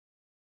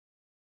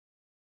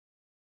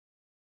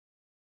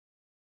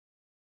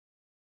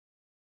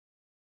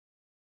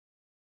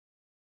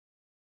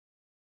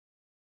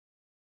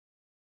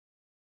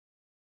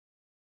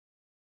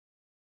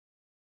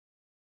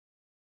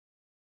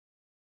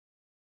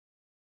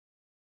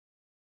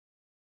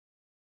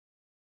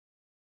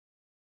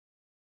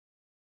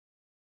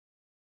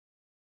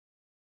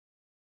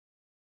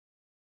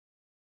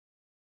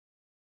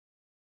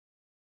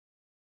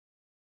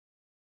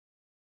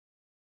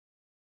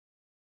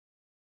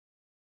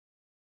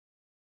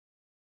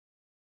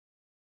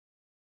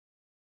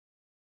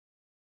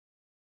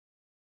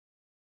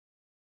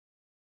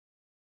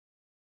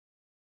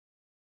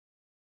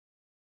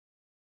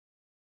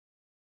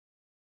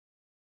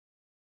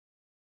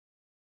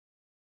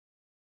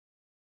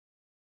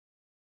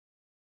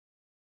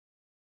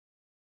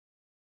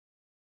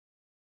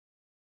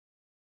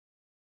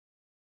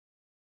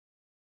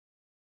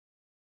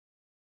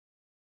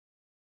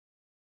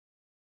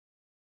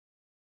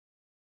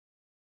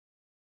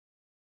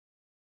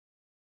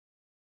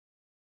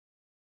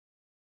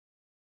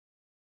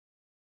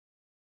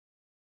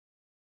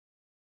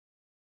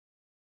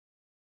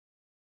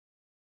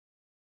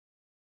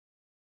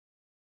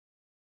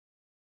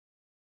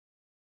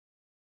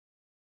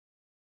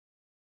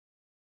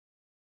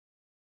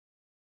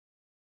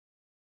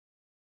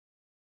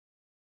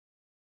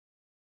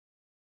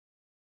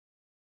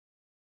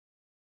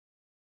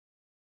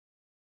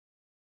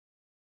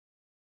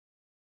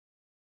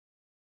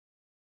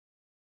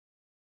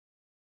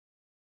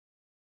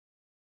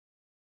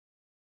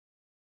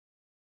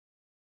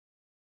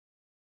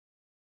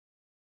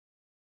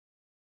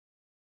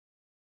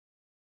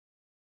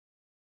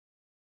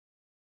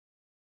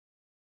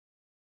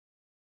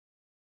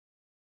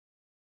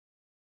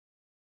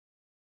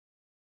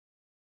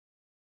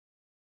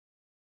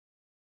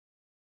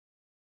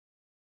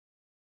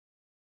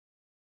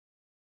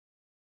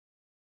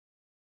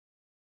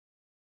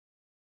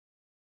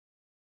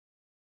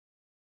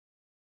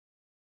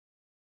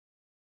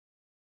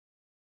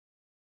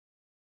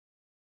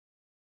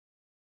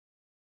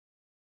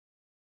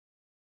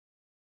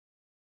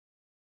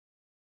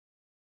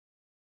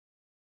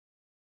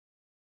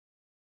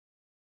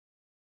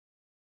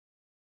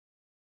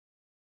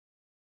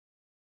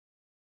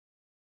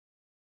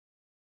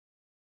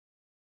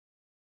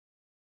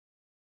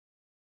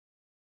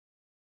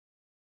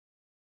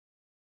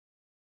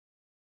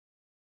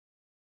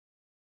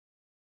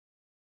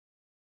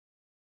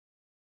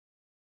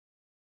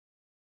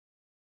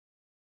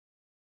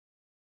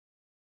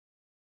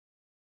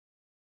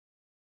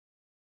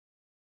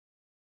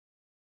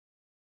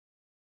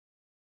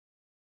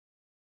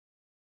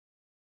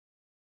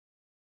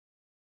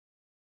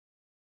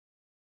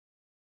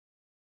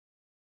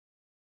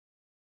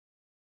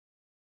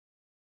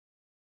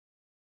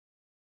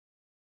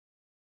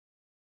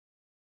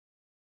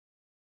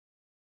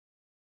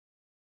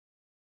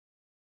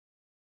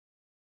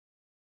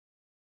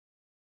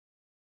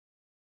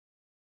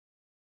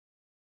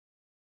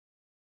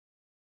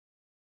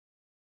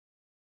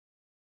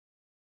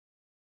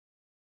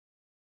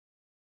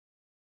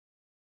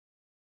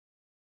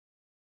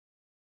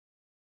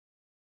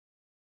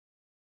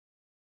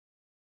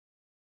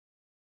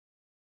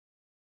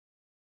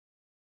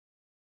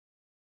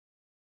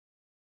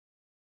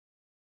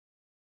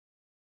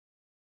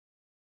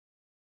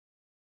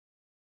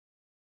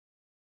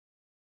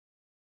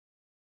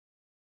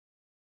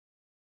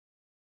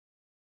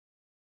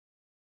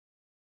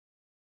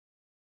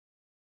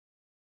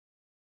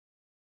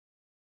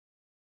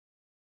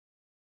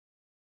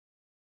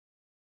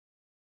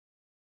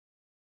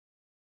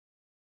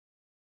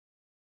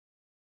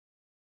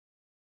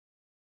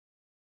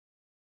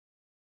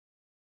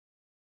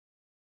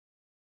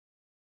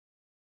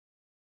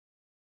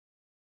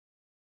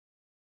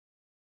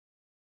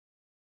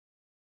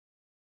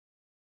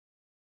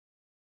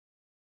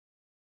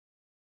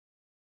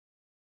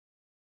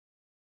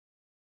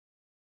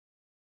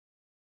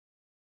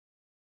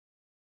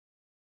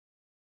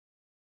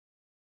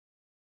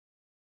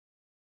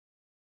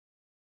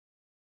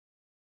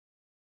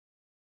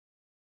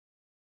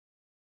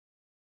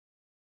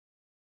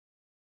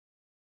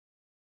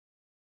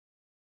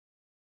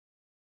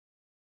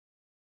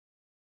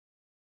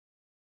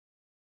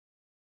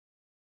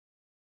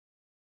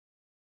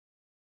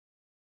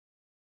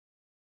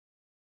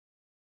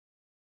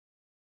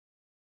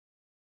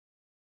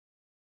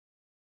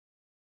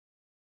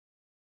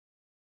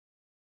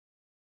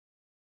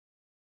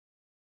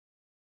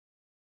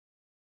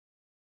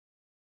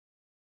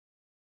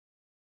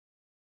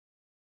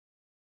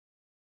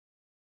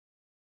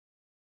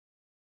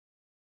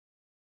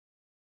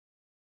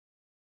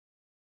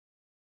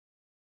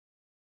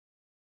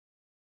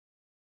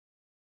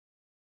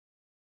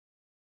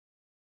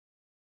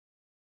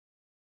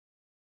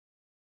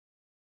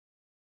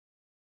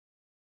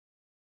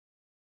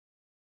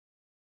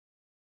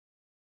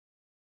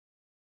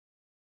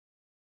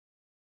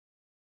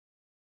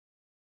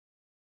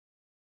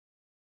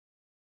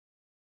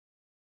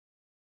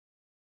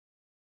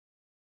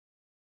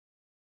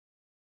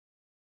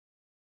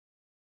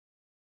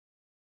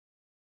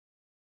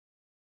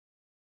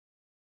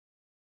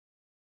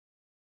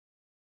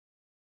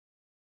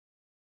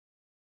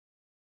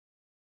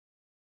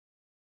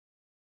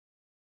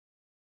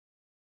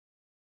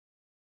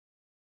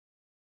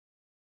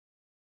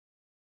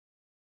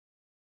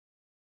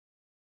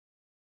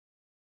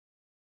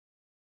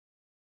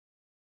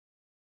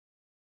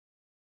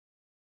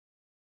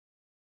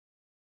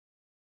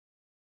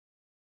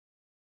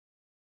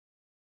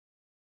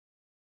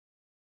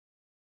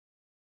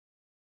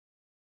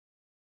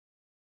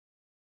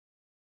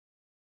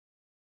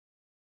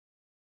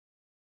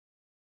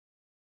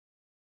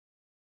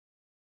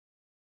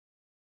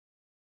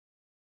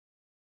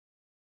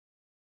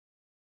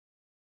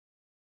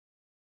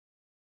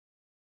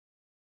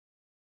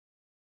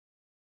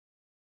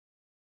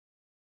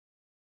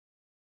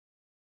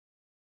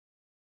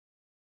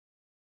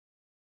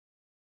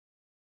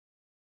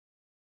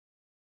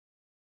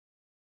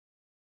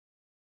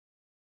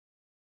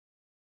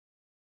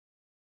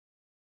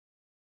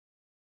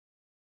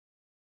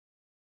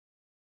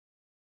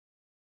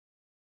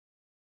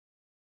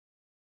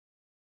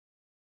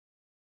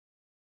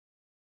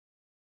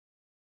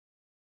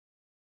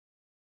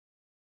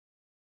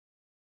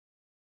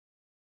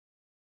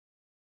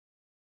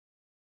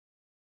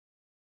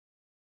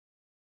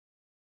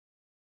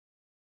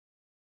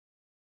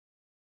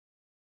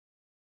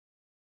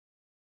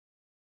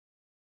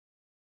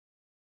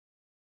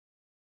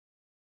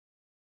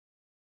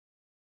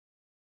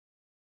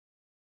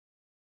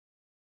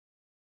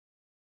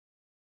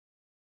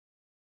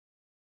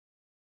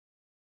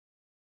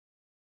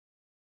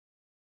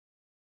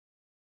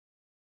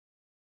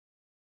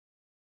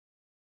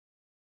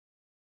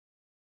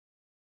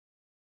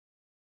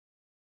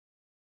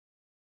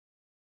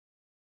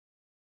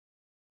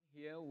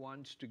here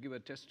wants to give a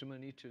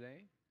testimony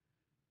today?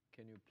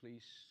 Can you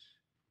please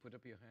put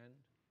up your hand?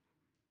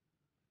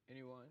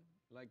 Anyone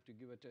like to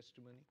give a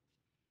testimony?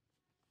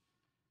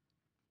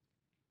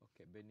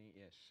 Okay, Benny,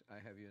 yes. I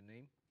have your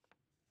name.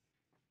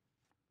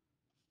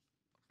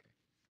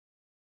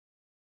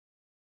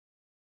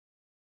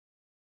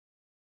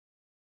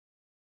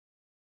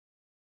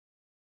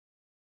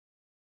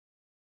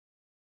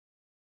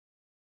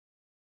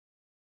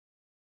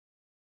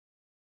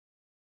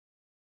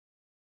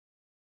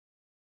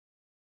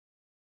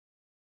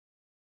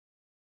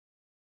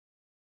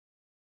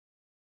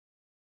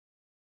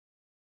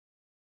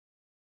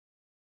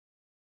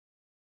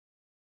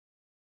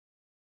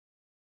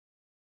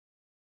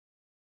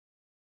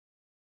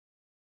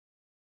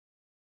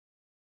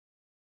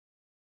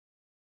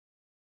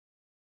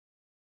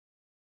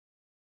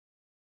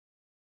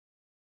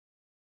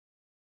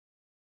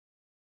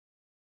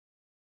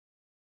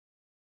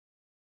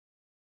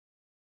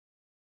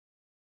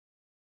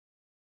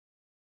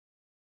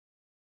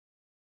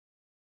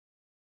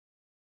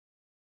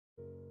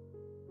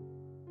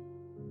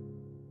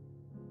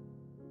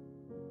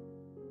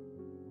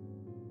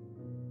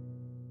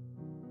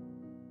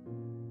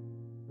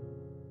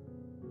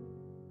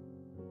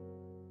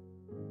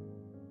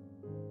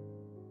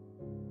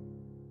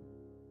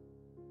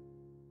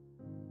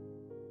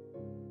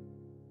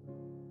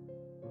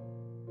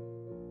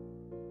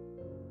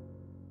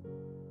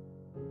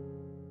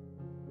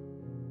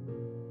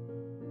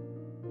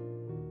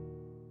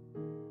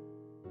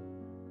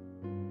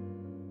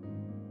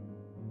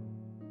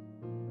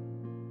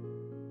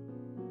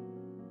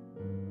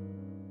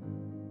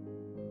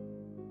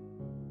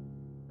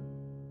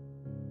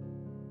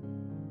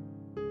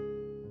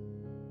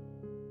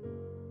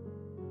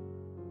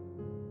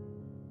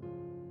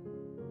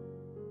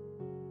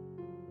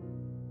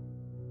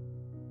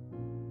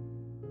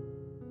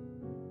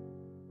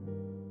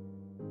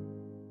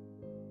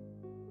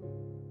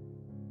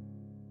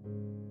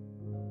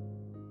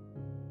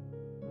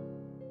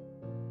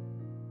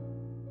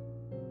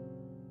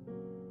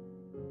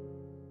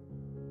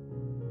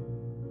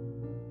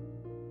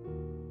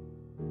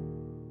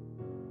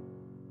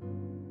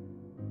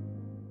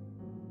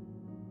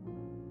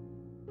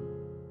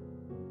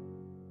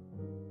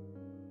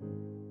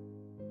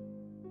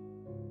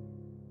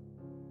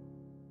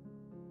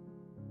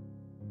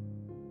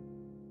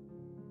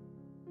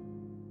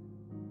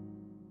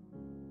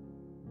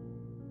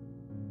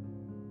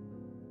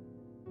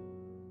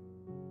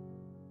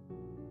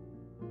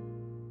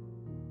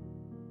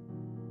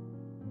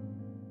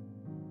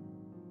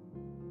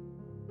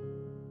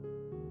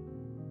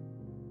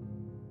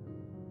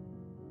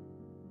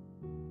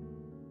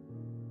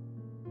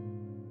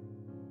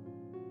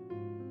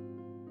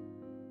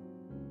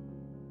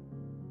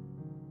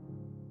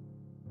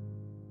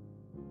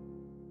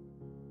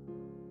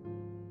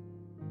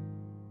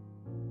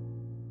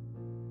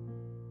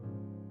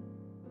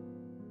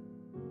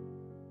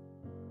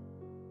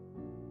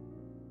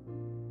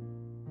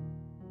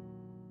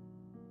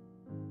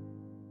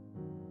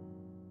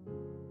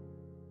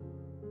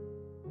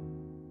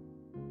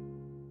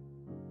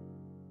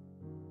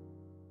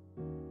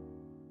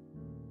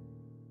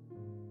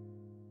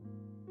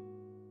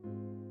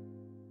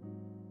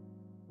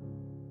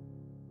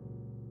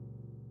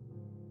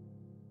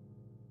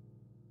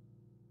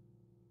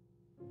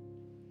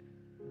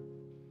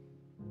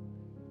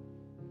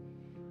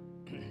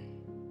 Okay.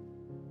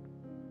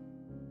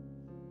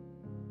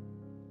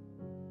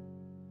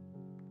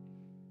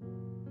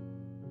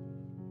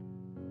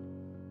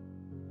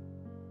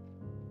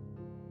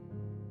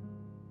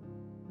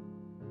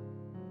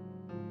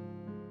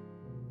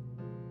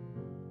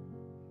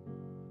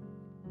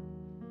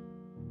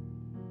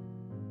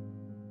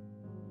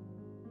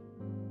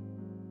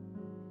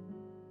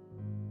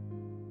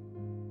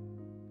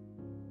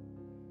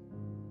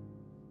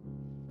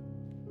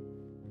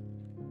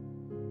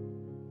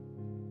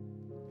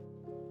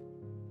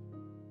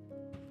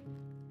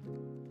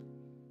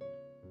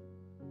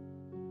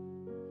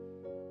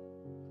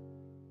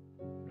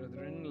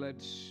 Brethren,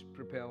 let's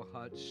prepare our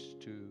hearts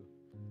to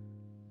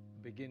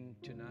begin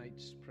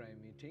tonight's prayer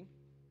meeting.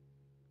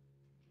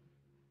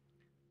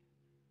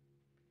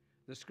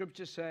 The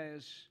scripture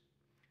says,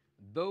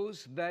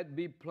 "Those that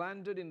be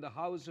planted in the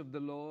house of the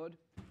Lord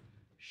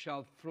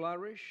shall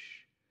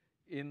flourish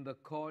in the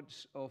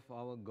courts of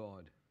our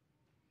God.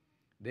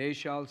 They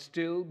shall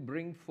still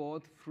bring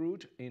forth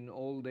fruit in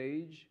old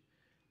age.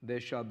 They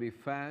shall be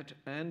fat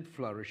and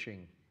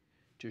flourishing,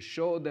 to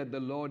show that the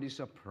Lord is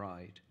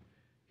upright.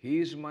 He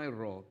is my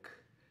rock,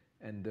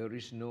 and there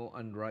is no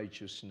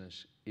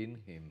unrighteousness in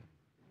him."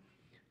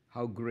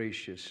 How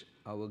gracious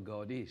our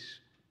God is.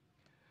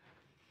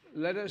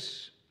 Let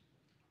us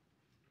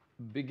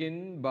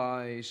begin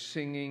by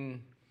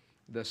singing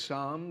the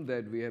psalm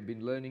that we have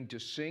been learning to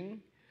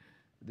sing.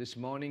 This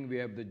morning we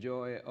have the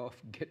joy of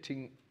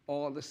getting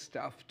all the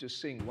stuff to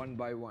sing one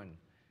by one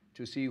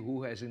to see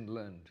who hasn't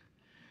learned.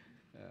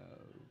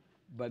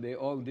 But they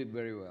all did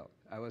very well.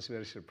 I was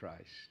very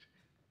surprised.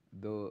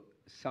 Though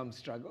some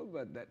struggle,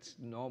 but that's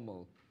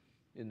normal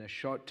in a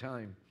short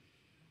time.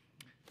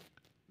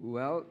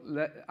 Well,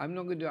 I'm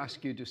not going to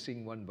ask you to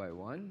sing one by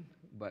one,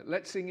 but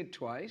let's sing it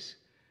twice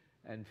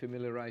and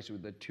familiarize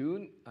with the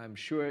tune. I'm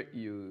sure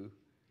you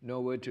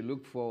know where to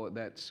look for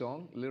that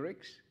song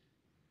lyrics.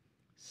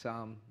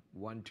 Psalm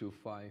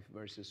 125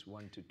 verses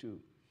 1 to 2.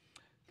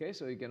 Okay,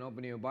 so you can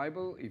open your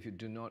Bible if you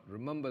do not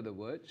remember the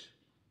words.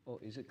 Oh,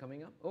 is it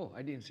coming up? Oh,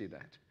 I didn't see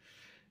that.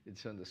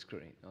 It's on the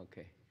screen.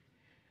 Okay.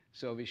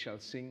 So we shall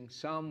sing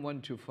Psalm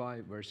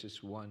 125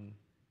 verses 1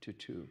 to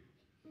 2.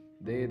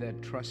 They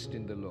that trust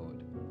in the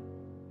Lord.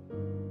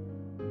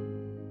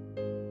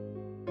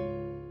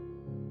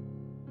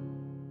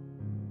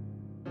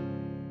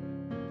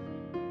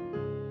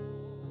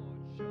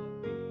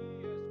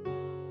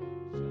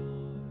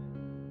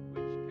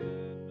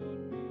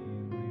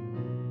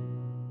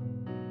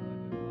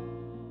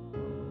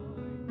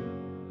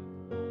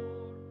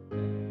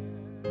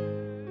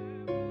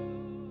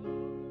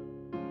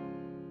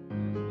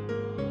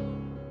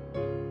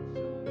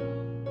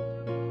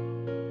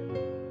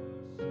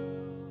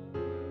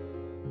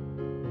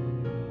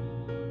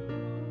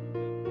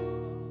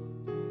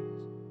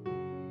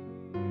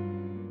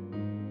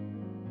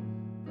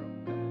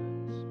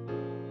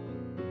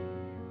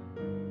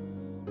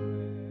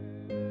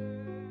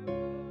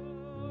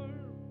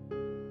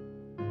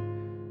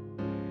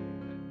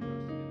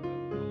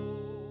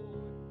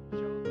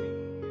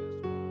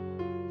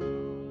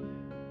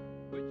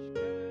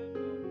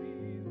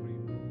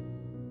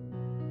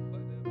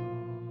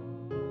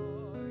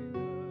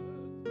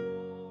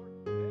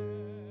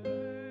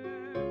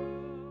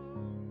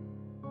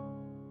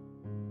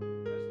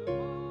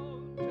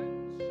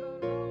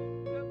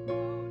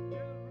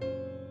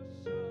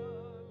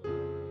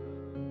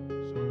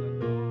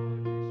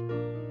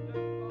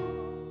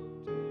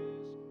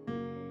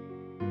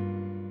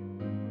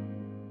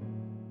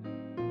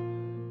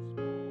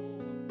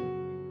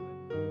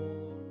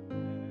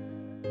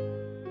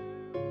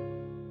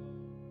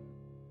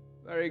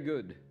 Very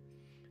good.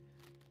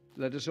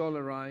 Let us all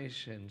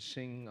arise and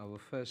sing our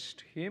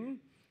first hymn,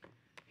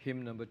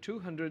 hymn number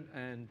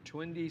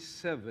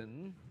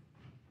 227.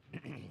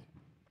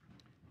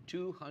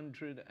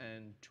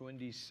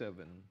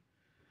 227.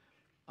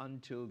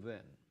 Until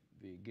then,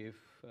 we give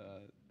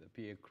the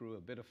PA crew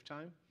a bit of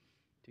time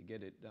to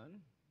get it done.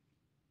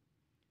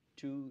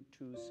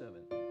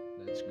 227.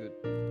 That's good.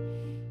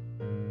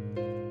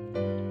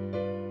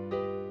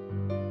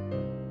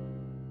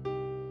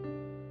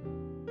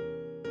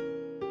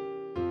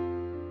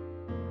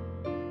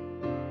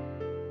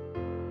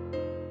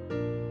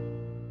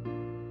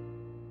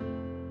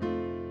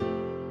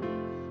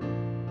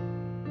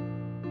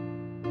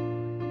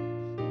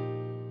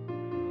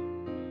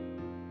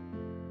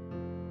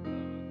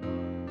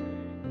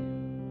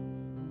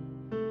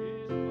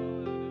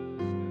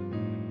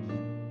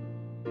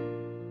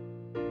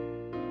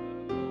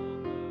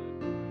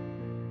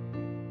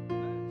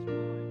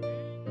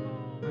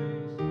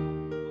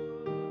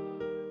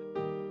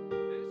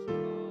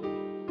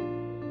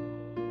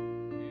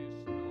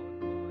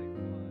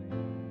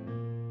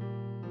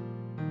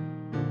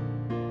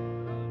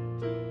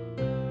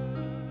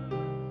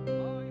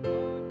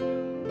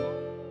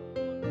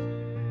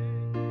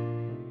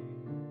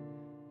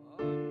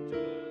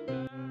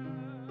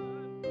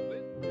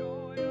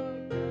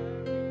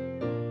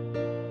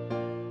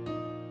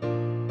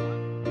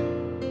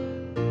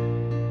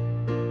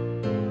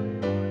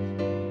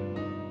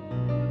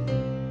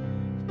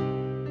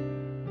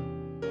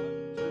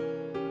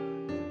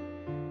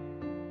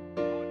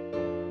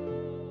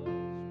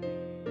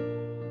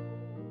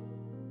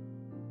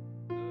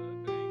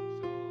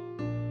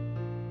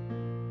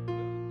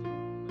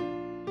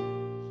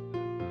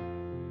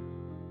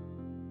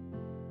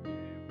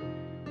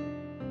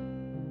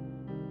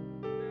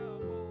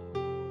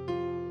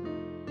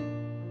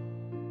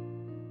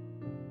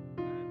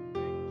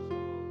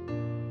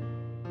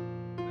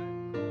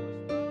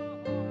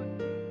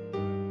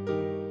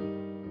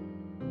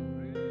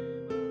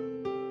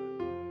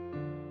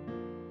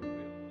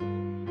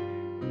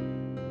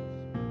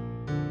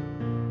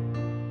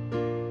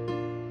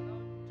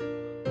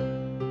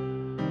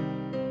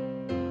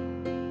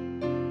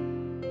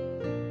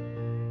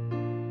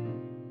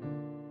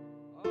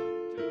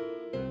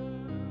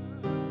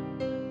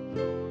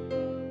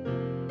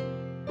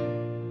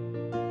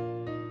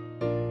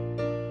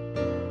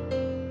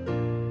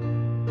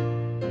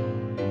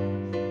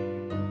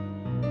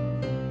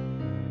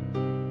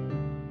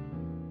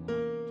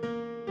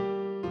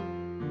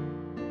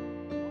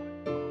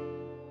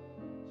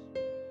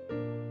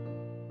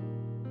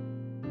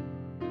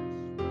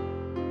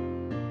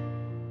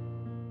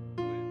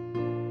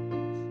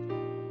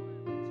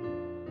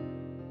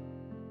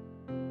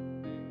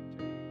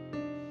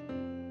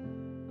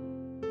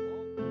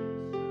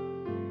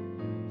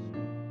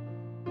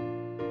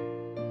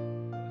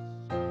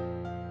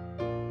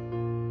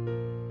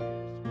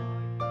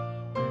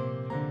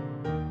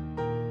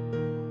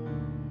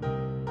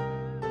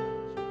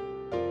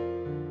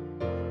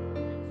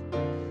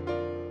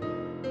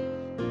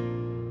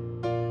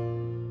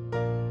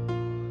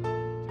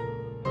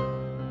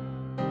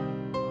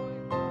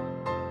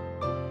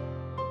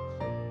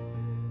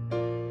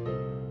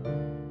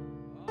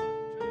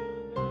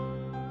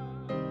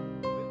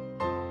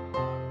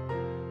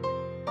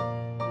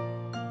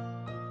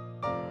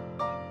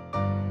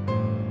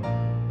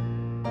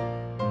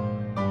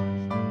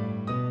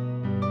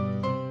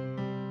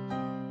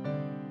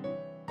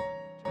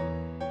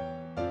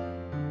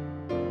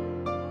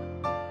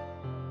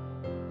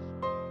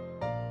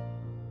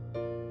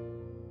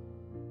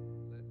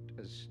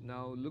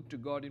 look to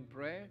God in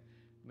prayer,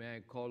 may I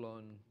call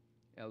on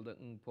Elder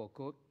Ng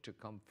Pokok to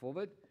come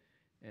forward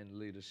and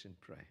lead us in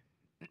prayer.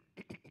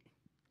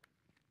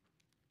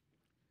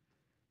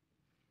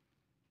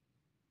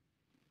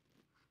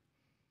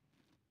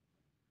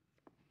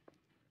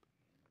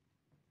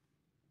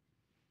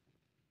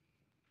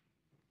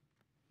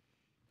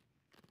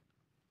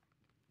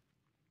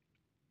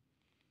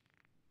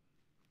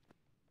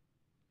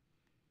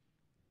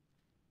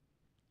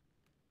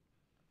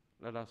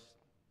 Let us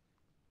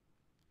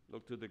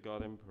look to the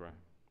God in prayer.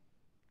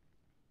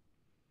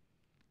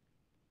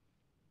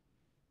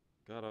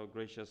 God, our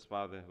gracious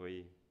Father,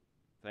 we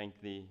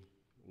thank Thee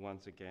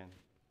once again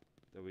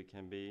that we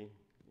can be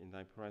in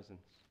Thy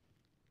presence,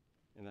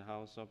 in the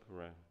house of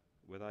prayer,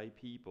 with Thy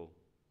people.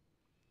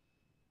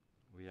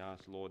 We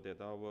ask, Lord, that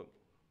Thou wilt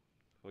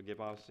forgive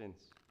our sins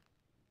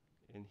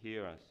and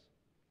hear us.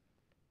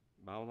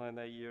 Bow down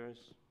Thy ears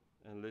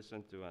and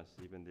listen to us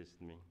even this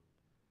evening.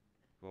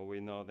 For we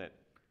know that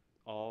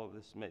all of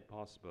this made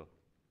possible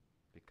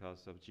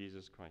because of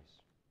Jesus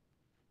Christ,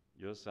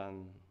 your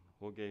Son,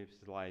 who gave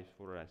his life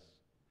for us,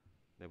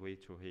 that we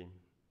through him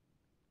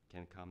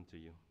can come to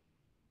you.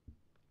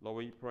 Lord,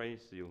 we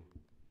praise you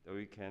that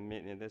we can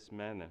meet in this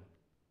manner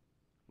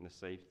in the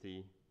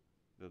safety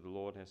that the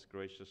Lord has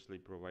graciously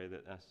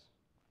provided us,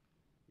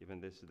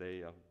 even this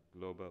day of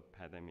global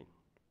pandemic.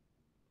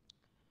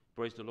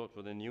 Praise the Lord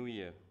for the new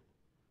year,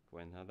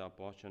 for another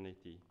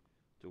opportunity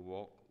to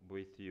walk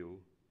with you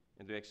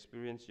and to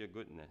experience your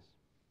goodness.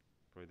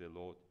 Pray the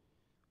Lord,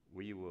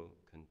 we will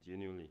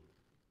continually,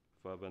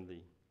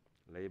 fervently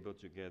labor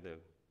together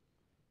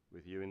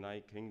with you in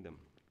thy kingdom.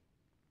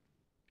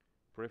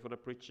 Pray for the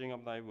preaching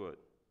of thy word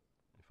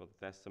and for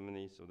the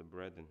testimonies of the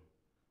brethren,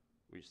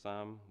 which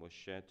some will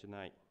share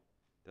tonight,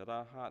 that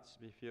our hearts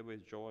be filled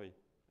with joy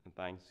and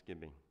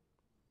thanksgiving,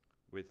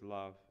 with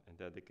love and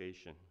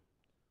dedication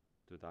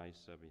to thy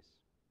service.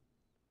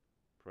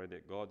 Pray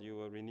that God, you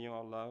will renew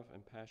our love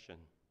and passion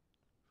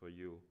for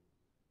you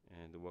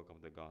and the work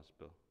of the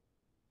gospel.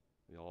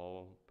 We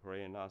all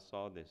pray and ask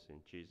all this in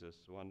Jesus'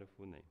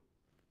 wonderful name.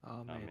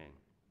 Amen. Amen.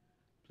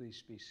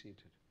 Please be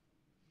seated.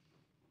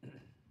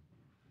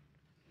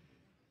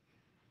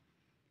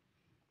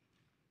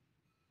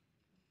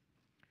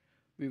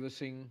 We will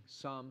sing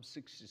Psalm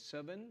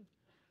 67.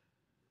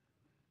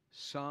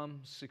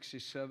 Psalm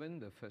 67,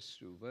 the first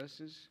two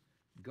verses.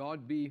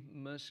 God be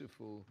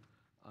merciful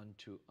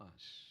unto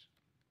us.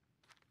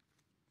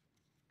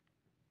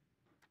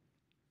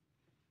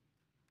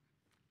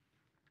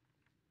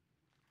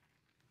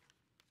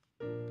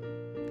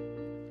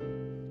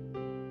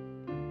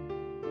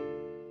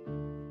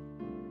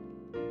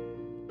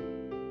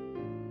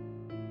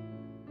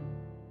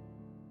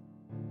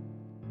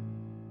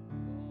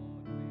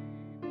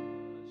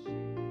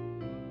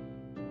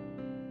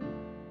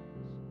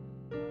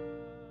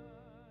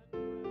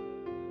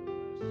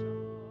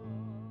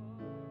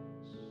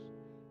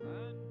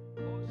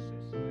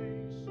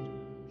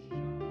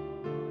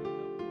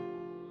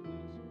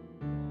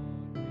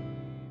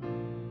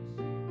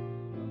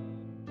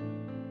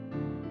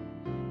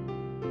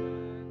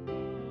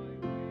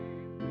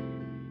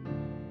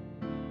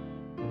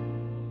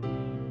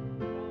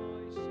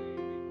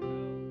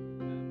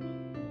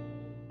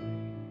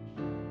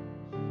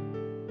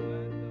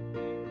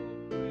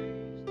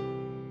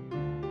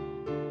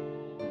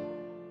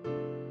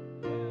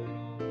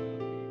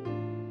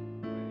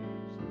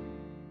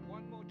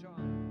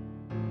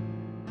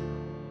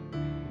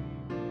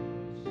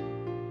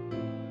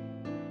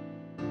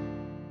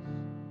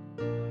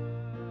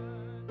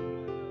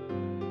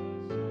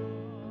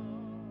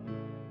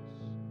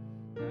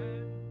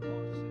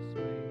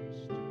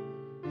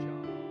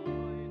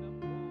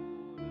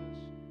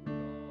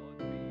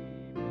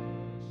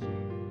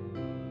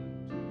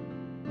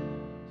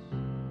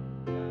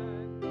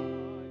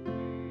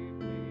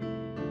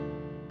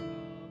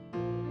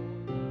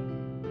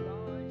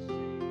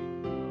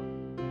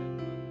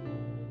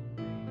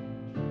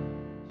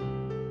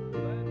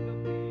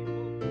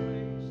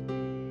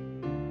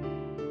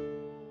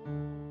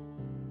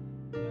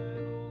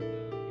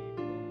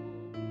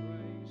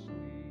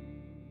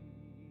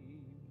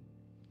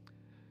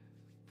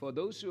 For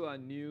those who are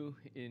new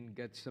in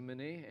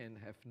Gethsemane and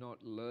have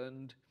not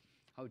learned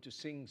how to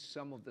sing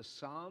some of the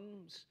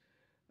psalms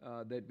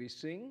that we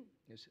sing,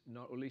 it's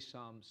not only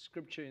psalms,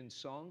 scripture and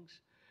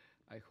songs,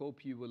 I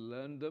hope you will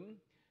learn them.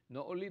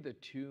 Not only the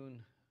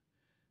tunes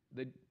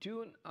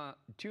are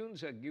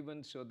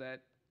given so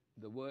that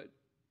the words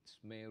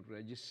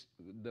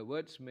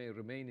may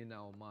remain in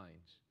our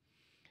minds.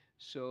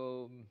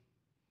 So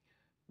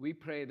we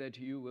pray that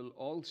you will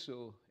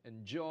also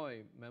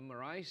enjoy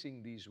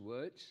memorizing these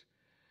words.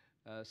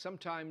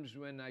 Sometimes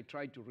when I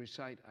try to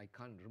recite, I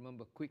can't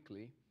remember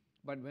quickly,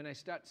 but when I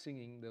start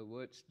singing, the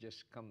words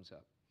just comes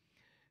up.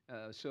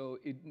 So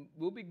it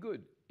will be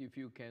good if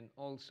you can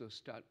also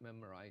start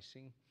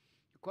memorizing.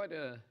 Quite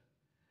a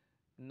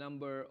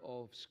number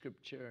of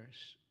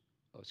scriptures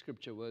or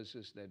scripture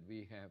verses that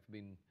we have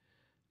been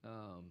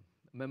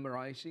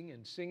memorizing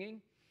and singing.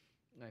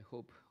 I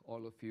hope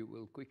all of you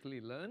will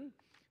quickly learn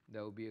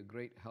That will be a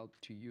great help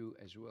to you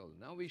as well.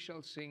 Now we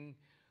shall sing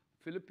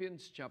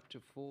Philippians chapter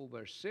 4,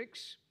 verse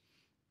 6.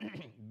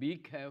 Be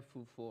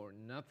careful for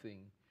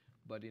nothing,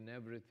 but in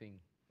everything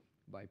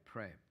by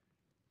prayer.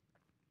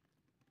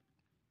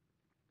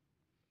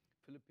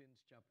 Philippians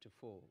chapter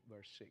 4,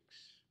 verse 6.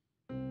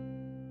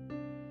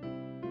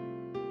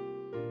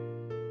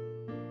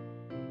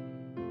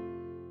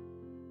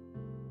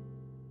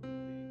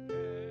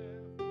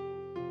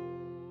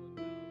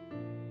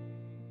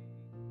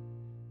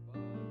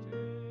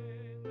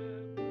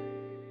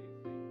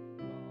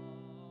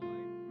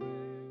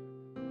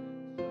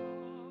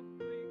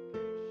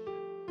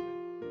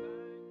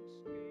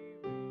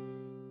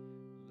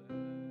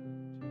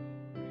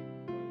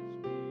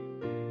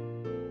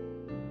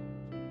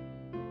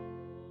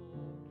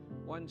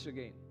 Once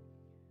again.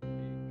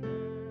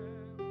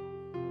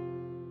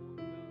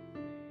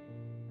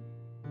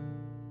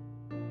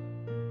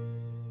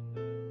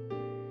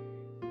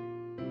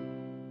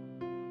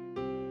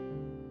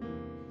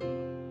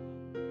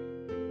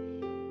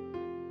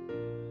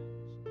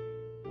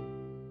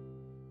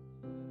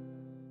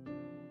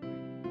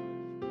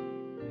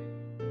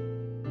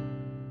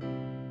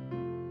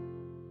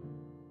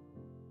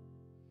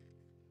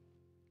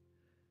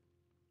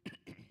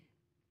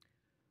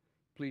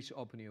 Please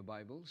open your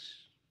Bibles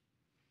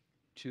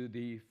to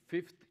the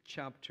 5th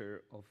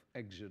chapter of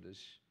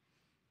Exodus.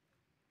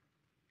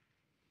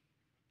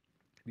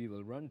 We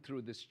will run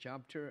through this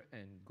chapter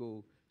and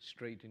go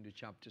straight into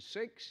chapter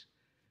 6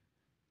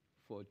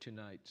 for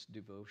tonight's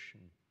devotion.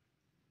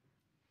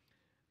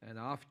 And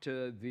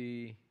after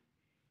the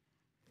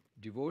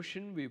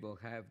devotion, we will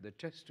have the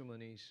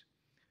testimonies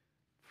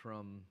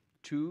from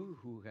two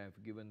who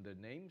have given their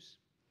names.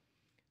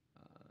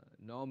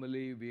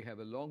 Normally, we have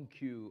a long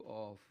queue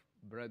of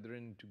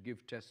brethren to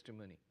give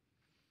testimony.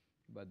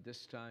 But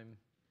this time,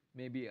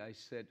 maybe I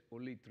said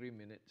only 3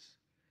 minutes.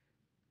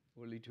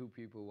 Only 2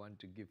 people want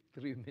to give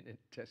 3-minute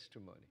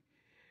testimony.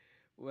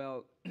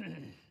 Well,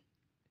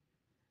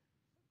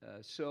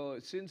 so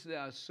since there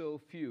are so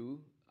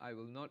few, I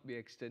will not be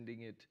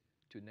extending it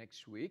to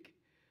next week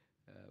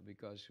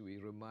because we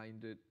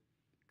reminded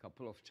a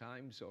couple of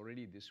times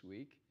already this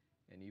week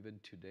and even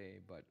today,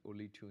 but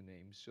only 2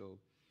 names. So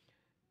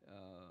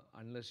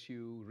unless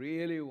you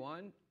really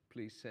want,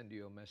 please send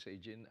your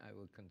message in. I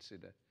will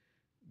consider.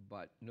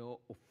 But no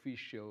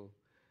official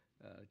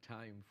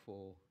time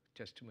for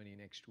testimony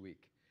next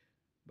week.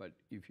 But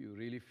if you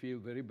really feel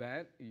very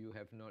bad, you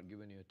have not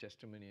given your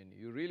testimony, and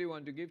you really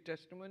want to give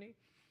testimony,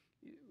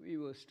 we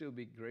will still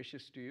be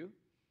gracious to you.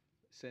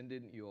 Send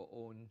in your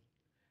own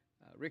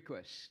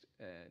request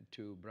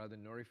to Brother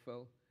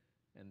Norifel,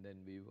 and then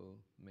we will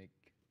make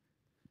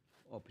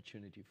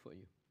opportunity for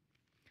you.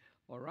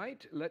 All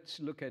right,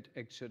 let's look at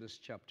Exodus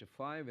chapter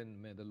 5,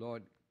 and may the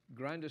Lord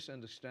grant us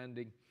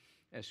understanding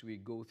as we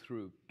go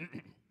through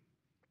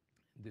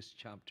this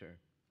chapter.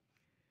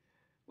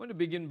 I want to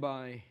begin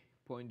by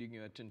pointing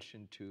your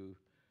attention to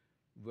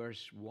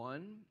verse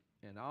 1.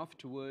 And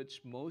afterwards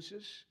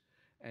Moses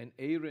and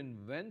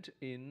Aaron went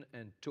in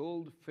and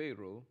told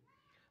Pharaoh,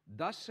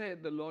 "Thus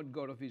saith the Lord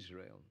God of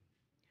Israel,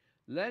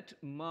 let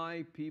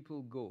my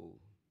people go,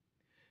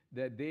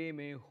 that they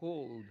may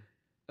hold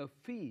a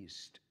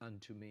feast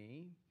unto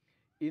me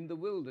in the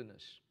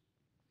wilderness."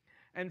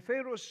 And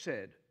Pharaoh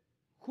said,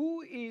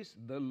 "Who is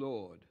the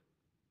Lord,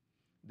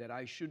 that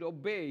I should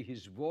obey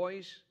his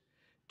voice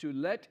to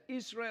let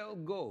Israel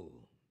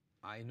go?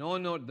 I know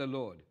not the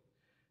Lord,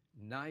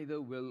 neither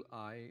will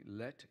I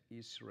let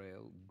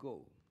Israel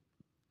go."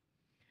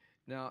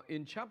 Now,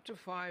 in chapter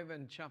 5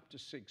 and chapter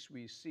 6,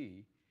 we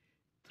see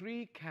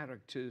 3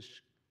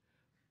 characters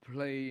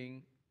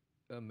playing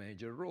a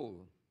major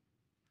role.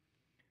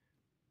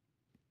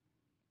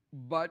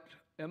 But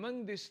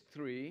among these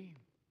 3,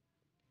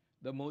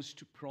 the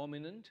most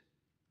prominent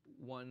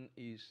one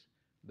is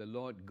the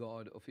Lord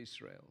God of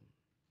Israel.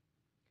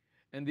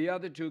 And the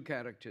other 2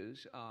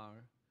 characters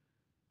are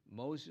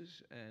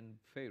Moses and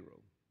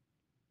Pharaoh.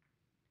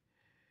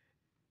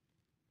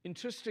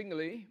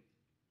 Interestingly,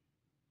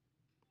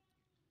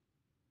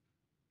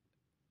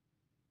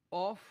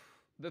 of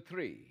the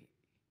 3,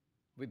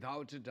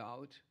 without a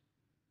doubt,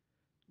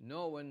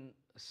 no one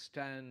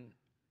stands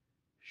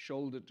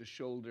shoulder to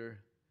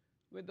shoulder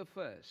with the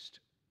first,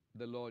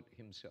 the Lord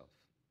himself.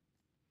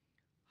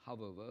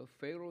 However,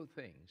 Pharaoh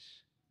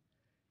thinks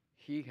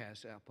he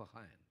has upper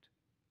hand.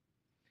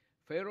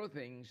 Pharaoh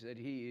thinks that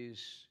he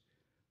is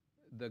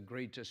the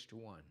greatest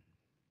one.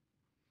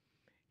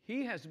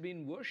 He has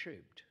been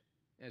worshipped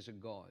as a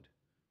god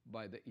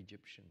by the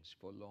Egyptians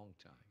for a long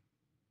time.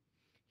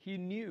 He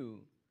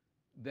knew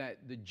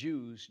that the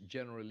Jews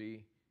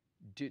generally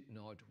did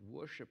not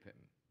worship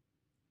him.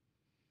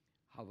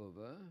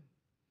 However,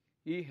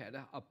 he had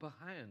an upper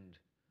hand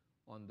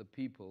on the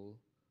people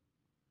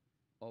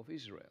of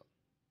Israel.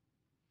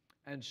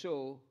 And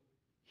so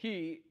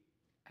he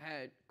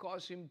had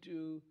caused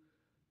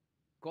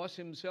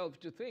himself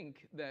to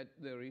think that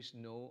there is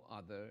no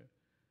other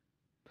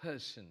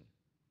person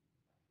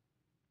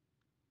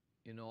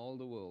in all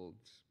the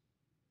worlds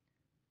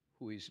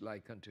who is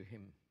like unto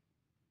him.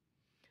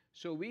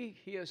 So we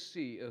here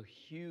see a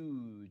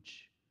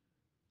huge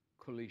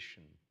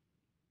collision.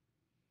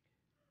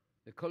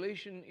 The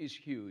collision is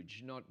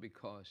huge, not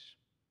because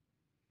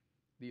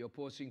the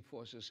opposing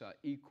forces are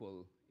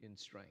equal in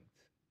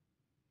strength.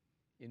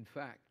 In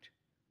fact,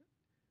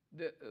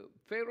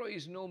 Pharaoh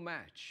is no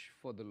match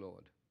for the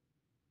Lord.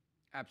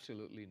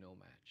 Absolutely no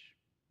match.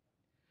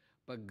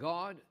 But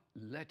God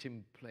let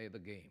him play the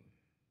game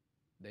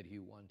that he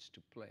wants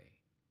to play,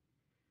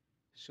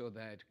 so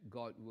that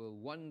God will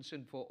once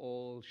and for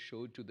all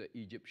show to the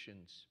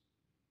Egyptians,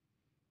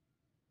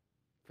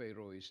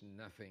 Pharaoh is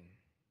nothing,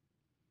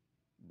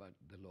 but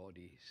the Lord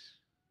is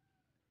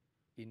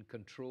in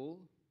control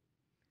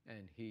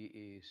and he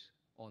is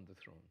on the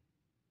throne.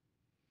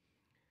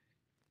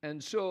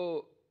 And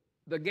so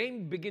the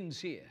game begins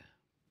here.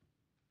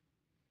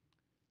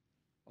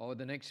 Over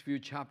the next few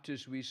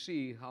chapters, we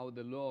see how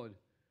the Lord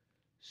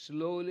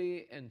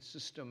slowly and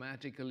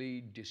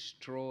systematically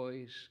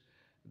destroys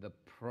the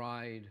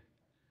pride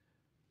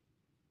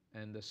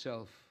and the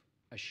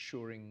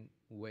self-assuring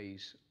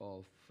ways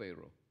of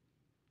Pharaoh.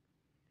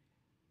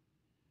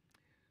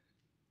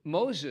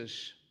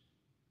 Moses,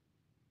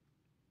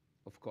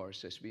 of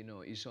course, as we know,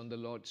 is on the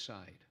Lord's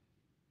side.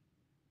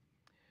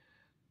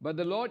 But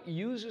the Lord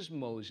uses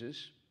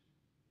Moses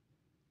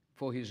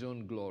for his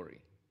own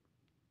glory.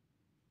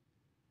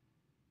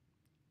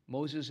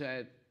 Moses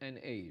had an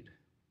aide,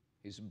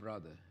 his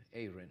brother,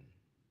 Aaron.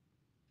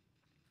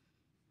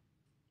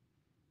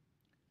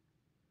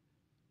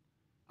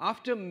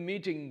 After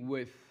meeting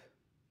with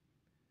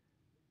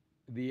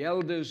the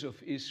elders of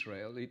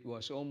Israel, it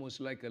was almost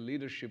like a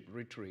leadership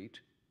retreat.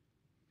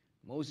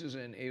 Moses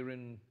and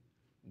Aaron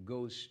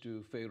goes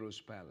to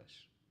Pharaoh's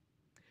palace.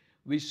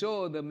 We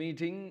saw the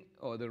meeting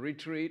or the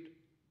retreat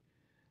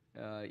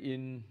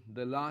in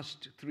the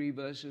last 3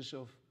 verses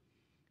of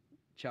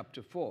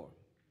chapter 4.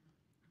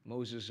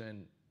 Moses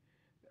and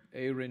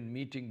Aaron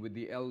meeting with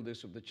the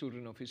elders of the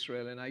children of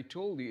Israel. And I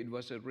told you it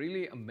was a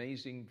really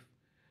amazing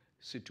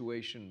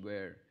situation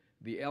where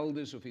the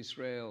elders of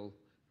Israel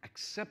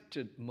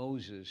accepted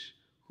Moses,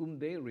 whom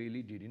they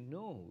really didn't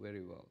know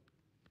very well.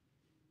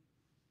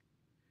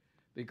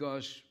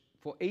 Because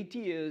for 80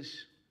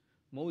 years,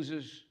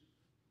 Moses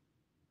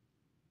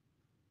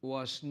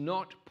was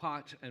not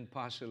part and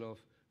parcel of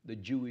the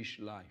Jewish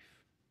life.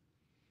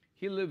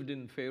 He lived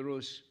in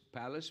Pharaoh's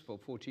palace for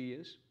 40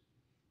 years.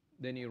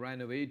 Then he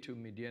ran away to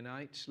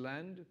Midianites'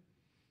 land,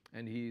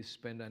 and he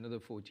spent another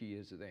 40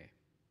 years there.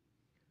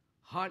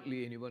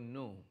 Hardly anyone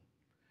knew.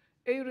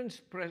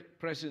 Aaron's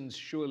presence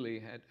surely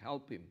had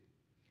helped him.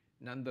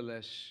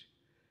 Nonetheless,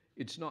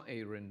 it's not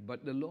Aaron,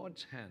 but the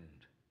Lord's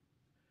hand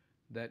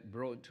that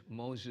brought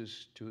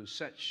Moses to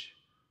such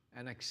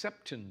an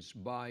acceptance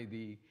by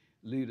the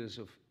leaders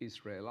of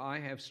Israel. I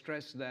have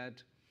stressed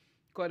that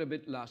quite a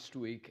bit last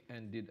week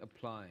and did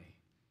apply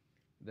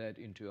that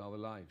into our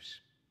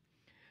lives.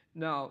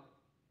 Now,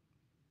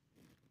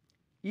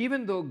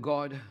 even though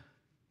God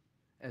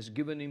has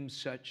given him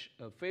such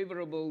a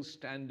favorable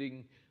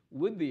standing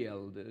with the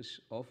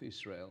elders of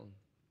Israel,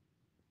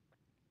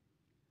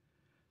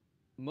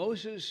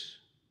 Moses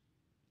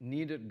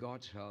needed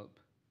God's help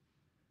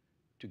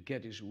to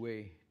get his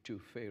way to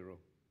Pharaoh.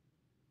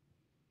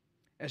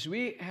 As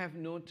we have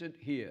noted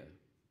here,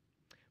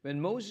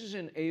 when Moses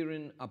and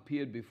Aaron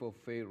appeared before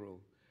Pharaoh,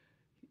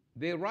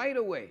 they right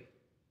away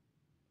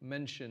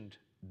mentioned,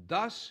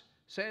 "Thus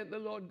saith the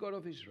Lord God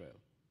of Israel."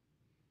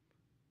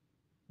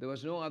 There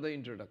was no other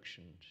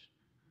introductions.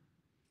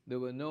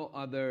 There were no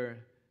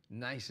other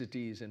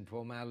niceties and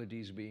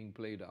formalities being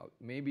played out.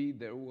 Maybe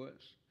there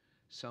was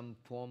some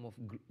form of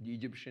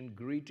Egyptian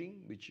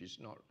greeting, which is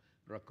not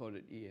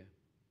recorded here.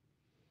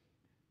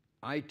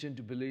 I tend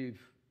to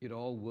believe it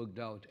all worked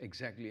out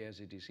exactly as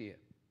it is here.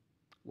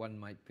 One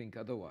might think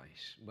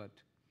otherwise, but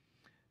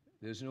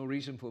there's no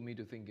reason for me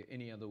to think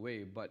any other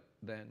way. But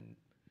then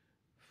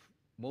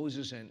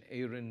Moses and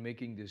Aaron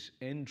making this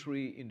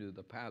entry into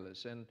the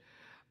palace, and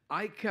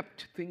I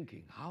kept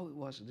thinking, how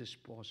was this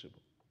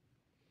possible?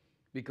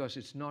 Because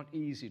it's not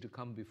easy to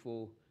come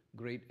before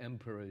great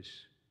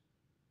emperors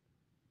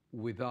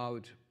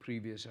without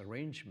previous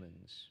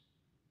arrangements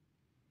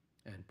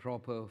and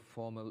proper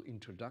formal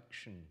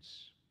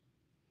introductions.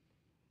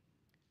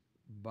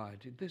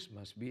 But this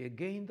must be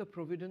again the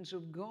providence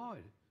of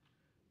God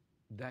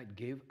that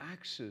gave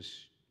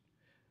access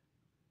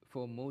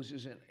for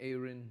Moses and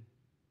Aaron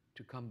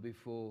to come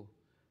before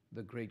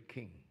the great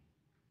king.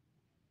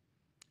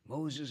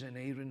 Moses and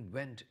Aaron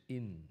went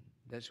in.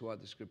 That's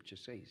what the scripture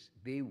says.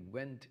 They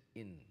went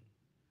in.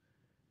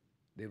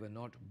 They were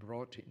not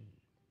brought in.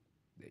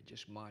 They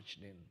just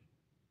marched in.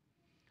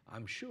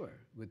 I'm sure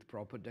with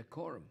proper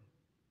decorum,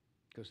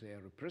 because they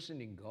are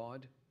representing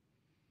God,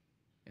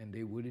 and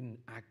they wouldn't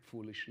act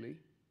foolishly.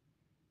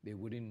 They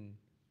wouldn't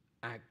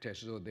act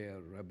as though they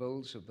are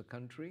rebels of the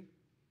country.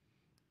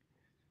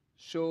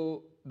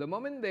 So the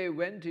moment they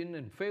went in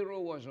and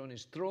Pharaoh was on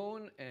his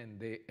throne and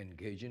they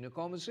engaged in a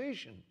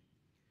conversation,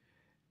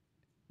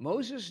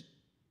 Moses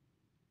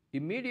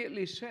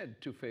immediately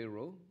said to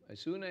Pharaoh, as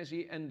soon as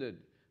he entered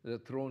the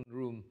throne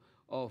room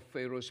of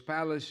Pharaoh's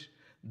palace,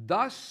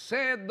 "Thus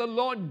said the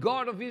Lord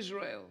God of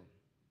Israel,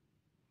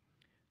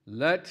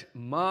 let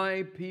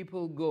my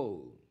people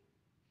go,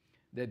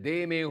 that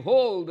they may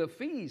hold a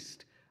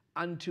feast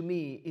unto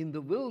me in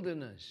the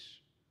wilderness."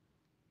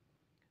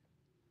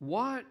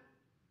 What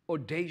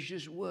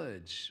audacious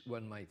words,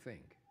 one might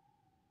think.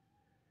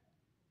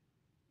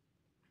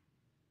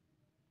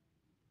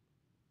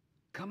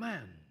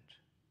 Command,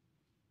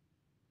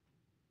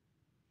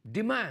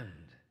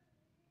 demand,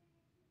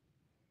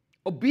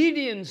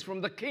 obedience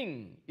from the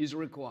king is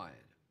required.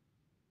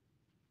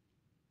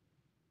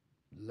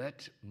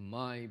 Let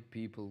my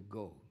people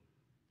go.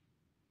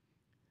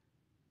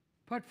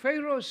 But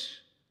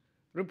Pharaoh's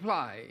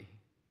reply,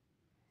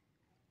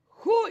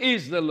 "Who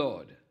is the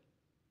Lord?"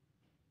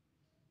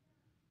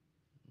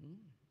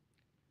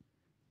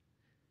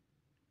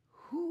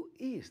 Who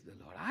is the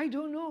Lord? I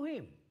don't know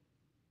him.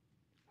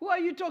 Who are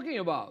you talking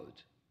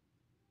about?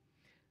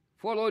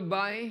 Followed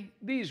by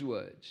these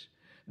words,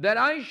 "that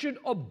I should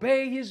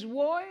obey his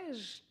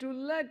voice to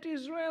let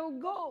Israel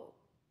go."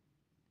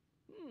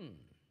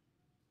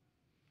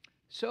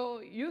 So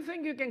you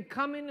think you can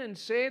come in and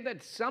say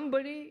that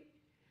somebody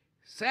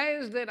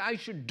says that I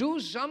should do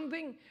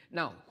something?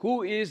 Now,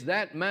 who is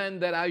that man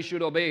that I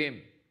should obey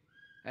him?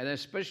 And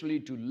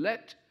especially to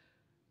let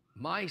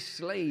my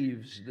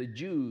slaves, the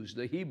Jews,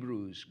 the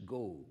Hebrews,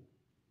 go.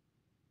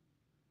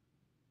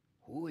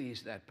 Who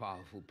is that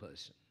powerful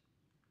person?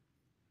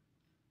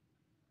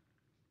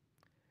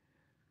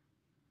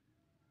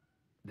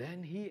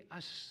 Then he,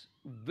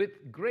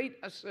 with great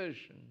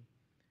assertion,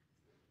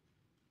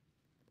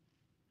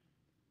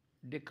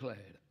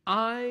 declared,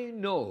 "I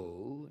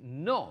know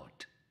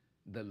not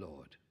the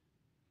Lord,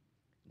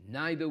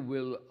 neither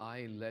will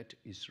I let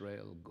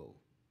Israel go."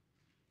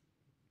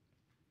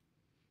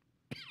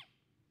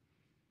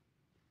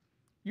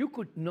 You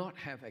could not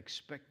have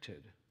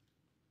expected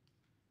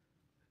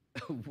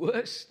a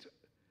worse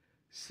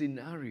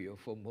scenario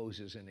for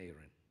Moses and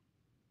Aaron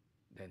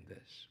than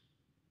this.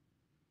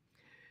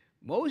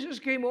 Moses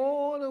came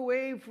all the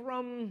way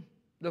from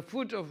the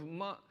foot of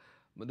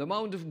the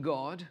Mount of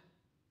God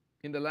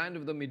in the land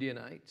of the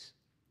Midianites,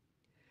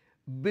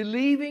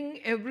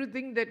 believing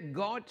everything that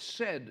God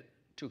said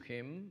to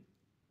him,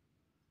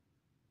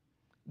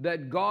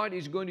 that God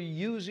is going to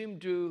use him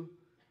to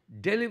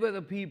deliver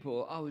the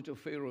people out of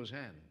Pharaoh's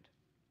hand.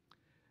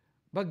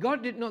 But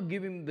God did not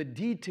give him the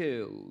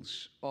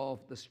details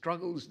of the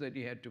struggles that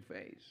he had to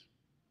face.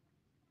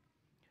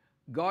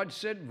 God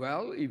said,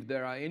 "Well, if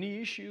there are any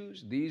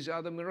issues, these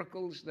are the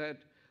miracles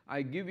that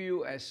I give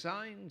you as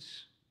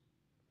signs."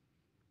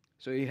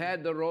 So he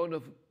had the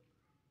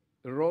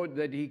rod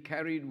that he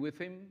carried with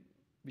him,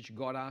 which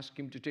God asked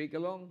him to take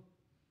along.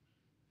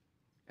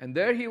 And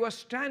there he was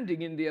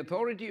standing in the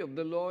authority of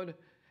the Lord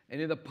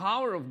and in the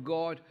power of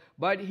God,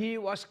 but he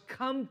was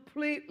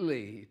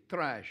completely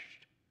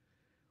thrashed.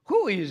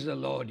 "Who is the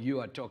Lord you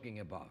are talking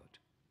about?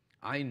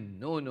 I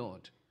know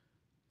not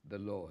the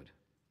Lord,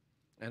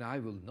 and I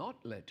will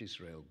not let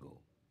Israel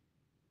go."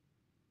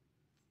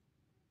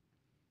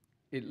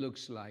 It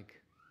looks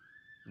like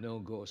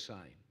no-go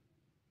sign,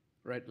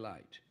 red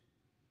light.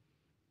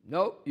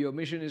 No, your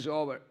mission is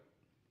over.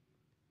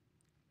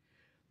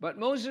 But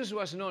Moses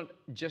was not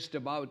just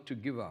about to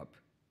give up.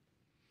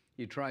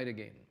 He tried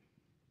again.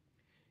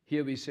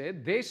 Here we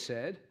said, they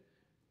said,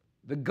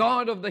 "The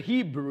God of the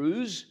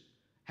Hebrews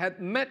hath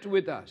met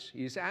with us."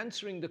 He is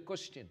answering the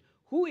question,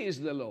 who is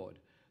the Lord?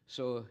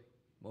 So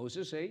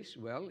Moses says,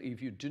 well, if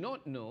you do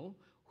not know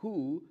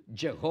who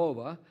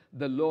Jehovah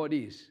the Lord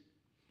is.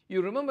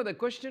 You remember the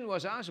question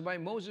was asked by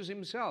Moses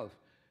himself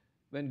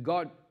when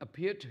God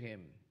appeared to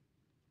him.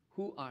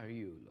 "Who are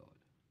you, Lord?"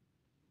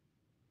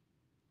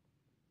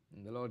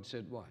 And the Lord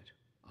said, "What?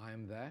 I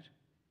am that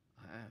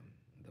I am,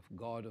 the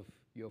God of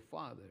your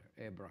father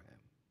Abraham."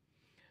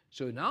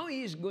 So now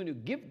he is going to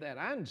give that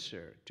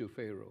answer to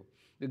Pharaoh.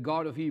 "The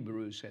God of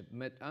Hebrews hath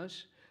met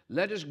us.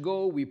 Let us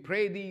go, we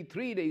pray thee,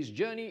 3 days'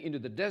 journey into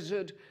the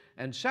desert,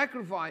 and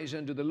sacrifice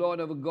unto the Lord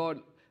our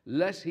God,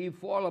 lest he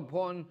fall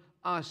upon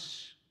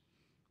us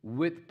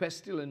with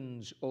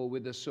pestilence or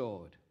with the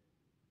sword."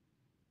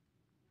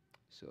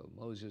 So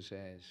Moses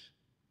says,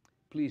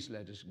 "Please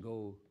let us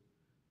go.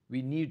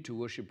 We need to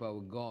worship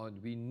our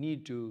God. We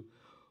need to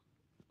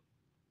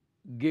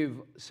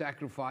give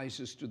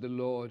sacrifices to the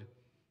Lord,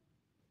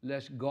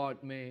 lest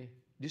God may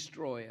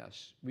destroy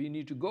us. We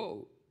need to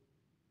go."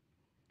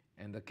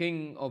 And the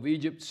king of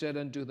Egypt said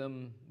unto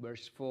them,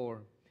 verse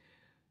 4,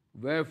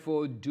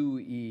 "Wherefore do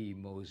ye,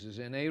 Moses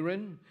and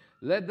Aaron,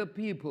 let the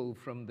people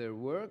from their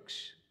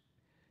works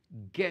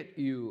get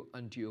you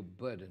unto your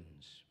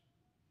burdens."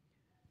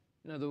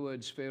 In other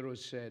words, Pharaoh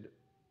said,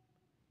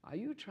 "Are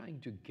you trying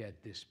to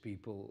get these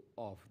people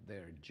off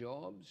their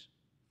jobs?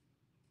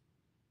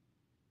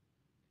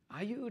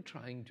 Are you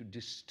trying to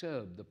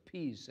disturb the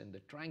peace and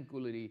the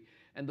tranquility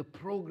and the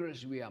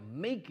progress we are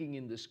making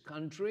in this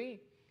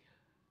country?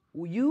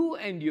 You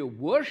and your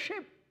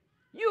worship,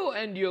 you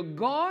and your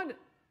God?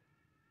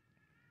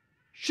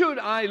 Should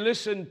I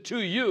listen to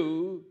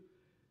you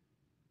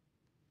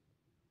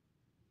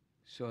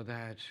so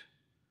that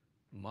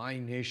my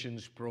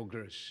nation's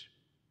progress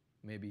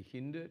may be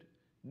hindered.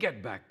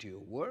 Get back to your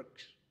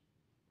works.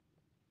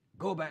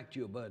 Go back to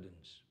your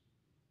burdens.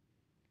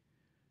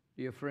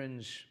 Dear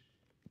friends,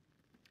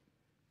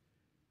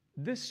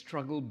 this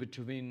struggle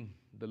between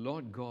the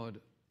Lord God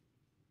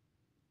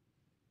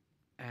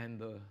and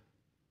the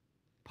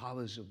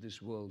powers of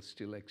this world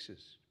still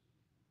exists.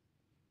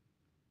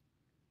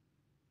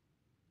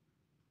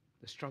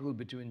 The struggle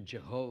between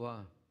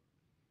Jehovah,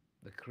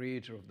 the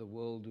creator of the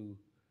world, who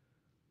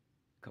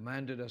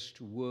commanded us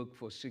to work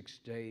for 6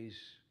 days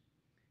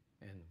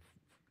and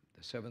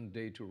the seventh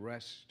day to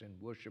rest and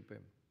worship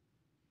Him,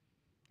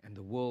 and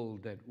the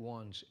world that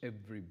wants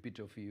every bit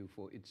of you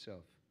for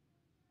itself,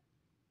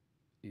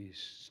 is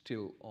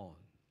still on.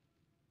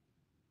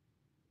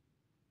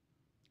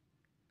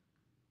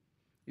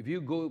 If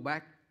you go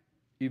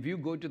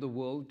to the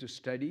world to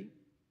study,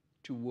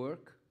 to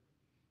work,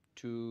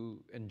 to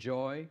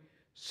enjoy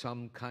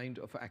some kind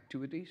of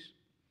activities,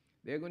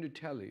 they're going to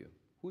tell you,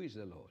 who is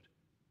the Lord?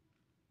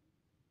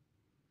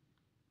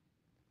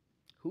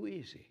 Who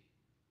is He?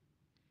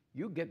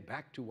 You get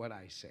back to what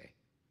I say.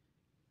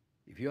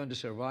 If you want to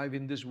survive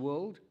in this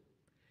world,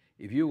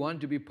 if you want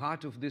to be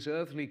part of this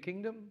earthly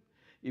kingdom,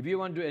 if you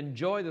want to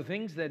enjoy the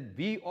things that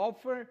we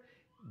offer,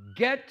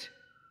 get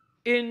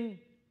in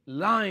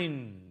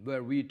line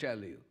where we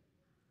tell you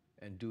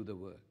and do the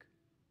work.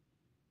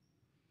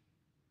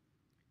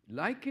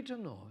 Like it or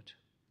not,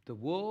 the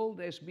world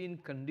has been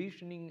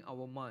conditioning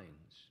our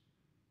minds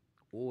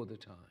all the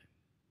time.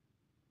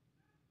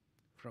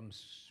 From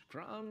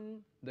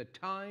the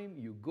time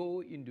you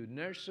go into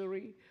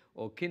nursery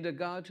or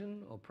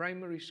kindergarten or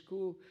primary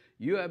school,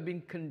 you have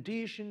been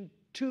conditioned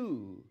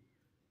to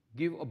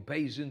give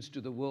obeisance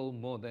to the world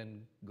more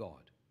than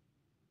God.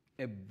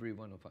 Every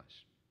one of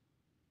us.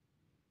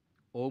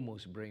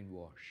 Almost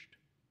brainwashed.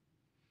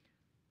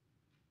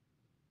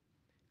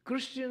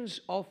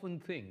 Christians often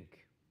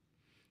think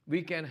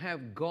we can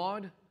have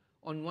God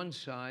on one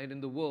side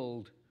and the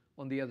world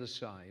on the other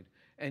side,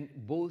 and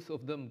both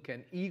of them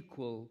can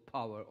equal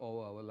power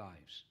over our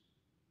lives.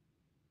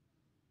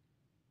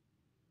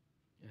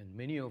 And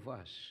many of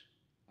us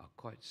are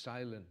quite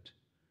silent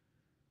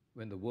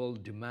when the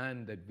world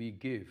demands that we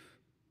give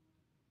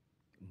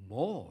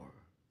more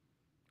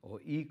or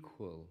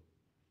equal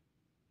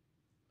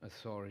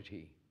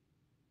authority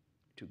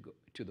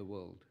to the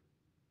world.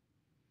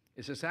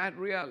 It's a sad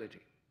reality.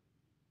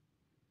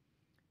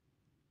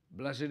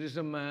 Blessed is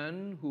the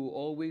man who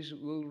always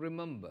will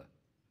remember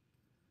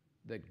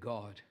that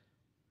God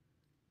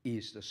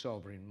is the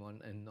sovereign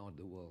one and not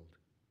the world.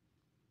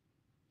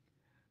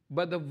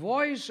 But the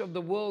voice of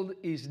the world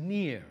is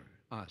near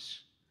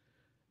us.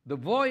 The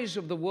voice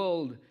of the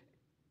world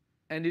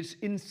and its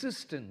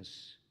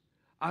insistence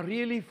are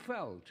really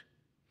felt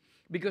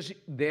because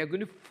they're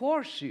going to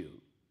force you.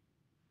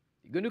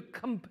 They're going to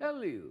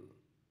compel you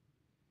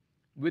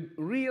with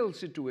real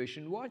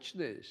situation. Watch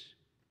this.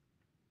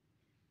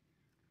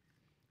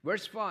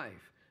 Verse 5.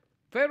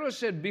 Pharaoh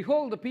said,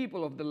 behold, the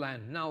people of the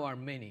land now are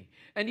many,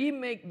 and ye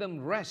make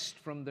them rest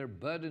from their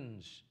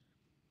burdens.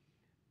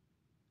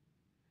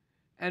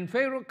 And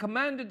Pharaoh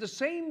commanded the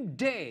same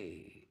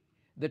day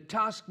the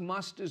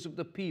taskmasters of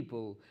the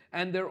people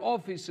and their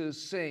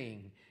officers,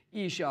 saying,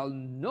 ye shall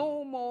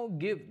no more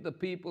give the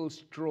people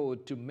straw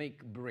to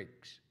make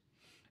bricks,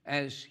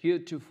 as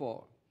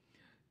heretofore.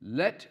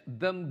 Let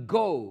them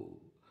go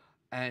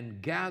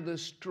and gather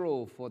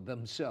straw for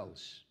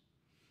themselves.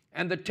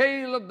 And the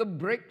tale of the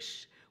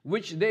bricks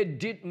which they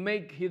did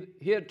make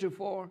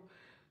heretofore,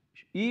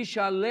 ye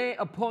shall lay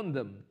upon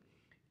them.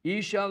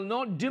 Ye shall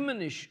not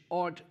diminish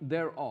aught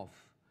thereof,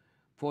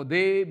 for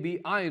they be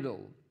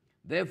idle.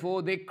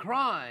 Therefore they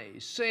cry,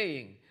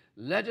 saying,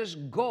 let us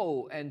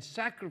go and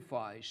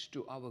sacrifice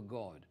to our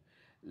God.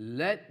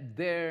 Let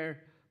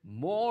there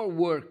more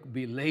work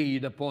be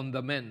laid upon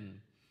the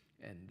men,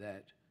 and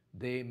that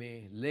they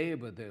may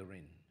labor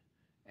therein.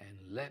 And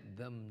let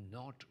them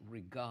not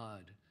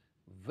regard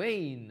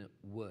vain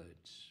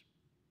words.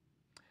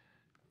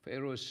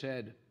 Pharaoh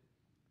said,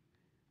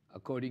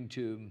 according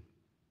to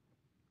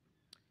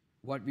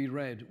what we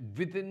read,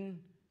 within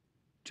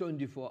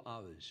 24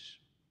 hours,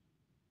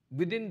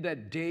 within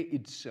that day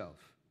itself,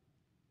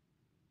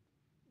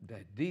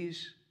 that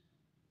these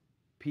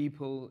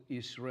people,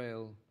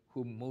 Israel,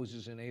 whom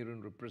Moses and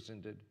Aaron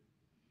represented,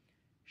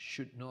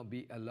 should not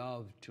be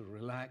allowed to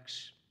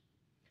relax.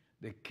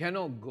 They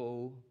cannot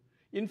go.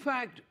 In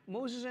fact,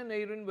 Moses and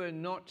Aaron were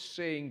not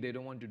saying they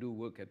don't want to do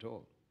work at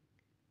all.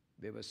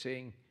 They were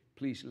saying,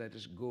 please let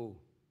us go.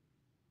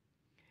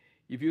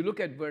 If you look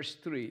at verse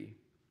 3,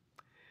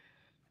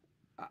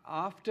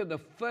 after the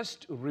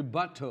first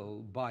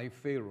rebuttal by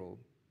Pharaoh,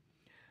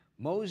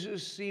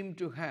 Moses seemed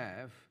to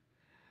have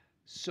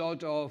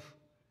sort of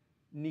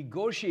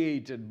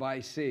negotiated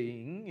by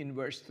saying in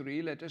verse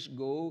 3, let us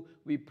go,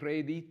 we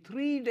pray thee,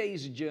 3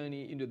 days'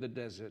 journey into the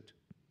desert.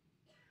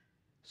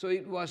 So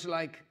it was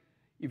like,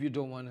 if you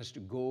don't want us to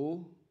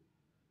go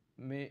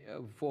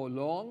for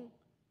long,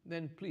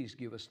 then please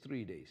give us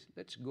 3 days.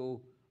 Let's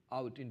go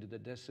out into the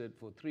desert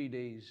for 3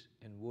 days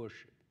and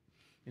worship.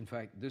 In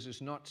fact, this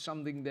is not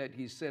something that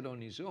he said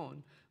on his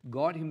own.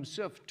 God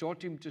himself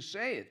taught him to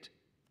say it.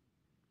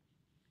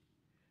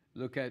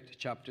 Look at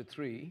chapter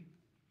 3.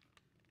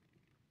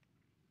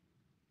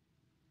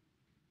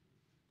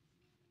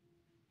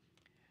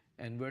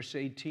 And verse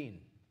 18.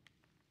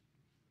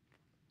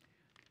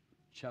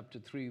 Chapter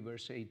 3,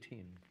 verse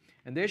 18.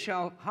 And they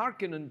shall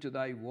hearken unto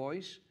thy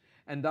voice,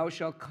 and thou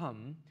shalt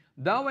come,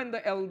 thou and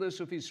the elders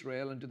of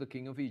Israel, unto the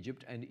king of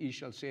Egypt, and he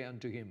shall say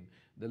unto him,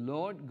 the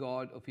Lord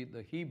God of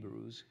the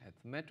Hebrews hath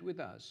met with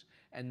us,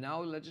 and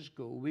now let us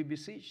go, we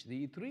beseech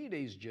thee, 3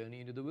 days'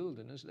 journey into the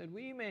wilderness, that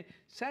we may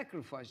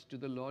sacrifice to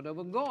the Lord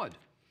our God.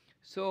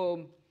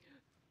 So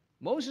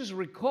Moses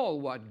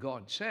recalled what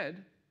God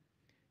said,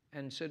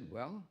 and said,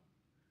 well,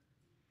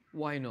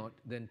 why not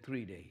then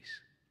 3 days,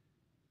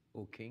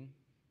 O king?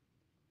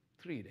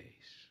 3 days.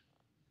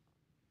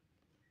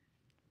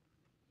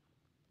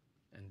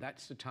 And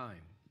that's the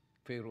time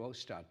Pharaoh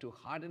started to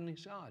harden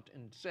his heart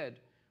and said,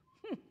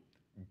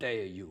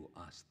 dare you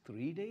ask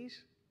 3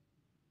 days?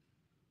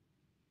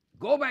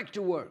 Go back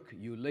to work,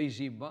 you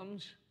lazy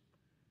bums.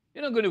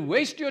 You're not going to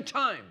waste your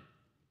time.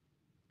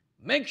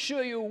 Make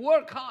sure you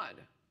work hard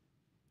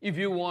if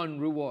you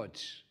want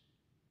rewards.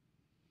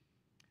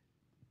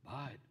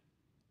 But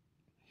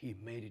he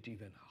made it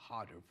even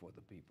harder for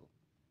the people.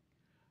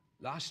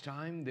 Last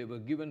time they were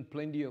given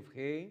plenty of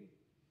hay,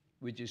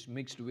 which is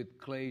mixed with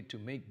clay to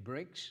make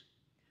bricks.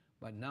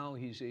 But now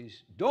he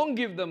says, don't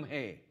give them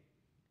hay.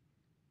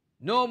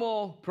 No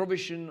more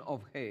provision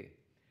of hay.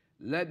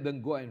 Let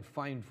them go and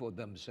find for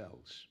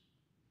themselves.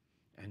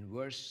 And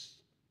worse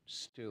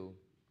still,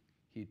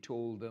 he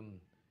told them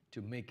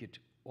to make it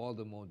all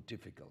the more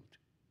difficult.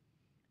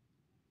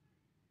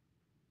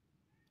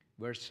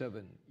 Verse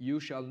 7, you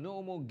shall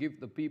no more give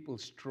the people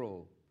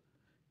straw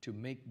to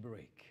make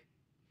break,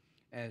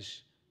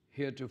 as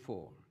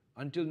heretofore.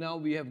 Until now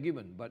we have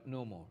given, but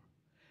no more.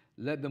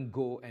 Let them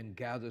go and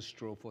gather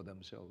straw for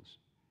themselves.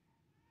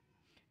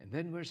 And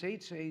then verse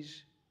 8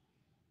 says,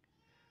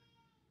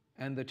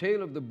 and the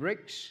tale of the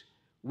bricks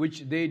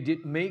which they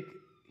did make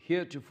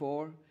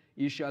heretofore,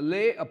 ye shall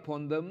lay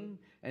upon them,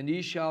 and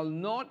ye shall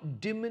not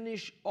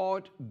diminish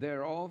aught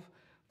thereof,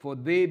 for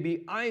they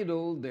be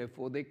idle,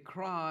 therefore they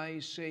cry,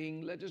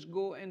 saying, let us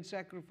go and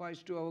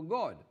sacrifice to our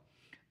God.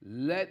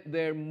 Let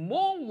their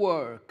more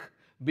work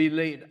be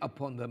laid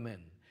upon the men,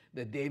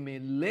 that they may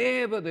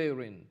labor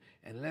therein,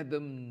 and let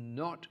them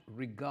not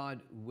regard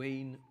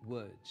vain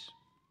words.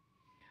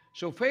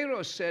 So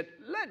Pharaoh said,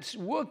 let's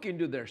work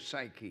into their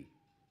psyche.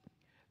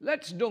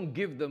 Let's don't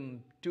give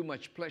them too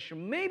much pleasure.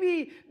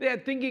 Maybe they are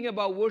thinking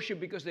about worship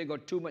because they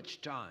got too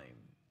much time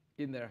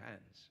in their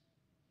hands.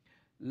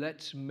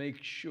 Let's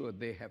make sure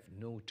they have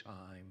no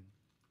time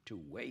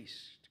to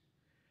waste,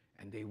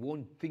 and they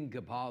won't think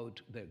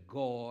about their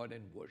God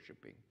and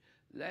worshiping.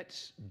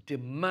 Let's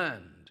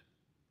demand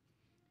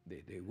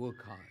they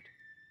work hard.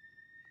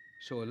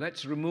 So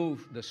let's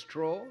remove the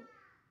straw,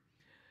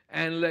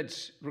 and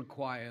let's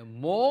require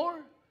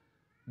more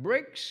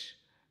bricks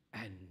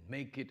and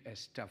make it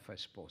as tough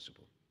as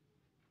possible.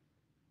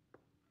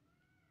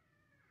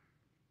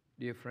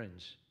 Dear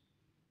friends,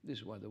 this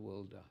is what the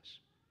world does.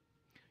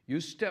 You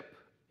step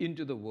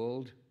into the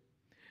world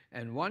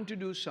and want to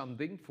do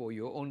something for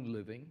your own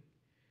living,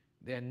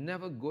 they're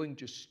never going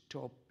to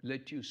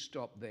let you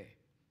stop there,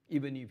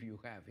 even if you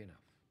have enough.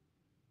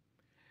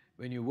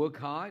 When you work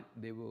hard,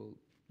 they will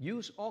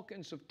use all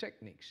kinds of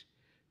techniques.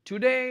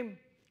 Today,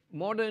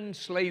 modern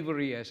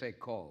slavery, as I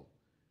call,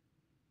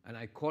 and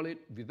I call it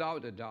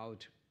without a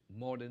doubt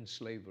modern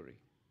slavery.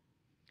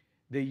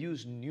 They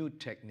use new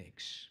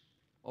techniques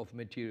of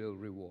material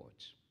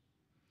rewards.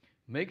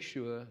 Make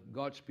sure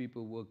God's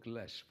people work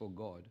less for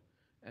God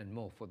and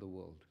more for the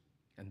world.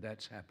 And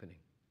that's happening.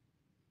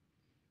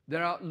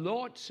 There are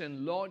lots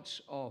and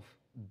lots of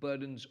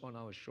burdens on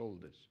our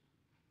shoulders.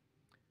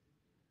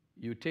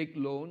 You take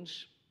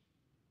loans,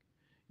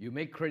 you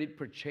make credit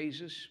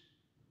purchases,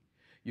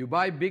 you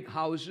buy big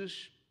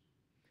houses,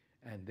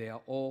 and they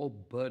are all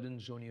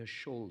burdens on your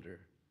shoulder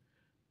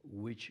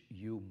which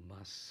you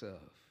must serve.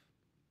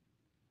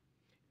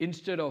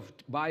 Instead of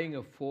buying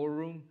a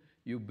 4-room,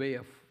 you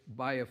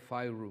buy a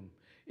 5-room.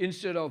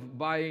 Instead of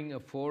buying a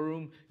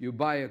 4-room, you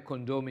buy a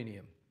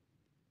condominium.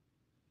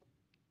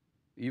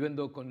 Even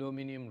though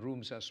condominium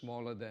rooms are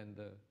smaller than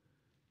the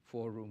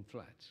 4-room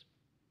flats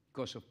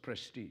because of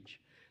prestige.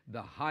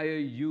 The higher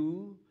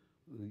you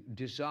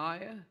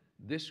desire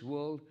this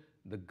world,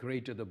 the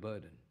greater the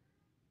burden.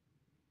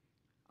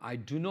 I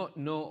do not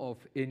know of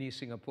any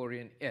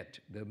Singaporean yet,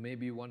 there may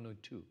be one or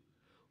two,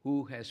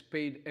 who has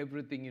paid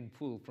everything in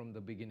full from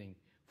the beginning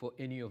for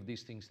any of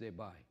these things they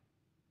buy.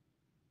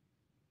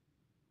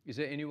 Is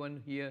there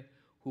anyone here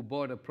who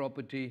bought a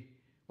property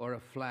or a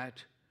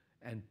flat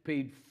and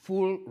paid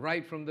full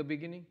right from the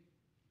beginning?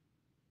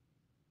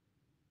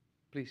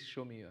 Please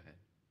show me your hand.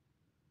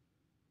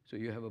 So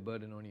you have a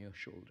burden on your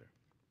shoulder.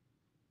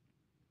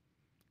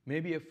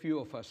 Maybe a few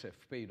of us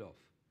have paid off.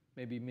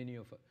 Maybe many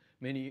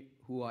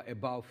who are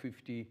above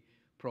 50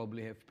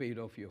 probably have paid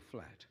off your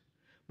flat.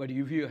 But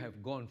if you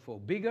have gone for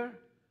bigger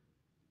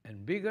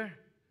and bigger,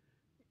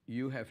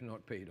 you have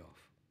not paid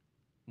off.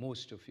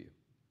 Most of you.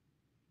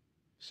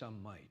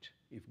 Some might,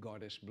 if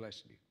God has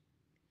blessed you.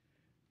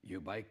 You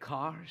buy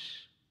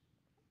cars,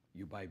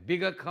 you buy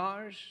bigger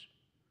cars,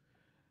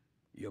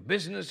 your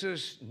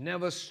businesses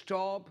never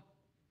stop.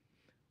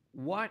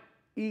 What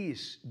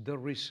is the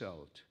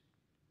result?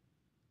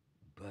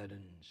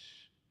 Burdens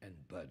and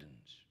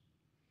burdens.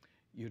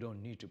 You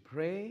don't need to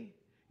pray.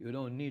 You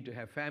don't need to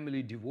have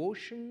family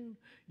devotion.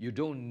 You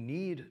don't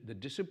need the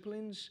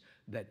disciplines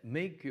that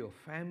make your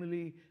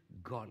family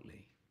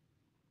godly.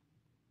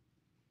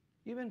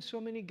 Even so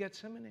many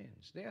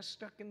Gethsemaneans, they are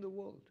stuck in the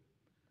world.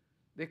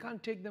 They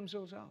can't take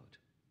themselves out.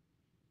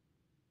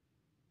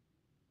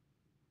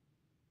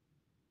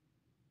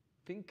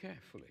 Think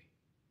carefully.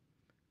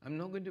 I'm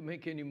not going to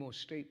make any more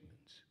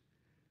statements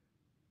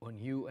on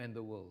you and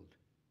the world.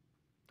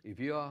 If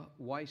you are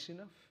wise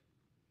enough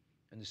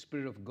and the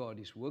Spirit of God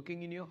is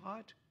working in your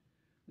heart,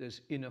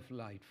 there's enough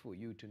light for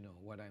you to know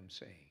what I'm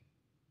saying.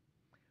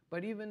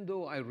 But even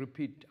though I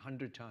repeat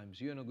 100 times,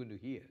 you're not going to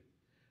hear.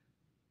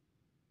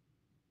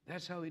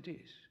 That's how it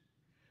is.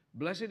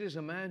 Blessed is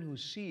a man who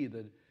sees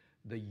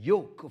the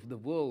yoke of the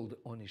world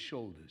on his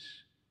shoulders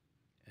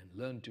and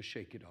learn to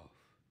shake it off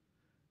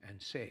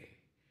and say,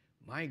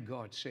 my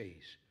God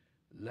says,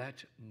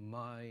 let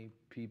my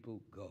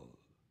people go.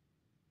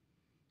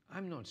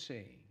 I'm not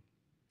saying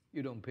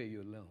you don't pay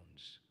your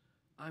loans.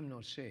 I'm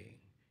not saying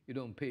you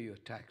don't pay your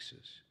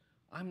taxes.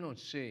 I'm not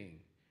saying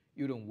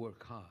you don't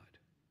work hard.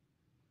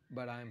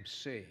 But I'm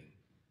saying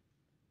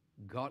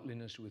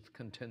godliness with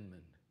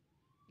contentment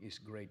is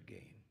great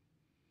gain.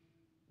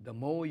 The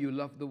more you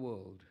love the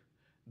world,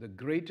 the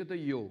greater the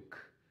yoke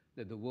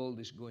that the world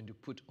is going to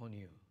put on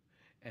you,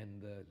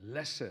 and the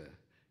lesser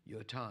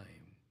your time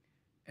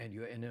and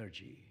your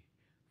energy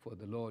for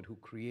the Lord who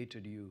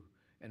created you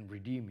and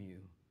redeemed you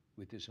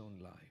with his own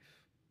life.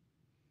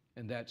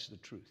 And that's the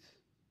truth.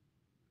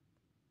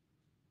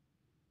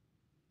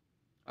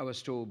 I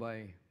was told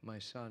by my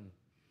son,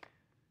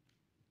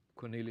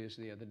 Cornelius,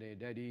 the other day,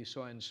 Daddy,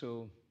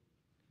 so-and-so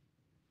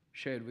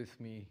shared with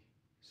me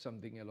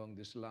something along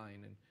this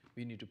line, and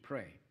we need to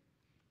pray.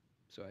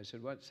 So I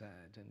said, what's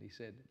that? And he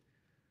said,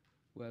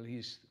 well,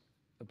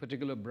 a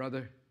particular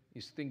brother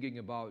is thinking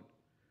about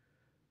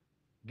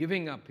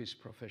giving up his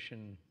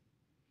profession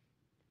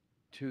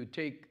to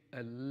take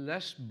a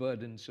less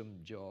burdensome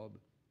job,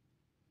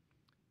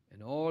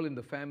 and all in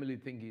the family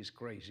think he's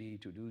crazy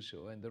to do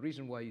so. And the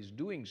reason why he's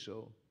doing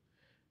so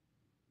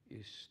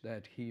is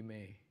that he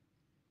may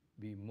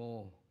be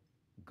more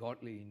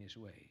godly in his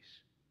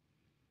ways.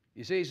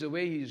 He says the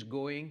way he's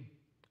going,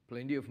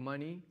 plenty of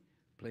money,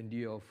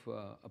 plenty of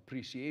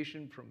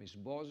appreciation from his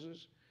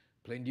bosses,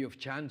 plenty of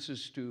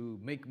chances to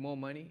make more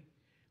money,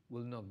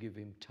 will not give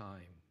him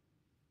time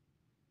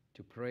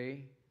to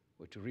pray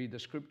or to read the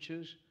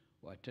scriptures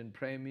or attend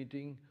prayer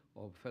meeting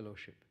or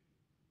fellowship.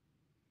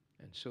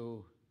 And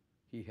so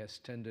he has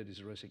tendered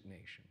his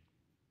resignation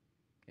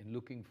and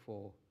looking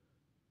for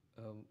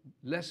a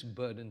less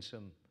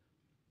burdensome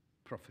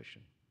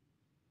profession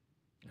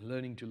and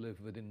learning to live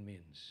within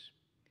means.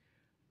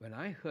 When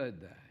I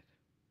heard that,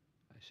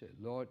 I said,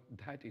 Lord,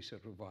 that is a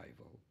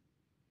revival.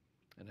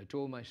 And I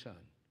told my son,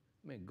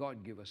 may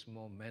God give us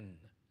more men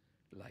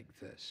like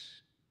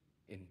this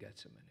in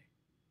Gethsemane.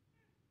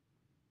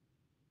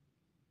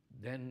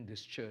 Then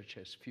this church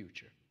has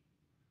future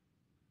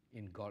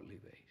in godly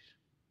ways.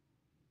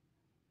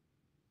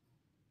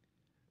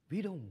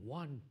 We don't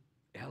want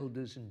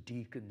elders and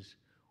deacons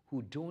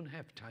who don't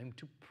have time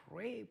to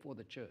pray for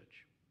the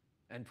church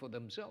and for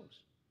themselves.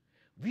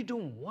 We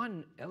don't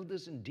want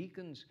elders and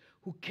deacons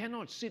who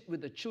cannot sit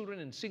with the children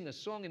and sing a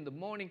song in the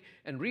morning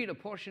and read a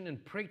portion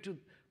and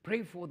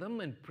pray for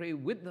them and pray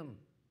with them.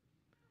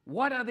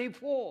 What are they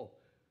for?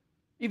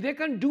 If they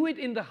can't do it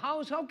in the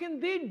house, how can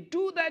they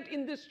do that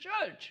in this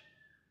church?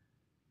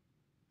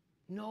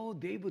 No,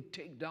 they would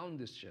take down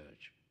this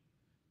church.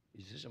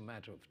 It's just a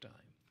matter of time.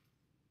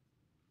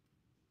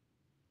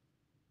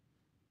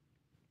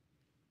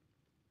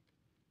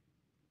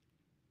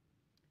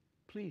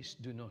 Please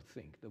do not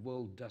think the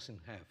world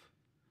doesn't have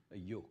a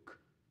yoke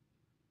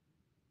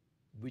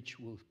which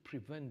will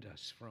prevent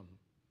us from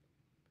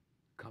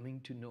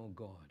coming to know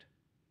God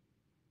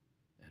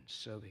and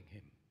serving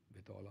him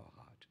with all our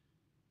heart.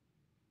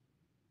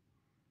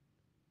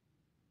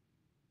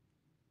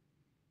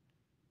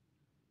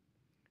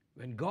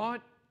 When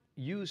God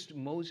used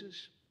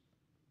Moses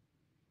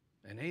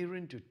and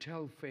Aaron to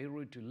tell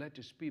Pharaoh to let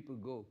his people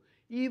go,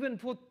 even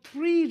for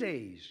 3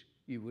 days,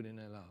 he wouldn't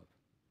allow.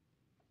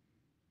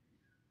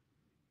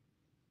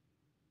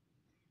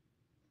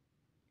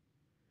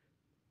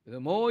 The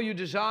more you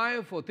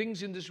desire for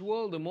things in this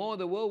world, the more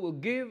the world will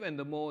give and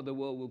the more the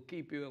world will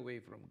keep you away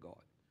from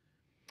God.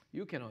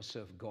 You cannot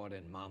serve God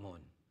and mammon.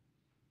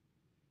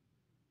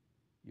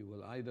 You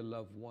will either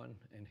love one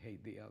and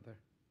hate the other,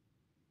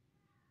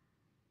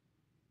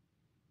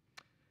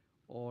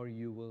 or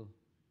you will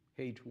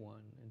hate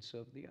one and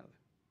serve the other.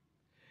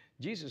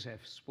 Jesus has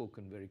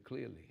spoken very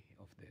clearly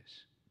of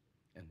this,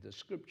 and the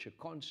scripture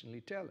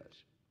constantly tells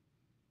us.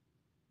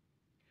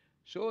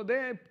 So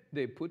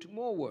they put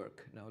more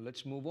work. Now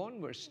let's move on.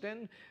 Verse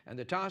 10. And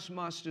the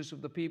taskmasters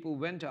of the people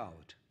went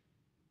out,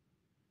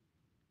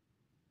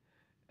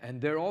 and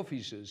their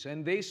officers,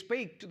 and they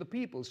spake to the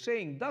people,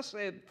 saying, Thus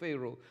saith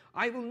Pharaoh,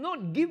 I will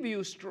not give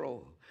you straw.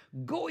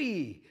 Go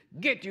ye,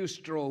 get you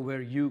straw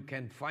where you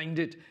can find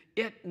it,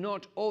 yet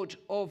not aught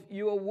of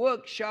your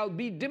work shall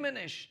be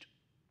diminished.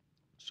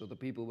 So the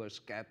people were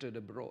scattered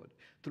abroad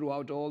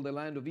throughout all the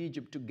land of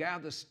Egypt to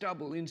gather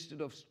stubble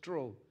instead of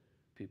straw.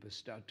 People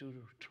start to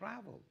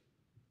travel.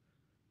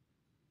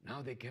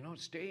 Now they cannot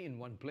stay in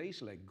one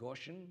place like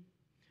Goshen.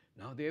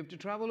 Now they have to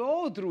travel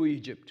all through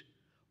Egypt.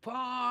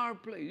 Far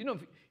place. You know,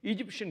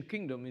 Egyptian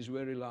kingdom is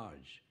very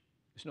large.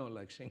 It's not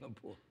like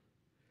Singapore.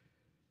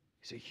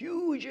 It's a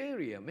huge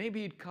area.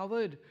 Maybe it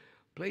covered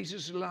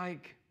places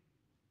like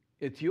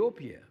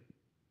Ethiopia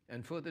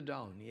and further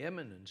down,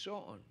 Yemen and so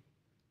on.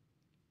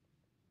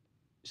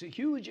 It's a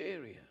huge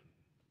area.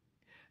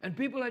 And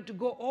people had to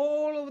go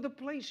all over the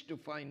place to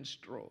find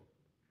straw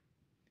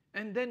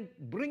and then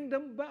bring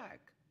them back.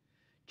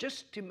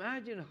 Just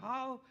imagine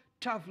how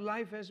tough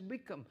life has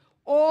become.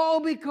 All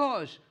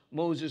because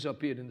Moses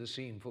appeared in the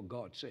scene for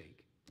God's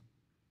sake.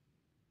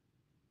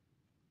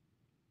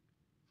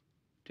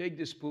 Take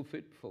this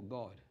pulpit for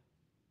God.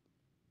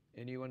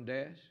 Anyone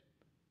dares?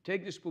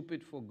 Take this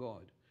pulpit for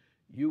God.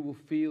 You will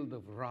feel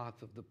the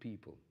wrath of the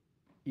people,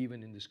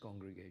 even in this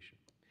congregation.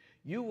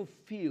 You will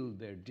feel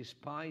their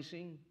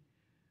despising,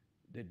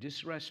 their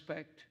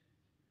disrespect,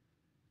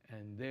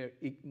 and their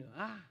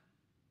ignorance.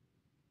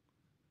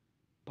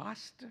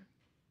 Pastor?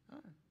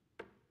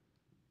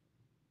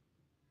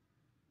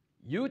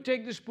 You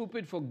take this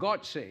pulpit for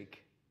God's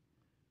sake.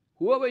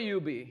 Whoever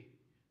you be,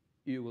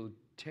 you will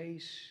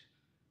taste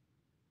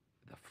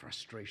the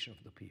frustration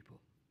of the people.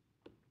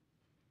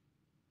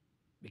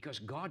 Because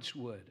God's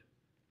word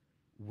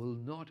will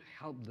not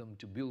help them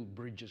to build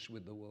bridges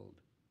with the world.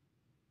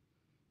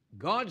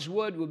 God's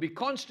word will be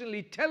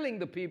constantly telling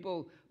the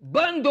people,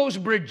 burn those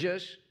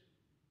bridges.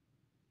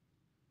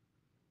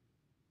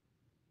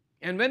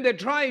 And when they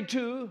try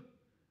to,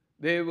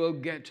 they will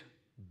get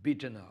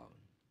beaten out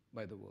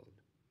by the world.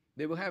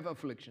 They will have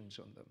afflictions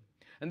on them.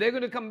 And they're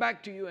going to come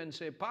back to you and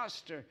say,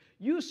 Pastor,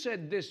 you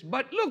said this,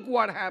 but look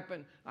what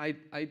happened. I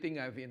think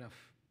I have enough.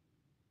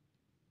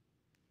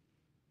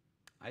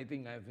 I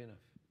think I have enough.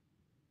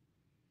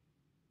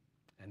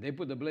 And they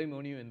put the blame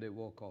on you and they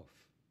walk off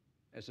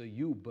as though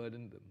you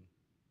burdened them.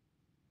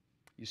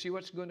 You see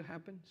what's going to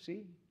happen?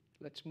 See?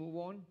 Let's move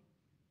on.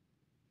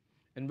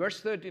 In verse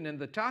 13, and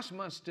the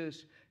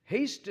taskmasters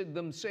hasted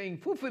them, saying,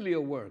 fulfill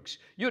your works,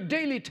 your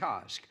daily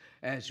task,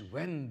 as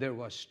when there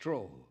was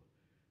straw.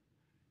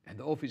 And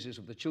the officers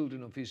of the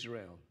children of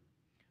Israel,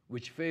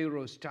 which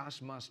Pharaoh's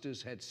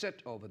taskmasters had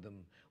set over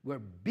them, were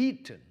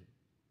beaten.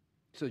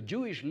 So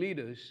Jewish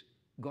leaders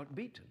got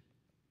beaten.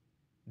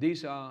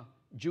 These are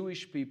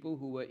Jewish people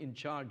who were in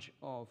charge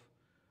of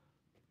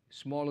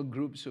smaller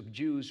groups of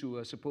Jews who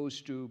were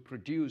supposed to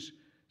produce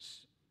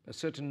a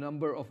certain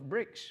number of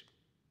bricks.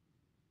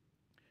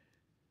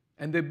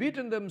 And they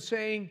beaten them,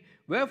 saying,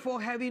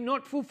 wherefore have ye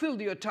not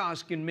fulfilled your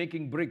task in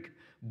making brick,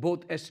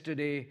 both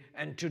yesterday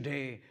and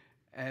today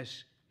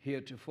as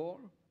heretofore?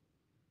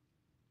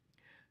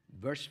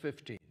 Verse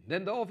 15.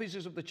 Then the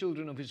officers of the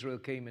children of Israel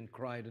came and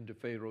cried unto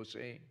Pharaoh,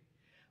 saying,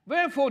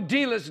 wherefore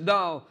dealest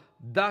thou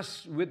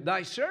thus with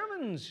thy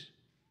servants?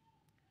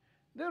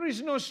 There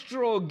is no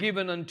straw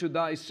given unto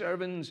thy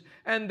servants.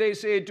 And they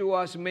say to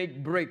us,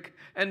 make brick,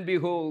 and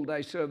behold,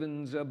 thy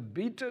servants are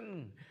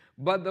beaten.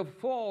 But the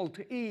fault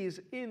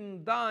is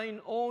in thine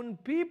own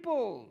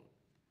people.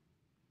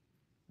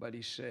 But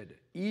he said,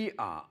 ye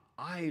are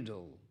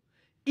idle.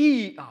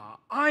 Ye are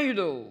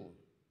idle.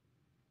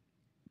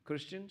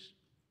 Christians,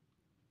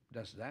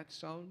 does that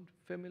sound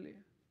familiar?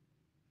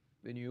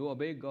 When you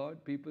obey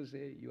God, people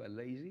say you are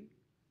lazy.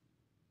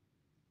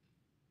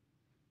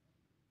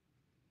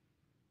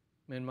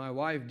 When my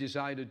wife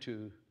decided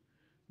to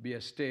be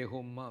a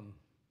stay-at-home mom,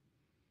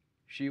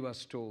 she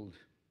was told,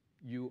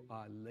 you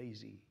are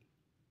lazy.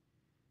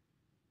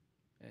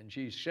 And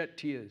she shed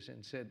tears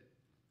and said,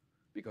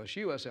 because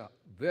she was a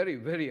very,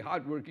 very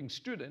hardworking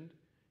student,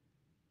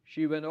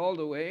 she went all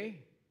the way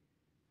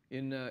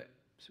in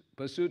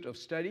pursuit of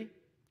study,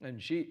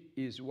 and she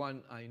is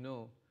one I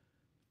know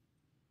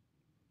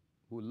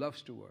who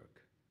loves to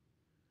work.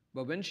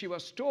 But when she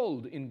was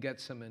told in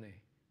Gethsemane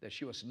that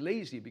she was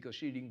lazy because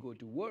she didn't go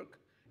to work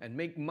and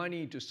make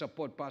money to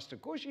support Pastor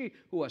Koshi,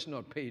 who was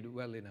not paid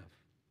well enough,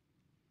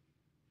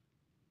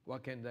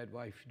 what can that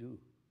wife do?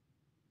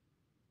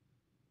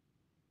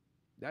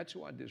 That's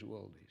what this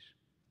world is.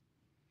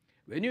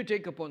 When you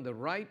take upon the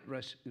right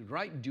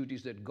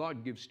duties that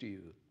God gives to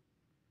you,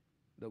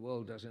 the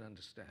world doesn't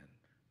understand.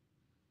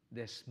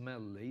 They smell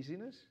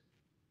laziness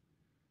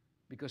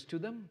because to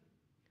them,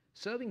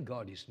 serving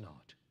God is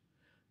not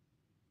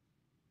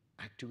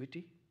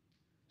activity.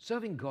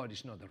 Serving God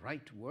is not the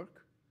right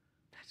work.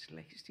 That's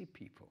lazy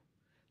people.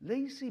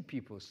 Lazy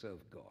people serve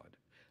God.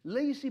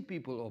 Lazy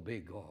people obey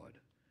God.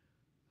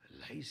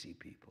 Lazy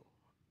people.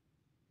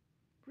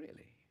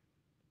 Really.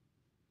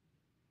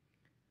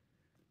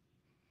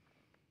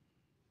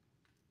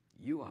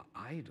 You are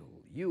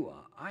idle. You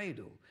are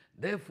idle.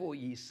 Therefore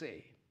ye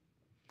say.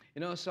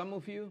 You know, some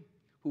of you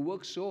who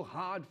work so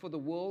hard for the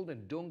world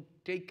and don't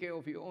take care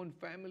of your own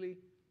family,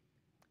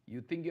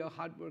 you think you're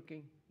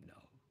hardworking? No.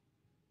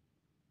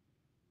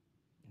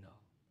 No.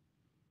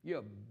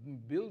 You're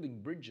building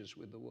bridges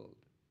with the world.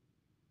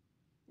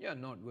 You're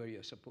not where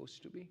you're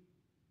supposed to be.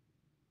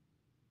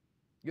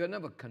 You're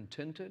never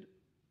contented.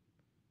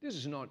 This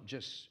is not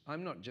just,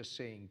 I'm not just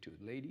saying to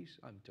ladies,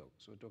 I'm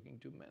also talking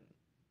to men.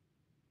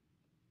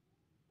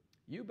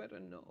 You better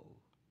know.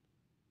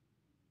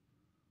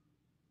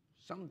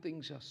 Some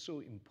things are so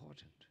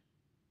important,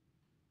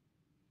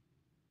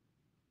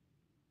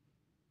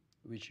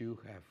 which you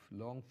have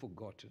long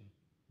forgotten.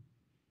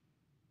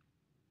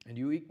 And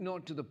you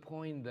ignore to the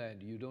point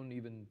that you don't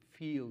even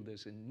feel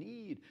there's a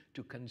need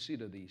to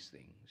consider these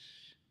things.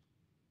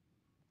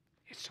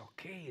 It's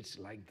okay, it's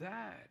like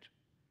that.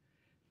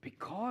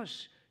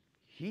 Because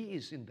he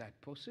is in that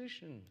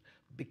position,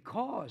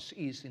 because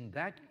he is in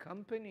that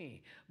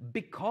company,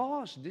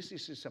 because this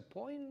is his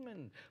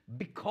appointment,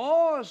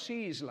 because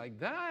he is like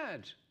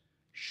that.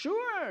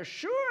 Sure.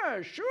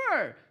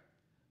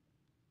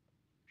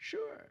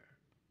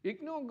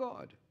 Ignore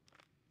God.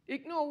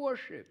 Ignore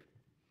worship.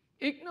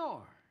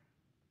 Ignore.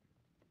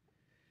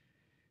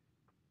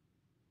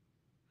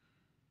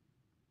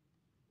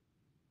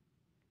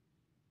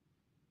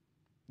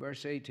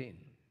 Verse 18.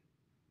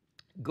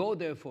 Go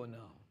therefore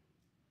now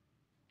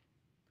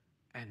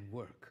and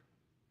work.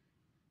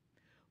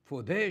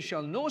 For there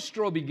shall no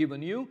straw be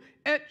given you,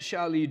 yet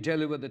shall ye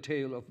deliver the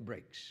tale of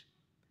bricks.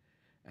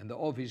 And the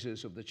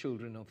officers of the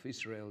children of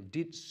Israel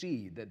did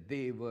see that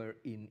they were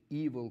in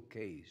evil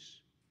case.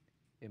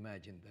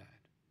 Imagine that.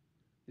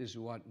 This is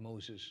what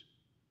Moses'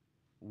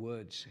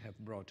 words have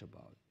brought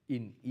about.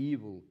 In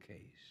evil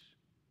case.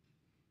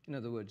 In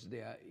other words, they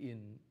are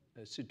in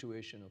a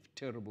situation of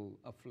terrible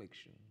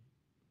affliction.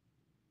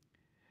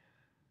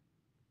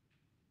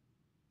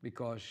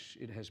 Because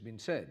it has been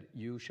said,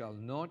 you shall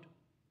not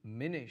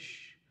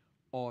diminish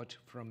aught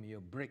from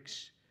your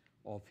bricks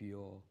of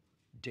your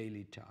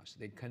daily task.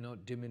 They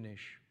cannot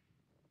diminish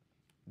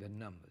the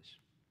numbers.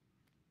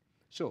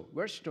 So,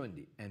 verse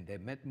 20, and they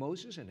met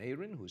Moses and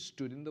Aaron, who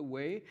stood in the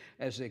way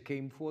as they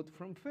came forth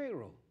from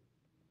Pharaoh.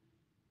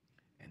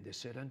 And they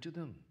said unto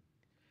them,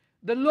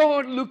 the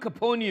Lord look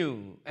upon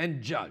you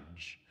and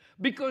judge,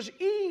 because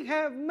ye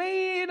have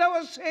made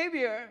our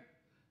Savior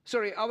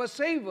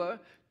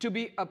to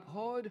be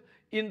abhorred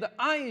in the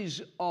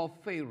eyes of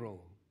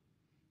Pharaoh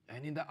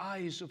and in the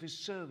eyes of his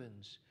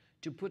servants,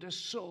 to put a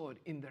sword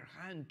in their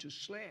hand to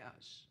slay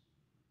us.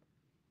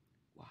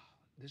 Wow,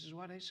 this is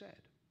what I said.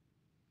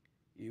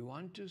 You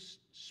want to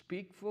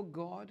speak for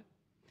God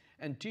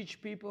and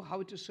teach people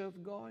how to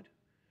serve God?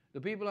 The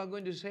people are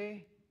going to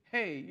say,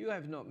 hey, you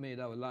have not made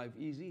our life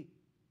easy.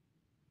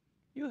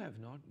 You have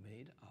not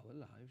made our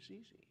lives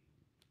easy.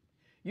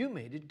 You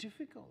made it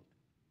difficult.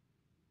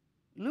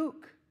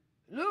 Look.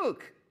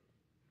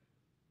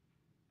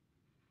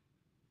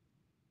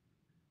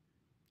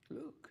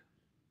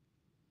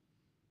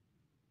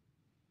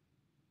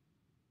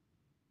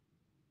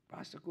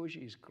 Pastor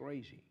Koshi is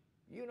crazy.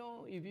 You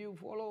know, if you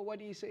follow what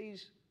he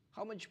says,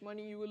 how much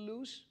money you will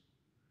lose?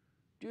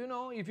 Do you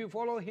know if you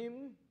follow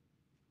him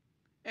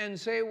and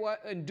say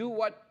what and do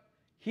what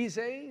he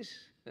says?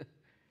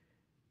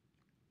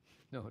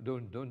 No,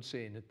 don't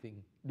say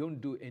anything.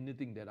 Don't do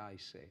anything that I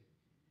say.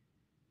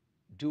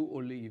 Do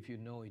only if you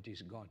know it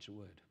is God's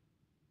word.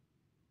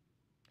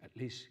 At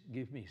least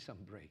give me some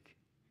break.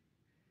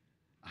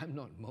 I'm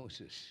not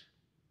Moses.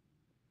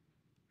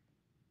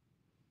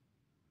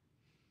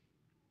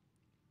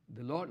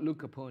 The Lord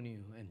look upon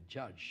you and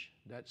judge.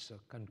 That's a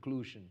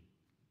conclusion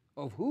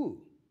of who?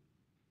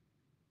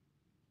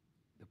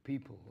 The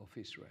people of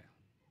Israel.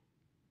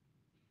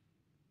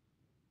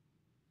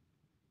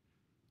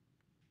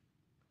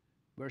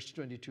 Verse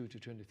 22 to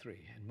 23.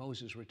 And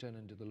Moses returned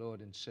unto the Lord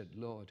and said,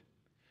 Lord,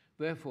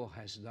 wherefore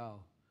hast thou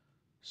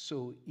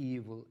so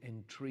evil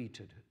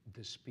entreated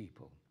this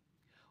people?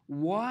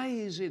 Why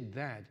is it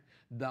that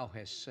thou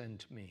hast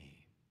sent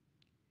me?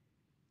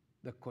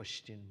 The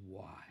question,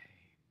 why?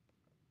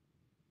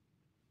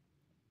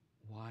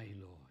 Why,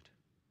 Lord?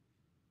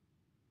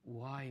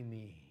 Why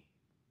me?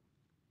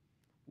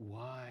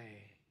 Why?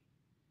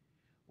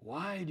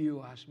 Why do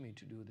you ask me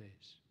to do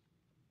this?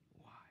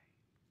 Why?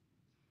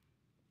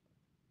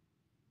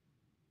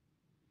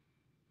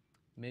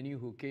 Many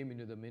who came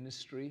into the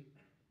ministry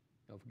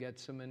of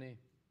Gethsemane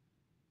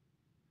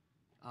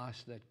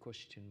asked that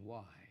question,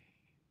 why?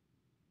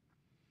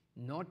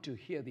 Not to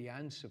hear the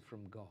answer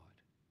from God,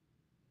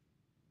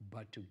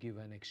 but to give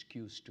an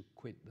excuse to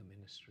quit the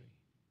ministry.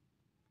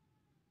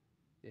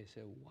 They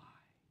say, why?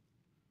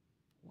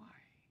 Why?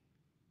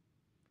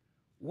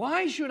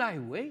 Why should I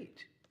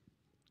wait?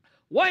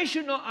 Why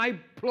should not I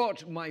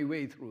plot my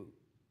way through?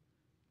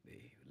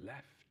 They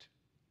left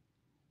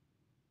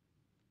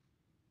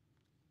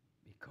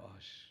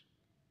because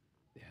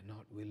they are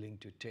not willing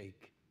to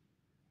take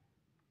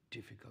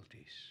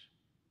difficulties.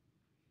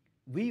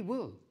 We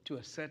will, to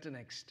a certain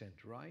extent,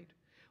 right?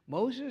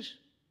 Moses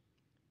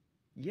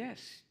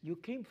Yes, you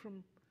came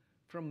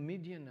from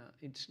Midian,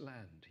 its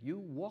land. You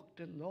walked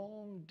a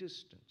long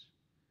distance.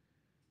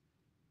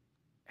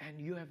 And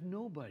you have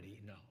nobody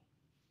now.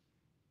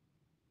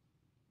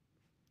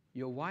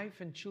 Your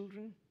wife and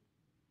children,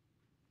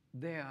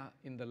 they are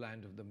in the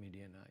land of the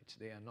Midianites.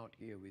 They are not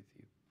here with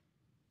you.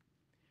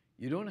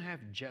 You don't have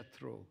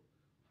Jethro.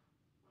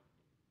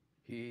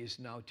 He is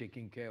now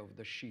taking care of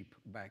the sheep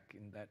back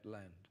in that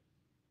land.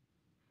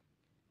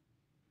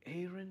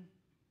 Aaron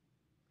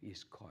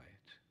is quiet.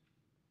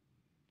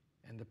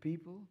 And the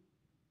people,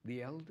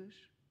 the elders,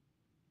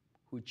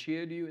 who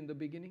cheered you in the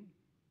beginning,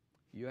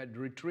 you had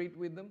retreat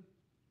with them,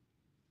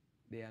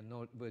 they are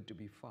nowhere to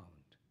be found.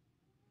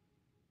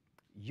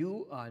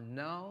 You are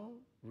now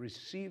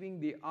receiving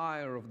the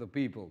ire of the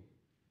people.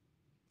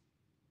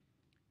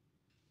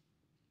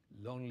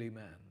 Lonely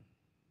man.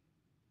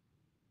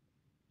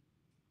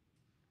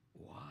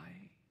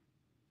 Why?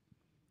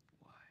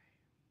 Why?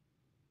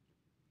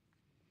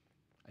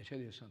 I tell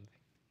you something.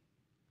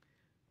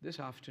 This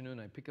afternoon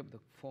I pick up the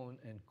phone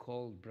and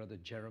call Brother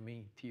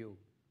Jeremy Theo.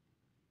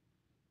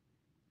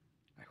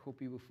 I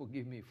hope you will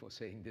forgive me for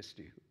saying this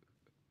to you.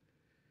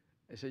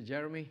 I said,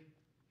 Jeremy,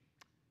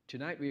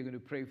 tonight we are going to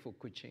pray for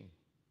Kuching.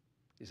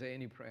 Is there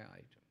any prayer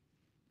item?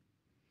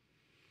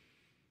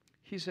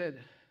 He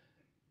said,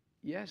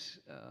 yes,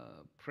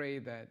 pray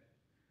that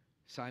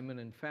Simon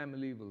and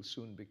family will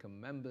soon become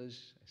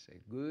members. I say,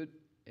 good,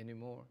 any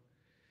more?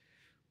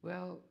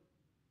 Well,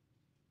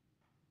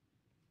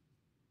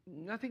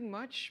 nothing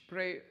much.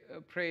 Pray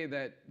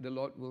that the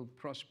Lord will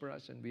prosper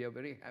us, and we are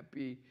very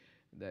happy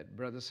that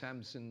Brother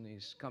Samson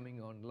is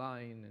coming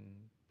online and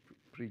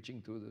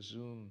preaching through the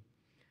Zoom.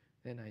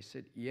 Then I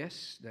said,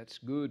 yes, that's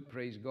good,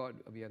 praise God.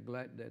 We are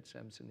glad that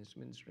Samson is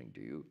ministering to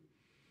you.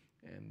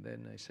 And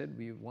then I said,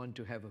 we want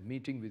to have a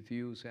meeting with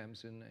you,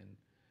 Samson, and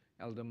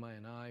Eldama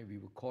and I. We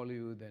will call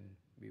you, then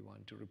we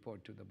want to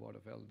report to the Board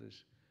of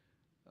Elders.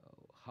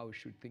 How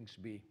should things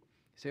be?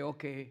 Say,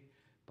 okay,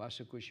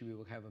 Pastor Kushi, we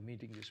will have a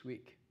meeting this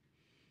week.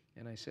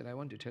 And I said, I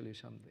want to tell you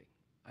something.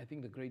 I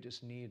think the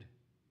greatest need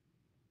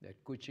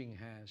that Kuching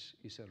has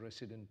is a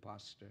resident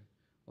pastor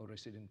or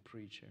resident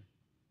preacher.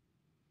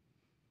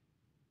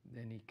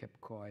 Then he kept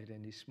quiet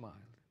and he smiled.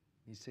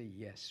 He said,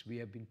 yes, we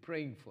have been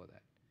praying for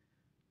that.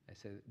 I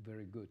said,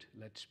 very good,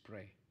 let's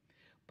pray.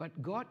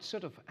 But God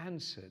sort of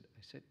answered.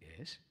 I said,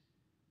 yes,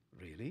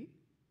 really?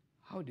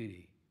 How did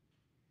he?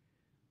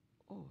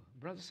 Oh,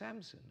 Brother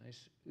Samson,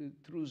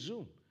 through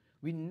Zoom.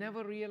 We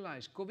never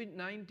realized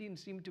COVID-19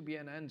 seemed to be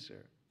an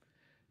answer,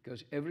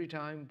 because every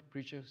time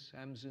Preacher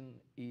Samson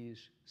is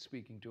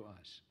speaking to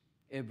us,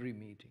 every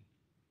meeting.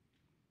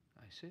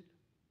 I said,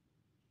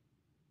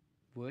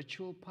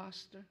 virtual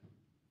pastor?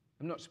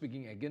 I'm not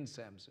speaking against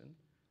Samson.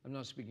 I'm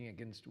not speaking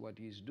against what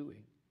he's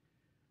doing.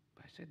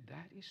 But I said,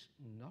 that is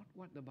not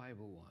what the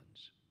Bible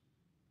wants.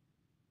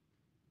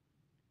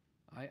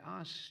 I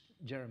asked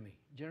Jeremy,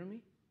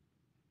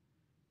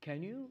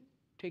 can you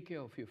take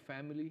care of your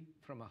family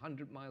from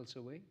 100 miles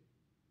away?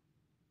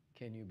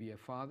 Can you be a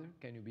father?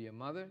 Can you be a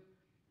mother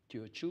to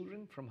your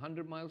children from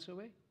 100 miles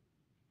away?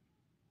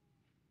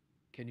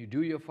 Can you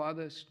do your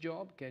father's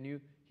job? Can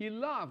you? He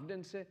laughed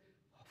and said,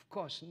 of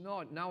course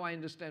not. Now I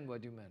understand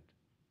what you meant.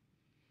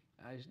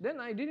 Then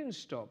I didn't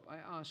stop. I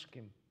asked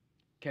him,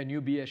 can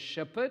you be a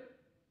shepherd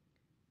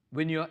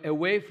when you're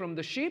away from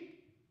the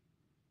sheep?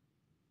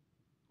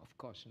 Of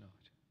course not.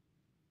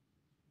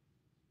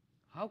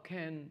 How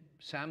can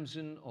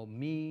Samson or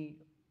me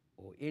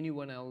or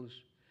anyone else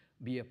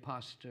be a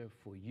pastor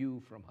for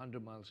you from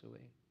 100 miles away?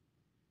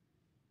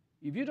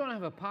 If you don't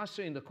have a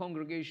pastor in the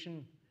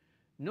congregation,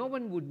 no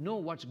one would know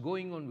what's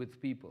going on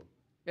with people.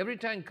 Every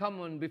time come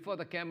on before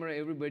the camera,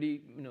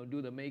 everybody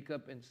do the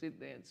makeup and sit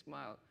there and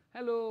smile.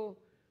 Hello,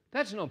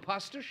 that's no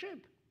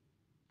pastorship.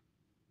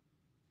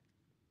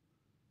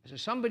 So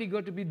somebody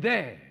got to be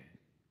there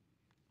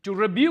to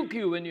rebuke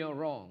you when you're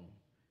wrong,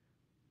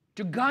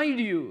 to guide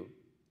you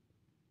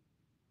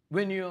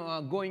when you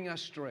are going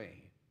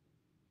astray,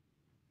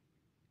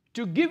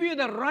 to give you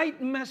the right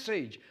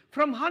message.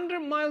 From 100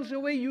 miles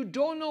away, you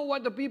don't know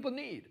what the people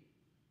need.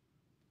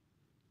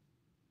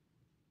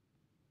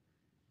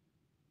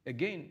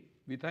 Again,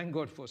 we thank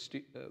God for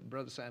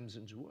Brother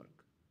Samson's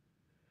work.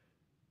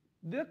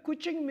 The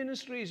Kuching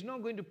ministry is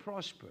not going to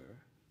prosper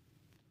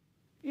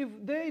if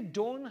they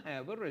don't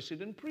have a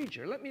resident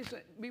preacher. Let me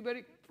be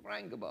very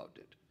frank about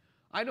it.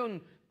 I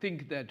don't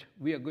think that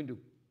we are going to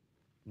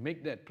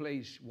make that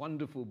place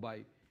wonderful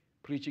by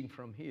preaching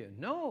from here.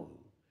 No.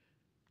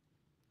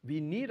 We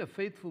need a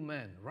faithful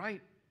man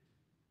right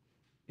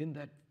in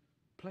that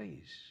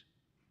place.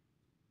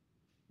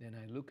 Then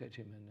I look at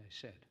him and I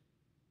said,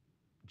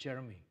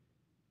 Jeremy,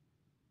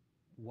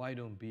 why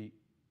don't be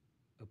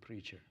a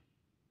preacher?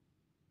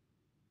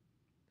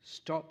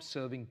 Stop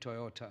serving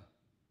Toyota.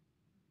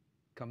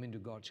 Come into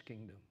God's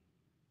kingdom.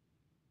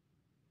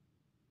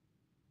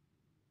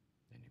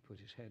 Then he put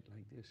his head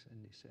like this and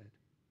he said,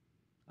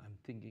 I'm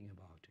thinking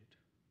about it.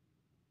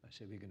 I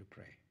said, we're going to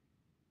pray.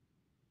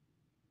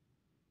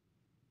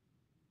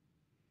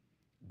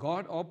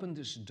 God opened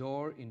this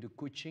door into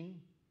Kuching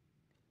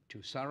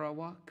to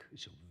Sarawak,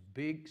 it's a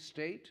big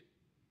state,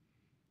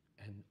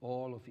 and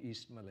all of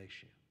East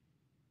Malaysia.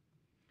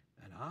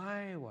 And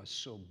I was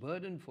so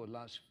burdened for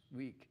last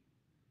week.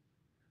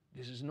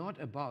 This is not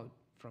about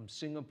from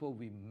Singapore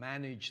we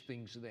manage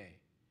things there.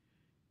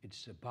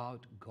 It's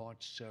about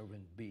God's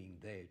servant being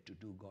there to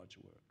do God's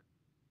work.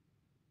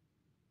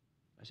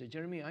 I said,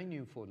 Jeremy, I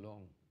knew for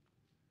long.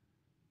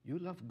 You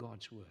love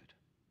God's word.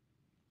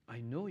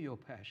 I know your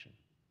passion.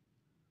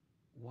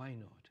 Why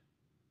not?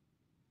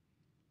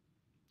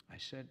 I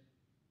said,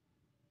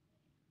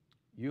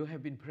 you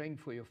have been praying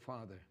for your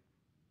father.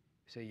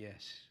 He said,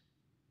 yes.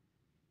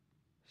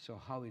 So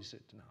how is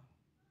it now?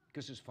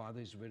 Because his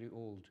father is very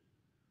old,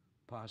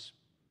 past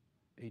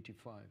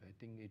 85, I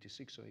think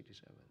 86 or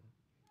 87.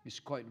 He's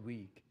quite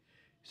weak.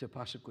 He said,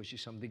 Pastor Koshi,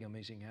 something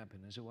amazing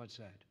happened. I said, what's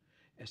that?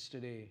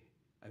 Yesterday,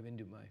 I went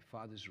to my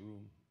father's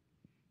room.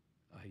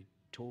 I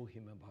told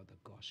him about the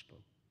gospel.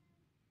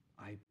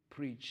 I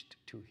preached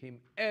to him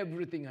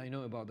everything I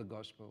know about the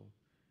gospel.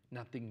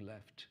 Nothing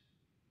left.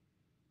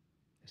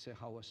 I said,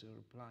 how was the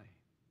reply?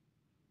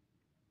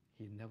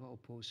 He never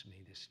opposed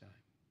me this time.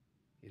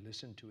 He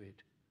listened to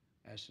it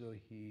as though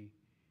he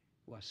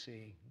was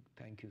saying,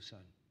 thank you, son.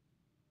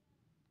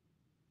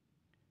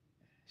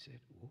 I said,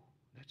 oh,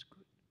 that's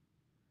good.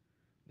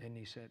 Then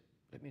he said,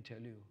 let me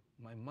tell you,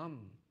 my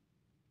mom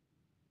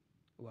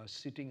was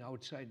sitting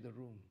outside the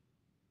room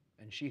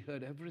and she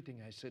heard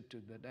everything I said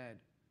to the dad.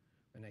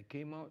 When I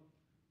came out,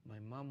 my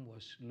mom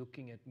was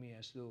looking at me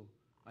as though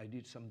I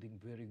did something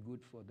very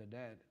good for the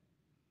dad.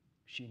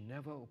 She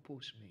never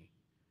opposed me.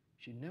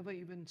 She never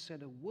even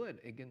said a word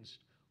against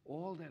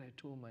all that I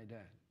told my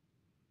dad.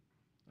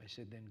 I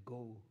said, then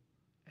go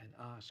and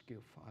ask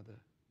your father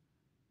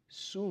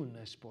soon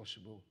as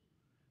possible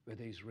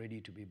whether he's ready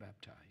to be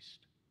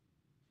baptized.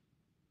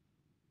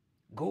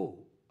 Go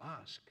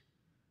ask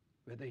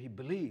whether he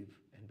believe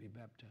and be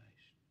baptized.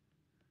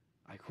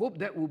 I hope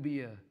that will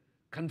be a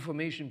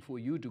confirmation for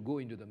you to go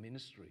into the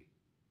ministry.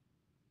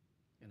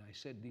 And I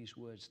said these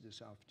words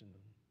this afternoon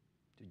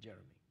to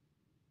Jeremy.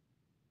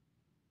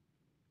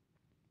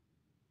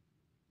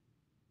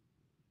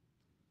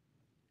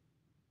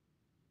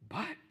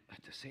 But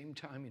at the same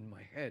time in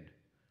my head,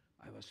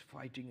 I was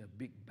fighting a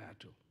big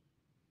battle.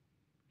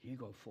 He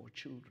got 4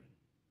 children.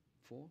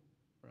 4?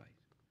 Right.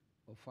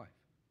 Or 5.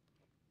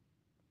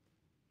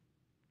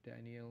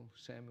 Daniel,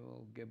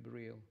 Samuel,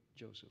 Gabriel,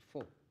 Joseph.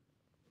 4.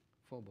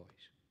 4 boys.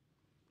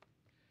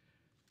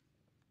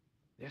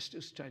 They're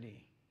still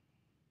studying.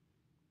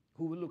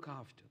 Who will look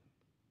after them?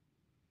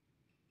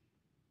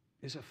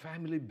 It's a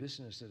family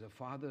business that the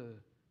father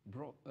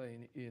brought,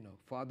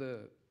 father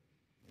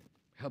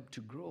helped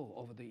to grow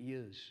over the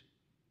years.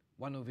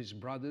 One of his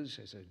brothers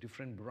has a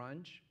different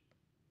branch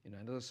in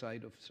another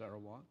side of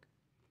Sarawak.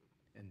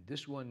 And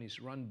this one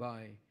is run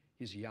by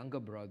his younger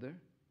brother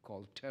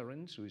called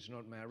Terence, who is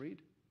not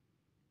married.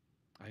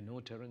 I know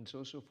Terence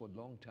also for a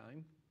long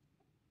time.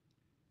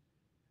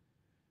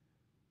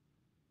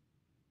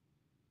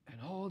 And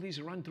all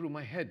these run through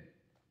my head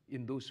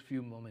in those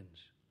few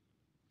moments.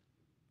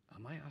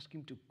 Am I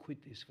asking him to quit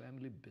his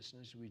family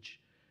business, which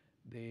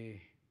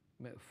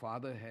my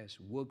father has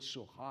worked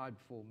so hard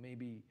for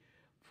maybe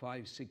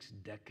 5, 6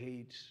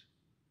 decades,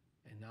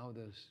 and now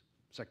the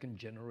second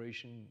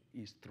generation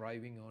is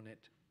thriving on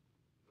it?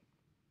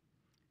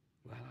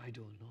 Well, I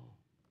don't know.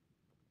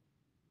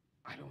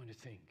 I don't want to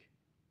think.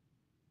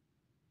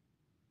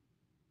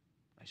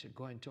 I said,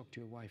 go and talk to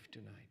your wife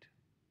tonight.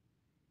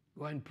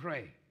 Go and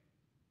pray.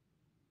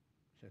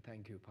 I said,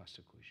 thank you,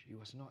 Pastor Kush. He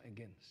was not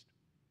against.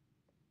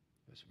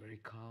 He was very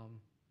calm.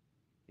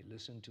 He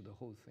listened to the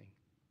whole thing.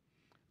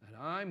 And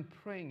I'm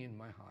praying in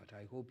my heart.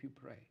 I hope you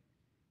pray.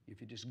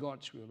 If it is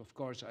God's will, of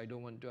course, I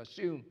don't want to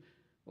assume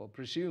or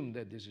presume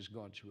that this is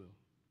God's will.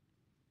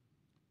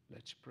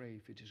 Let's pray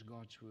if it is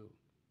God's will.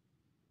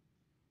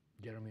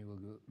 Jeremy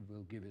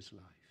will give his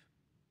life.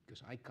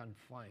 Because I can't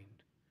find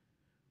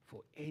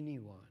for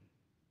anyone,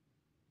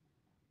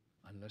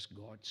 unless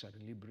God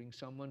suddenly brings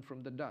someone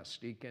from the dust,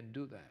 he can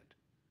do that.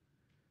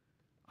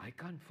 I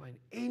can't find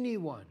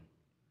anyone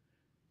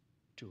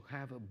to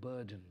have a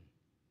burden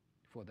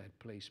for that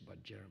place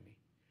but Jeremy.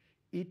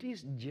 It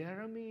is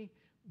Jeremy,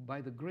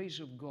 by the grace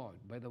of God,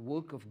 by the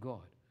work of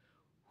God,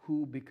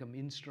 who become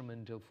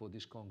instrumental for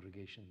this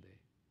congregation there.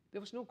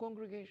 There was no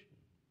congregation.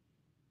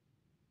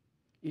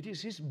 It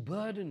is his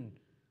burden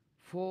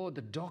for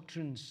the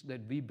doctrines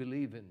that we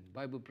believe in,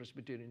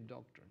 Bible-Presbyterian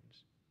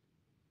doctrines,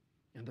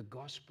 and the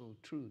gospel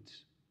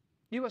truths.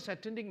 He was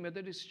attending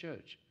Methodist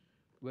Church,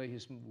 where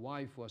his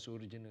wife was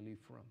originally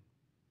from.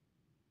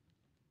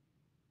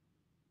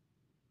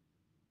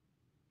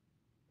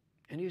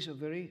 And he's a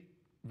very,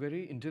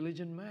 very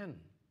intelligent man,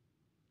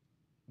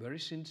 very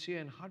sincere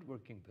and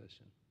hardworking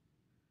person.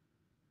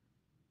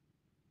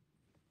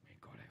 May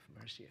God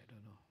have mercy, I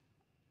don't know.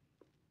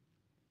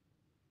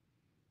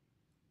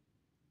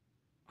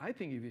 I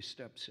think if he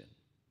steps in,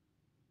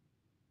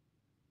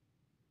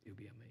 it'll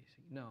be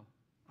amazing. Now,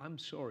 I'm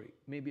sorry,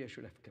 maybe I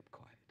should have kept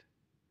quiet.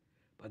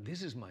 But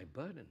this is my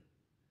burden.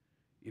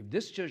 If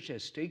this church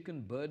has taken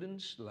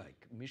burdens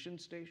like Mission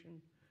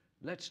Station,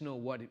 Let's know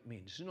what it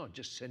means. It's not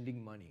just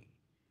sending money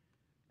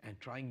and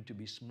trying to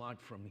be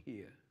smart from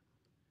here.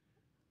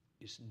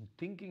 It's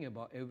thinking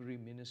about every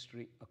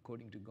ministry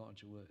according to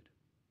God's word.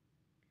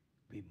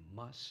 We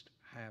must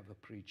have a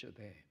preacher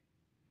there.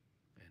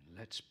 And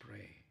let's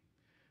pray,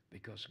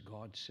 because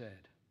God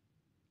said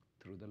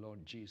through the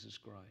Lord Jesus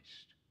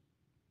Christ,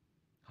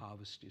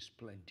 harvest is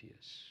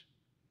plenteous,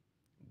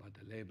 but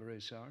the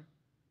laborers are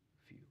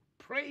few.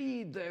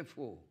 Pray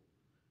therefore,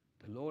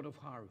 the Lord of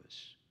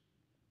harvest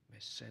may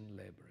send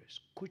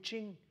laborers.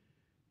 Kuching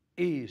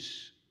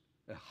is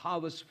a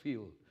harvest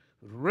field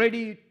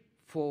ready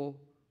for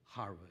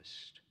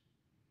harvest.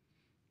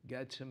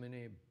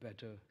 Gethsemane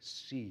better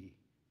see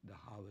the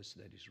harvest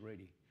that is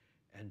ready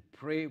and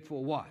pray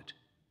for what?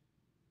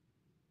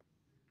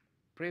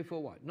 Pray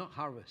for what? Not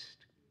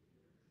harvest.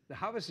 The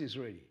harvest is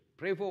ready.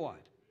 Pray for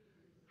what?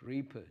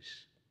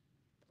 Reapers,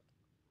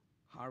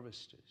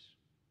 harvesters.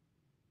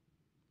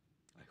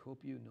 I hope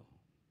you know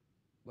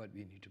what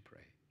we need to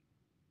pray.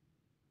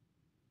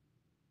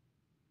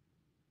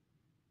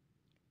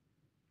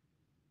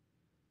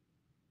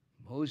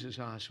 Moses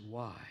asked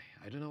why.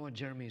 I don't know what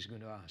Jeremy is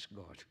going to ask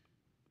God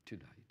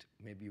tonight.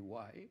 Maybe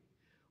why?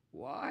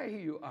 Why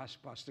you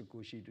ask Pastor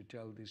Kushi to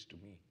tell this to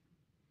me?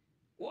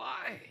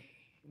 Why?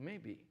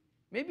 Maybe.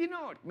 Maybe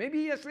not. Maybe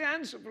he has the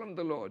answer from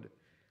the Lord.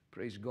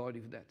 Praise God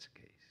if that's the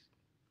case.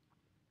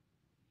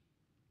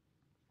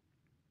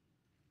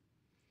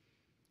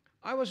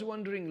 I was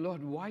wondering,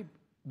 Lord, why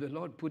the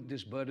Lord put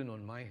this burden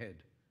on my head?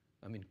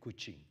 I mean,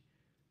 Kuching.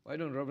 Why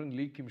don't Reverend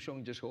Lee Kim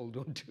Shong just hold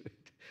on to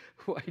it?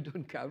 Why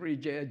don't Calvary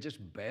Jaya just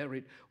bear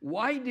it?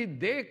 Why did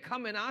they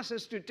come and ask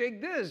us to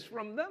take this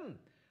from them?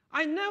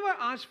 I never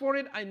asked for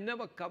it. I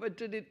never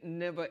coveted it.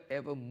 Never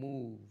ever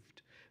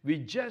moved. We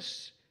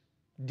just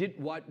did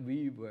what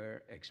we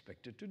were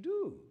expected to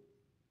do.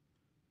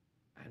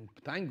 And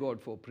thank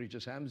God for Preacher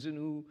Samson,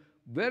 who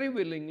very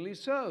willingly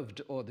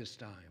served all this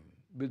time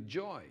with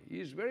joy. He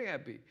is very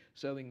happy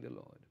serving the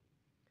Lord.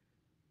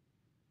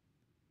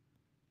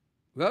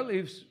 Well,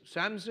 if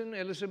Samson,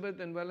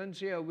 Elizabeth and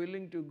Valencia are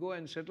willing to go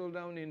and settle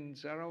down in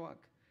Sarawak,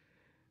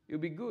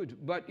 it'll be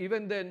good. But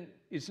even then,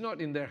 it's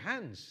not in their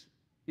hands.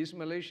 East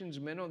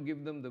Malaysians may not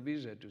give them the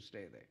visa to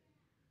stay there.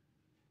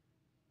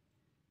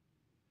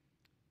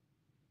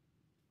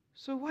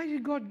 So why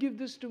did God give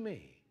this to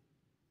me?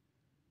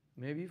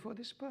 Maybe for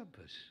this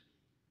purpose.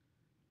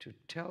 To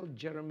tell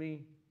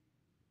Jeremy,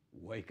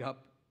 wake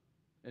up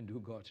and do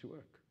God's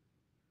work.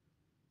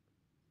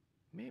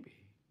 Maybe.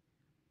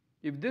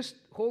 If this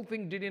whole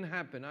thing didn't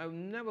happen,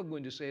 I'm never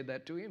going to say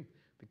that to him,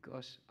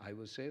 because I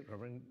will say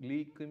Reverend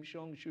Lee Kim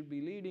Shong should be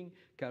leading,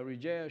 Calvary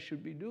Jaya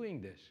should be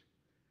doing this.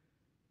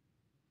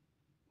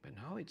 But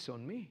now it's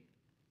on me.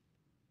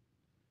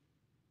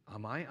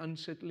 Am I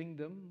unsettling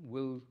them?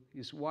 Will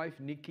his wife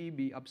Nikki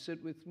be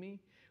upset with me?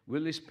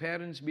 Will his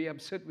parents be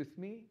upset with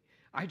me?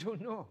 I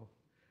don't know.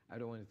 I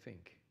don't want to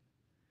think.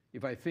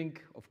 If I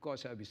think, of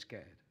course, I'll be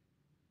scared.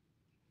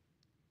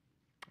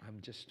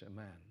 I'm just a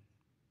man.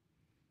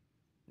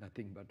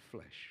 Nothing but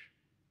flesh.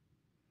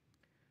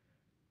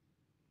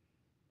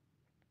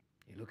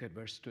 You look at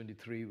verse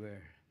 23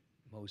 where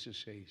Moses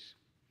says,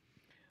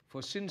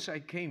 "For since I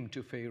came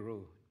to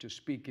Pharaoh to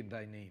speak in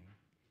thy name,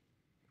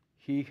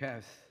 he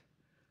hath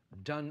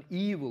done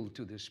evil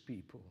to this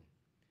people,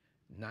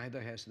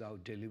 neither hast thou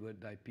delivered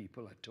thy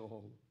people at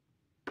all."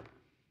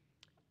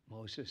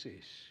 Moses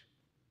is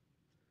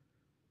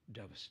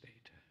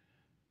devastated,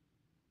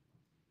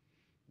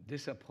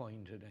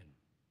 disappointed and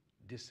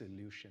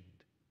disillusioned.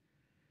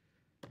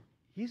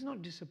 He's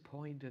not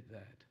disappointed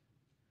that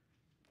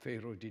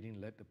Pharaoh didn't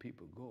let the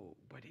people go,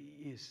 but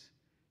he is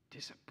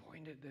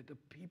disappointed that the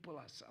people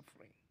are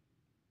suffering.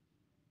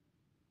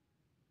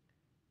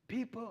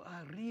 People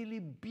are really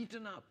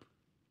beaten up.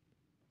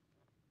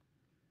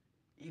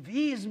 If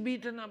he is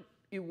beaten up,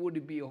 it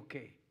would be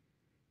okay.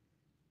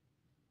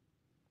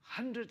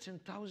 Hundreds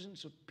and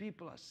thousands of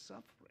people are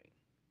suffering.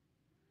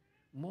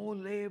 More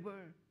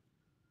labor,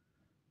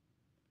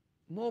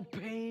 more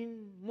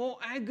pain, more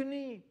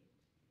agony,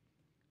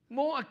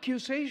 more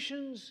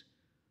accusations,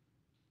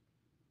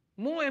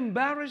 more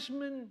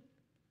embarrassment.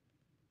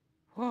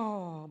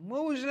 Oh,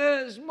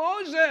 Moses,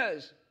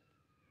 Moses,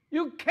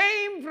 you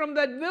came from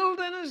that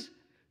wilderness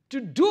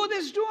to do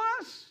this to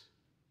us.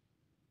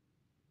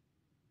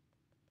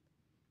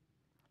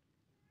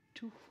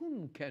 To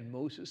whom can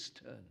Moses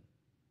turn?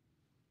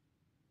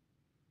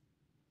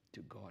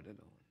 To God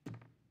alone.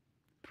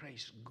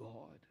 Praise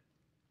God.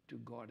 To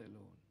God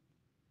alone.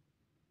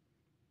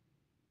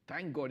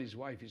 Thank God his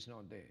wife is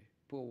not there.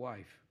 Poor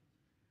wife.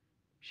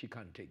 She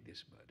can't take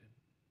this burden.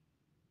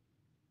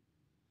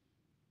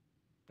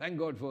 Thank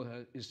God for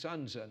her. His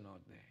sons are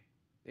not there.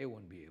 They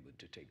won't be able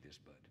to take this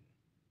burden.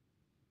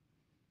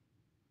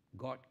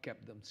 God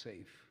kept them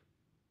safe.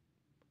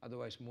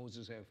 Otherwise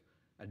Moses have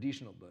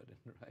additional burden,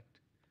 right?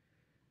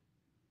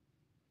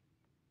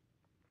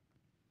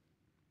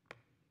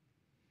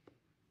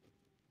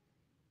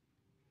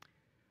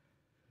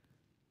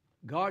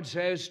 God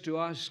says to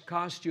us,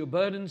 cast your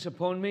burdens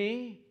upon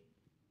me,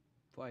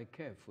 for I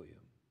care for you.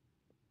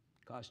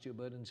 Cast your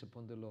burdens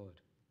upon the Lord,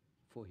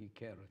 for he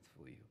careth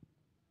for you.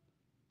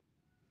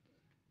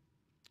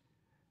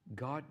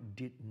 God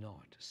did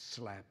not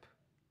slap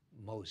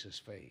Moses'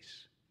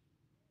 face.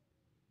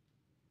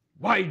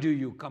 Why do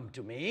you come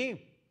to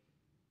me?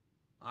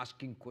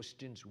 Asking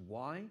questions.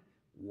 Why?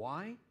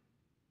 Why?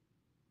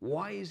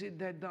 Why is it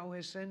that thou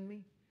hast sent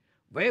me?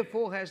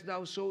 Wherefore hast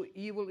thou so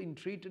evil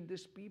entreated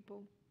this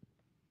people?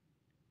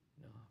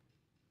 No.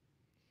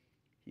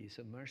 He is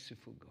a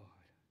merciful God.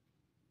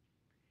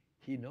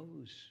 He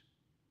knows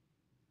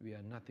we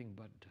are nothing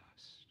but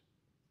dust.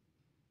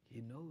 He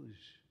knows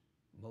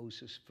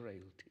Moses'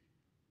 frailty.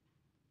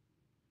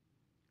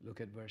 Look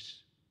at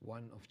verse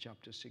 1 of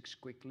chapter 6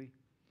 quickly.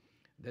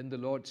 Then the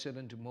Lord said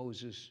unto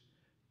Moses,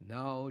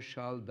 Now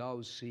shalt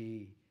thou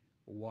see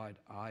what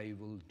I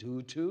will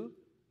do to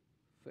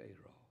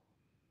Pharaoh.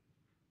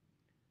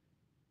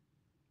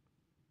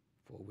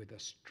 For with a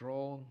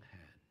strong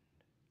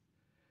hand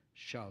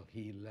shall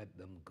he let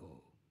them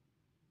go,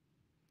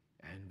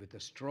 and with a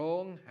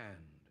strong hand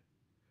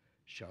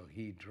shall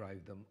he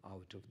drive them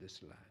out of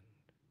this land.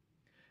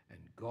 And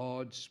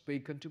God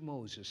spake unto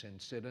Moses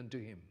and said unto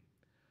him,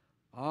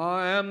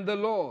 I am the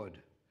Lord,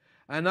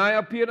 and I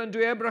appeared unto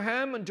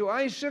Abraham, unto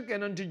Isaac,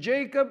 and unto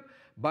Jacob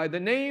by the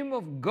name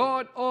of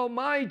God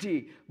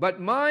Almighty,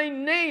 but my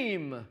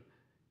name,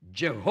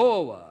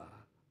 Jehovah,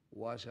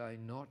 was I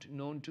not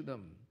known to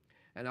them.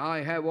 And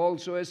I have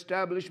also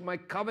established my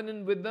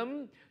covenant with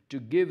them to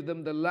give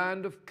them the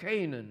land of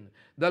Canaan,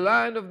 the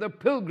land of the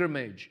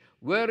pilgrimage,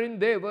 wherein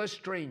they were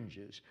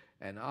strangers.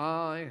 And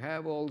I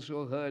have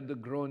also heard the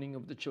groaning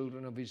of the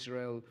children of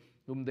Israel,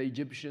 whom the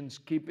Egyptians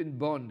keep in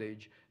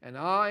bondage, and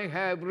I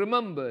have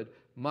remembered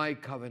my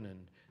covenant.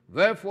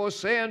 Wherefore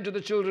say unto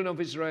the children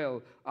of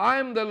Israel, I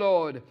am the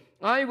Lord,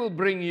 I will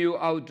bring you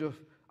out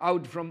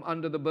from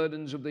under the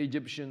burdens of the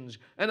Egyptians,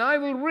 and I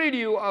will rid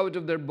you out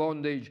of their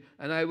bondage,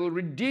 and I will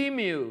redeem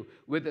you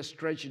with a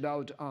stretched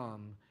out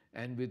arm,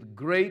 and with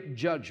great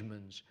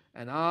judgments,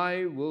 and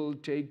I will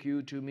take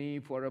you to me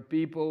for a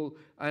people,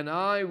 and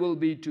I will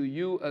be to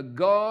you a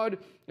God,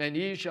 and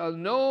ye shall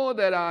know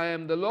that I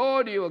am the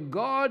Lord your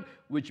God,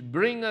 which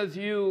bringeth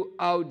you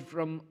out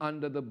from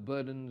under the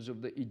burdens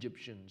of the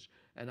Egyptians.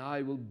 And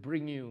I will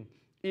bring you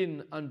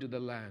in unto the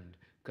land,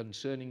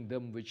 concerning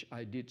them which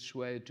I did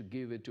swear to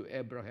give it to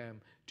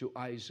Abraham, to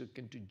Isaac,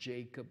 and to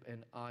Jacob,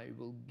 and I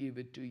will give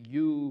it to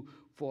you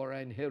for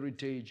an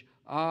heritage.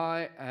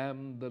 I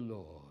am the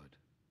Lord.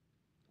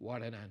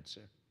 What an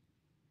answer.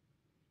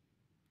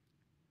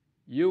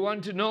 You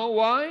want to know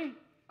why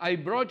I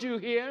brought you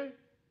here?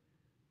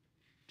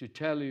 To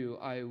tell you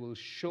I will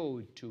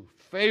show to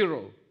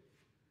Pharaoh,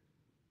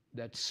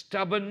 that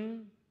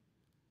stubborn,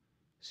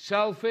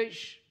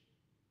 selfish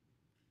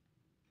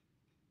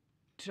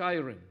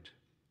tyrant,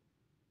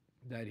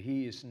 that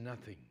he is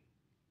nothing.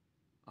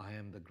 I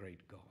am the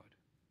great God.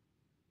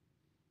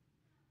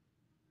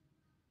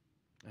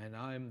 And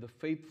I am the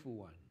faithful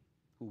one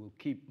who will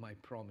keep my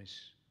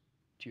promise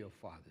to your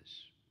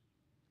fathers.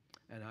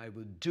 And I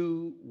will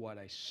do what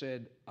I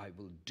said I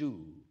will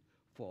do,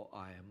 for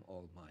I am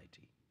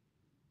almighty.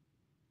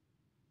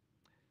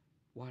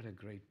 What a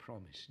great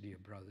promise, dear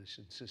brothers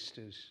and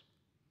sisters.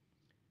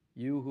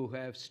 You who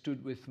have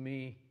stood with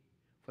me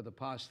for the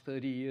past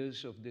 30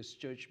 years of this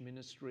church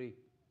ministry,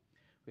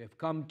 we have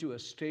come to a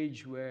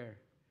stage where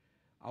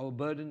our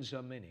burdens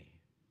are many,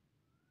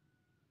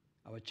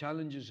 our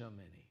challenges are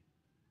many,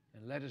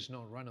 and let us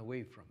not run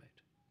away from it.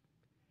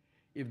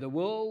 If the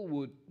world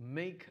would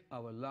make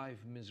our life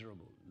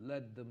miserable,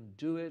 let them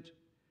do it,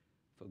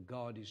 for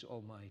God is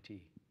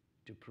almighty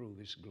to prove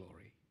his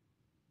glory.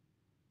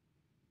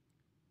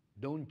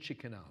 Don't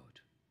chicken out.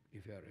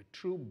 If you are a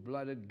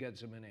true-blooded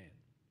Gethsemanean,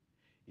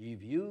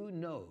 if you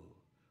know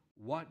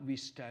what we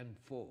stand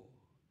for,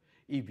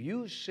 if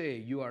you say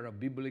you are a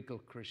biblical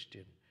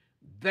Christian,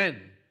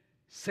 then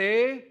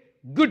say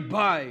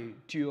goodbye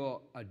to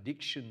your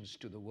addictions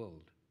to the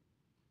world.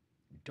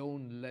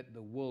 Don't let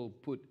the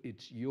world put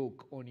its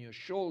yoke on your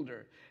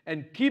shoulder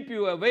and keep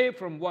you away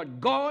from what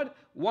God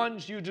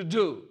wants you to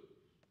do.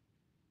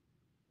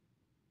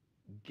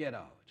 Get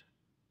out.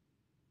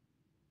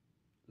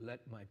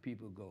 Let my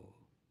people go.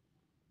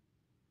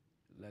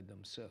 Let them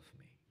serve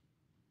me.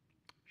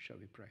 Shall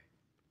we pray?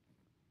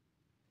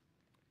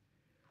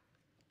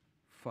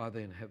 Father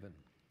in heaven,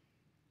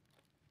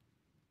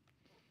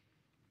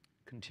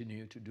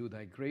 continue to do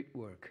thy great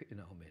work in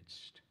our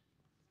midst.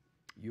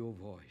 Your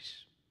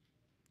voice,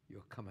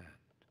 your command,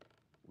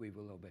 we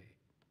will obey.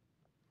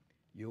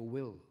 Your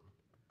will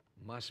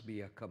must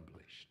be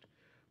accomplished.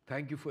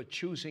 Thank you for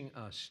choosing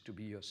us to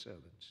be your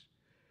servants.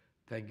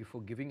 Thank you for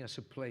giving us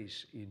a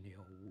place in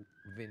your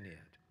vineyard.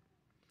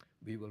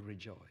 We will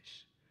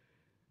rejoice.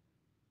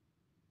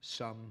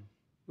 Some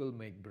will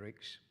make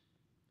bricks.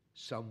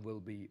 Some will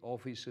be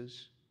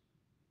officers.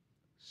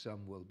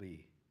 Some will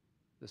be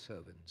the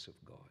servants of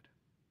God.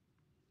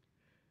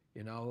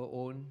 In our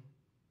own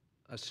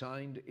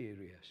assigned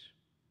areas,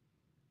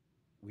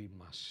 we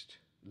must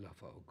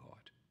love our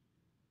God.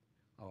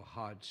 Our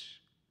hearts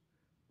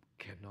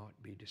cannot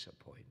be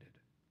disappointed.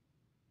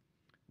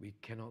 We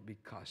cannot be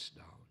cast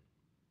down.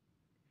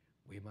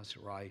 We must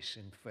rise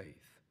in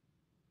faith.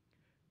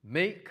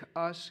 Make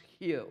us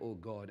hear, O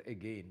God,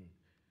 again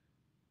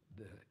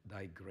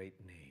thy great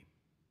name,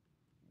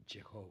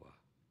 Jehovah.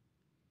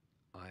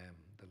 I am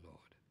the Lord.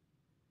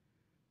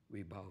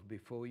 We bow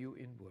before you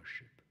in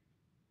worship,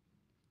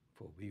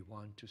 for we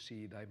want to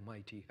see thy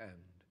mighty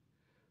hand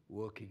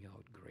working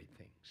out great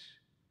things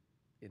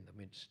in the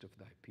midst of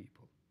thy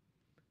people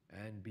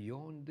and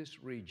beyond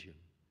this region,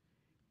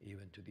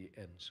 even to the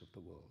ends of the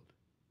world.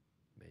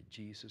 May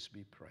Jesus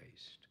be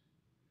praised.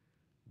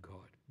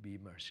 God, be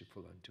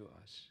merciful unto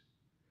us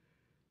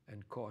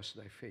and cause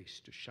thy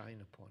face to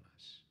shine upon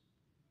us,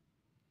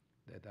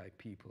 that thy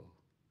people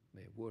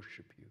may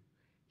worship you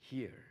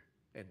here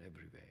and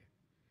everywhere.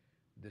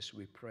 This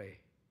we pray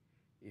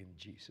in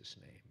Jesus'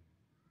 name.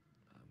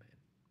 Amen.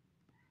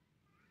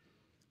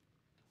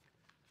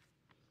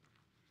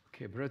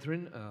 Okay,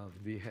 brethren,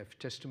 we have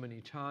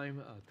testimony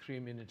time, 3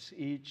 minutes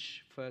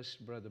each.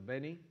 First, Brother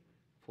Benny,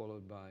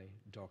 followed by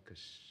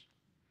Dorcas.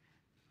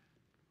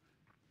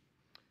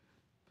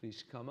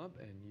 Please come up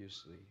and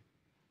use the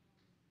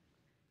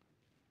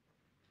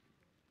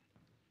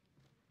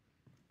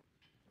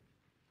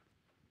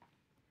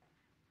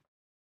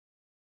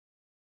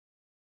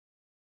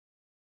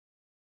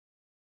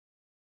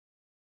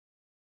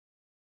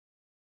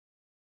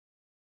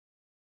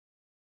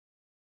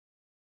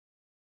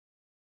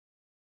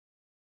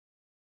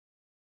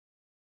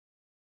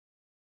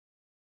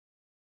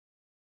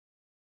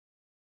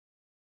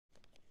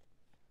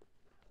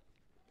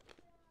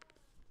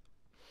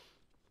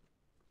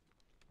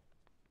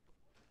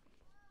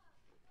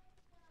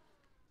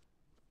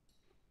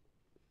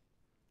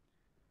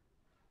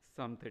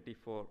Psalm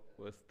 34,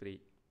 verse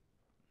 3.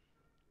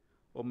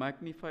 O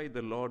magnify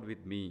the Lord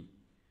with me,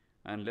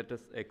 and let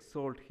us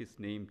exalt his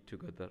name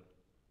together.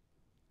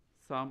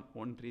 Psalm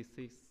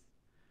 136,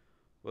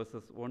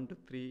 verses 1 to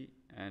 3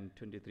 and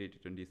 23 to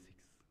 26.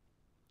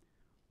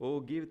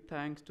 O give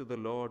thanks to the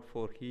Lord,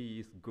 for he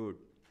is good,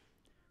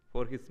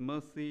 for his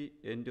mercy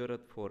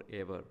endureth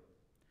forever.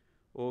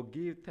 O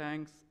give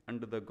thanks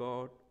unto the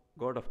God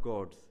of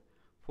gods,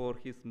 for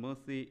his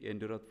mercy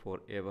endureth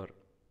forever.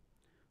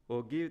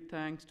 O give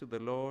thanks to the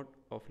Lord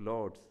of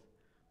lords,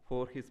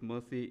 for his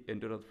mercy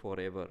endureth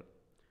forever,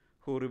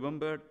 who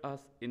remembered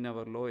us in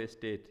our low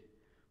estate,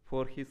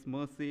 for his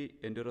mercy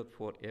endureth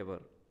forever,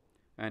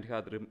 and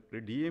hath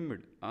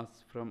redeemed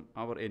us from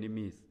our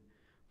enemies,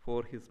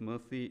 for his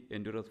mercy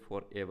endureth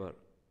forever.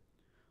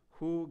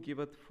 Who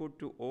giveth food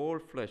to all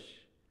flesh,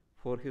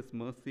 for his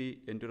mercy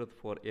endureth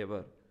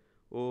forever.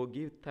 O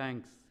give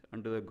thanks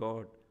unto the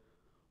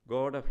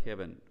God of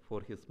heaven,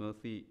 for his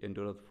mercy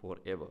endureth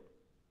forever.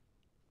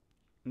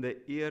 In the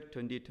year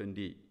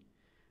 2020,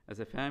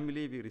 as a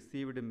family, we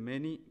received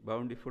many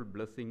bountiful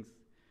blessings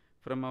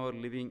from our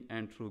living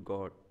and true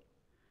God.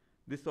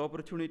 This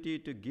opportunity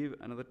to give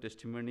another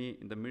testimony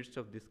in the midst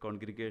of this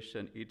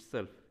congregation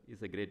itself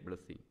is a great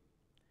blessing.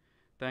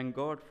 Thank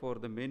God for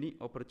the many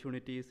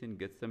opportunities in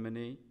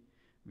Gethsemane.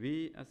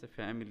 We as a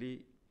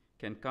family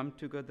can come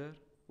together,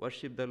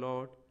 worship the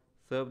Lord,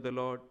 serve the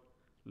Lord,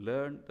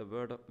 learn the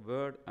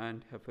word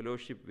and have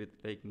fellowship with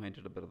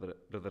like-minded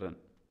brethren.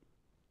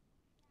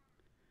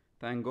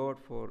 Thank God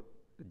for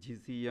the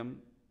GCM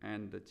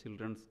and the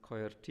children's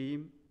choir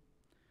team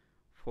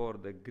for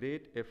the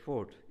great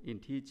effort in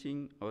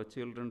teaching our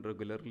children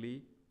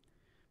regularly.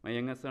 My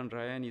younger son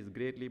Ryan is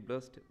greatly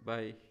blessed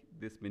by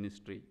this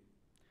ministry.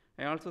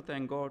 I also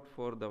thank God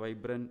for the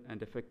vibrant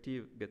and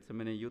effective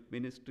Gethsemane youth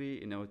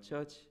ministry in our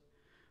church,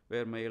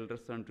 where my elder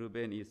son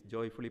Ruben is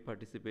joyfully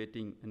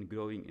participating and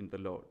growing in the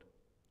Lord.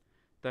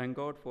 Thank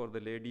God for the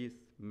ladies,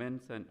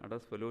 men's and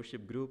adults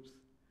fellowship groups,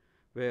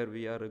 where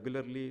we are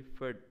regularly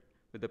fed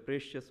with the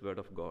precious word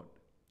of God.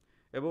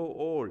 Above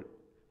all,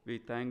 we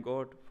thank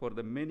God for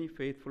the many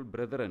faithful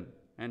brethren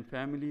and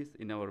families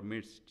in our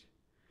midst,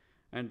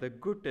 and the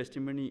good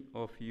testimony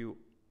you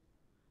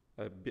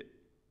are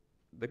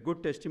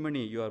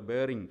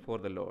bearing for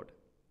the Lord.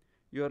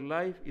 Your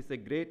life is a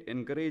great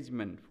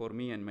encouragement for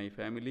me and my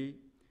family,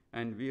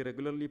 and we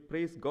regularly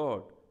praise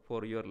God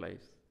for your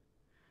lives.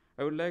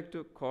 I would like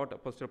to quote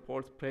Apostle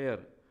Paul's prayer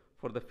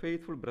for the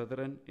faithful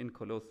brethren in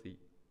Colossae.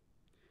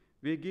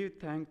 We give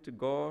thanks to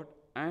God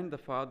and the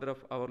Father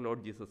of our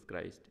Lord Jesus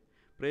Christ,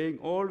 praying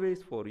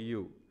always for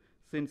you,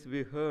 since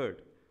we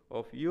heard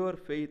of your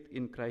faith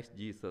in Christ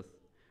Jesus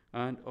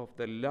and of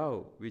the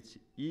love which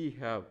ye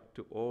have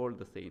to all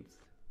the saints.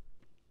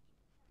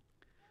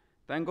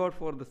 Thank God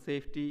for the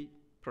safety,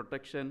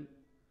 protection,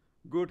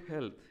 good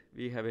health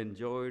we have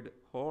enjoyed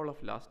all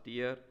of last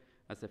year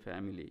as a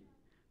family.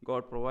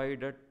 God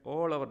provided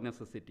all our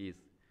necessities.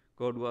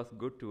 God was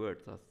good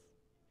towards us.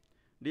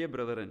 Dear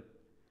brethren,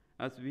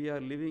 as we are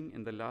living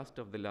in the last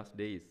of the last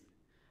days,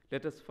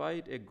 let us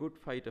fight a good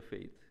fight of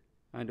faith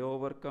and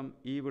overcome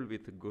evil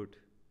with good.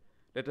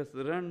 Let us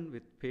run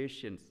with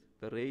patience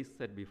the race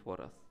set before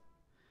us.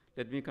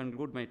 Let me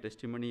conclude my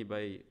testimony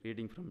by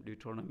reading from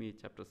Deuteronomy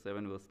chapter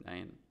 7, verse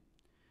 9.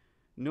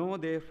 Know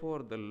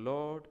therefore the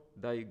Lord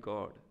thy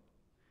God.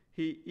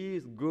 He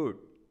is good.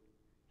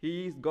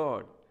 He is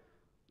God,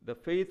 the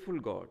faithful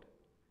God,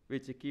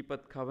 which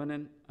keepeth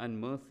covenant and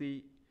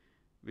mercy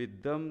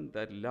with them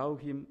that love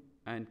him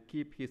and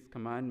keep his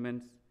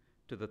commandments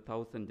to the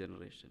 1,000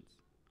 generations.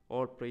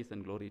 All praise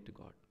and glory to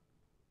God.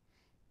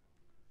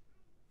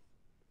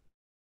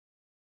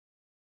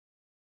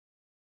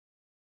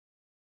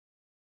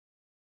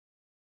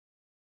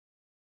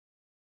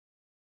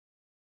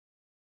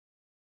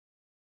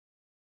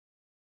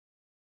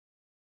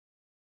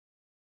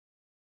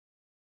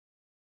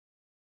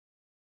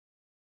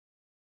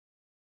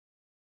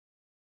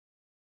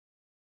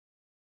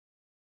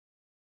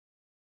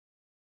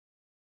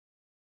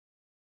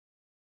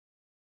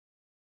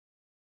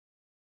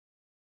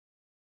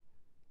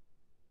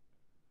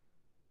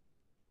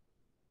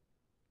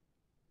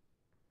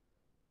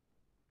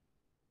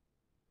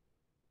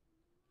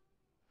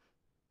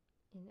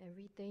 In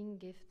everything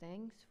give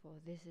thanks, for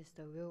this is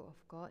the will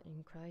of God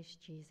in Christ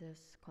Jesus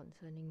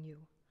concerning you.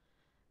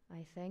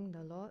 I thank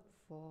the Lord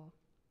for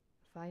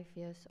 5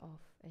 years of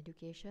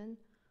education,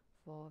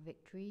 for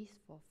victories,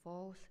 for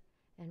falls,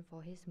 and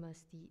for his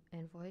mercy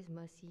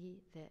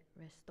that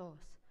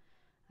restores.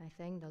 I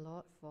thank the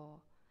Lord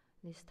for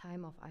this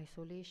time of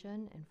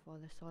isolation and for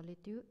the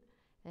solitude,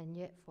 and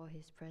yet for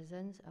his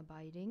presence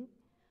abiding,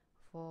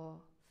 for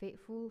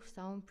faithful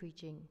sound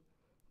preaching,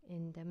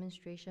 in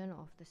demonstration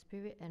of the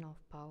Spirit and of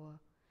power.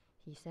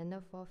 He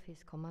sendeth forth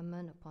his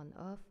commandment upon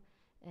earth,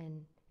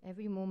 and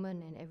every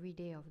moment and every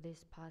day of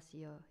this past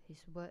year,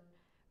 his word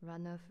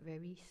runneth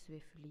very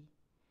swiftly.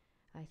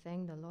 I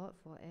thank the Lord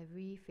for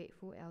every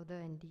faithful elder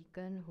and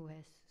deacon who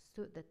has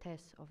stood the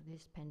test of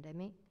this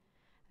pandemic.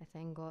 I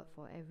thank God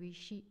for every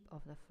sheep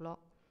of the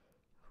flock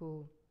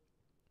who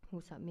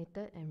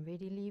submitted and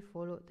readily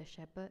followed the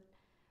shepherd,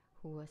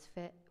 who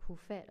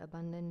fed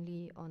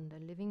abundantly on the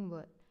living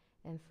word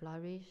and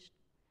flourished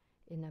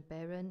in a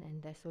barren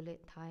and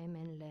desolate time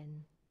and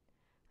land.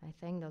 I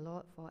thank the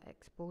Lord for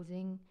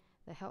exposing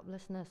the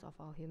helplessness of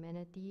our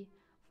humanity,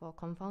 for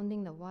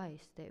confounding the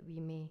wise, that we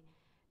may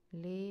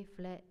lay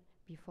flat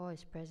before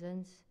his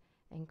presence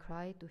and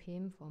cry to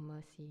him for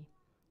mercy.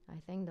 I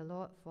thank the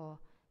Lord for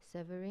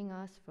severing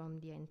us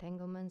from the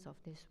entanglements of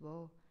this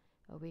world,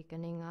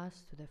 awakening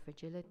us to the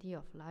fragility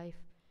of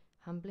life,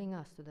 humbling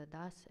us to the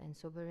dust, and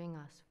sobering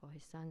us for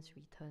his Son's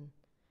return.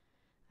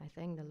 I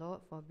thank the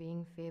Lord for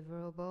being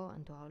favorable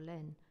unto our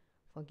land,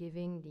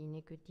 forgiving the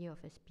iniquity of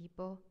his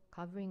people,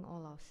 covering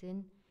all our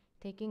sin,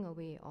 taking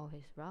away all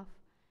his wrath,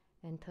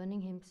 and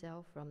turning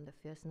himself from the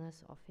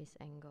fierceness of his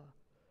anger.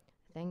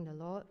 I thank the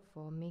Lord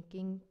for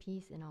making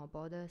peace in our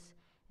borders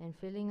and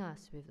filling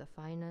us with the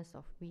finest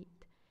of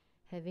wheat.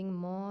 Having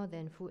more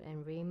than food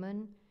and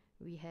raiment,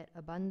 we had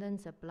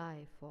abundant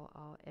supply for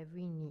our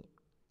every need.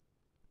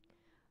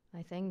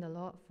 I thank the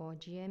Lord for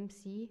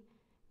GMC,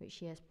 which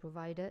he has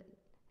provided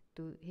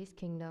to his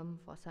kingdom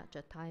for such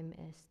a time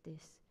as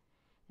this.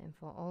 And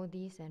for all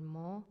these and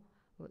more,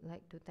 would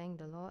like to thank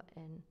the Lord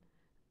and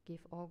give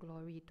all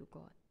glory to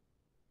God.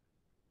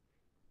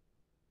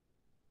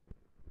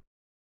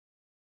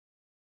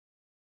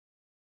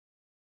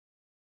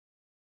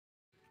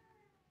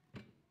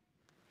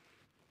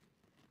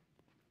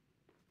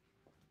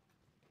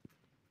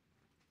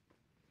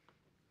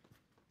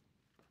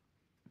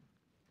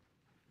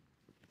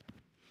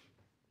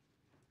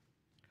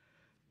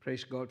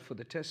 Praise God for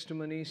the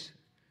testimonies.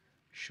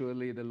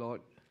 Surely the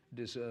Lord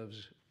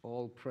deserves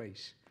all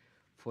praise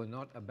for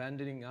not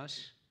abandoning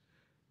us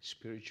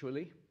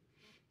spiritually.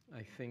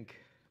 I think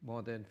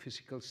more than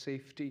physical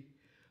safety,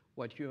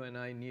 what you and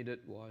I needed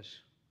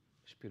was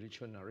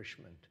spiritual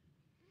nourishment.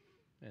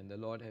 And the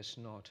Lord has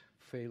not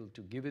failed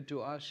to give it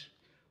to us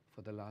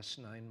for the last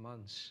 9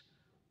 months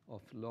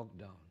of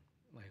lockdown.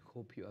 I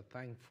hope you are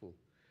thankful.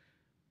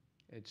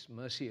 It's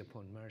mercy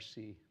upon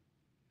mercy.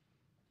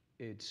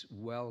 It's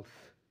wealth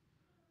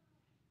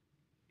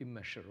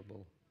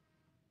immeasurable,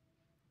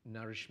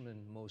 nourishment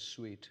most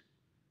sweet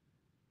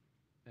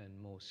and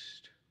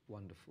most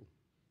wonderful.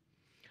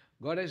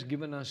 God has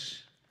given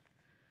us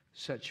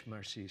such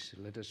mercies.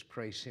 Let us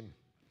praise him.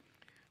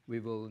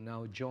 We will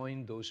now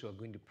join those who are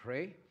going to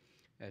pray.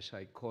 As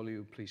I call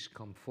you, please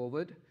come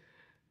forward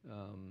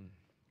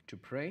to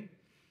pray.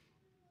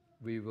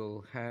 We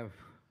will have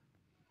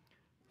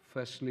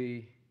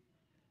firstly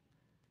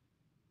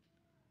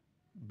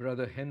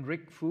Brother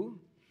Hendrik Fu,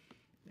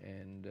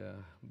 and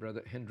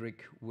Brother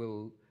Hendrik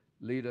will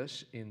lead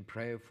us in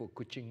prayer for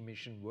Kuching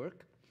mission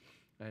work,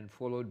 and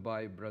followed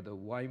by Brother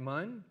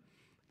Wyman.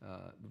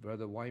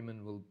 Brother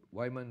Wyman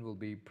will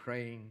be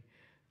praying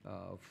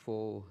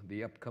for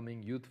the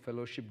upcoming Youth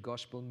Fellowship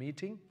Gospel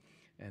Meeting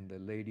and the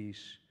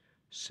Ladies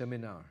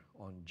Seminar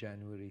on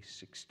January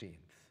 16th.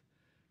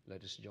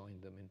 Let us join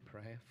them in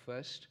prayer.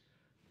 First,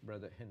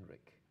 Brother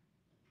Hendrik.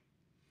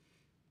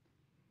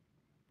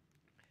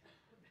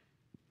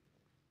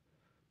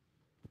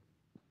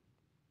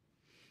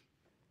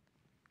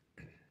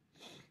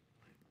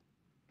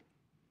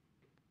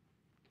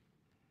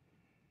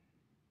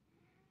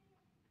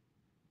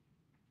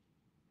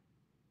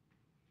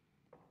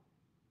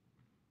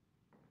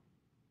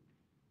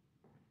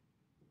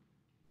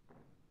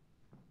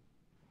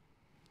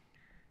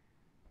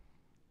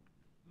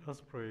 Let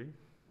us pray.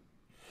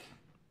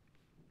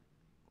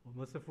 O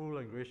merciful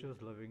and gracious,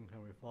 loving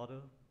Heavenly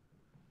Father,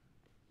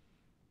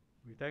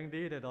 we thank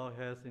Thee that Thou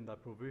hast in Thy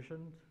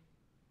provision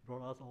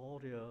brought us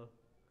all here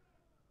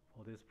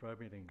for this prayer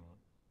meeting, Lord.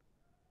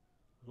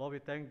 Lord, we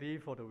thank Thee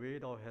for the way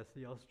Thou hast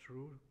seen us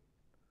through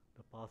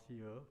the past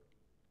year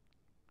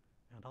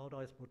and how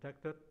Thou hast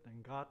protected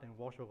and guarded and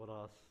watched over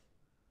us.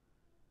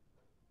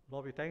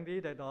 Lord, we thank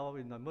Thee that Thou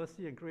in Thy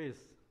mercy and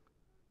grace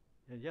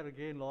and yet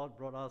again, Lord,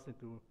 brought us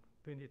into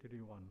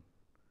 2021.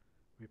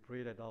 We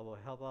pray that Thou will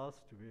help us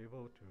to be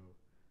able to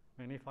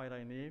magnify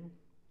Thy name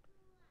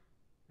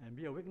and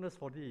be a witness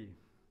for Thee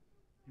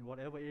in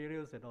whatever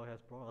areas that Thou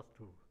hast brought us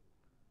to.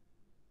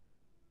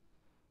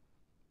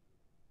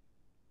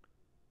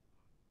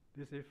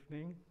 This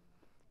evening,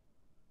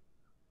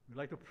 we'd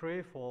like to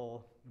pray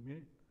for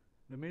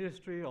the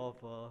ministry of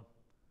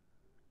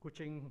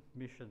Kuching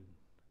Mission.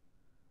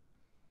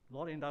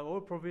 Lord, in Thy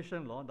own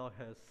provision, Lord, Thou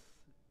hast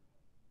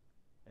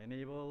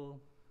enabled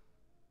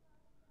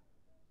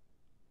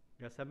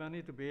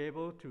Gethsemane to be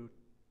able to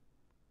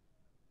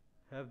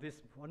have this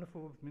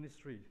wonderful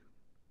ministry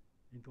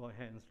into our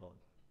hands, Lord.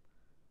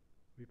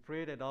 We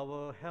pray that Thou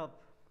will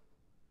help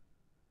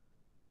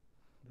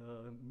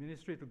the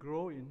ministry to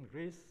grow in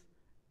grace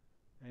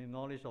and in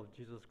knowledge of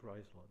Jesus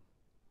Christ, Lord.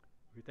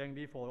 We thank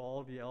Thee for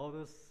all the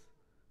elders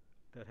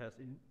that has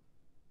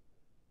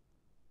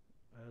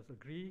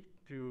agreed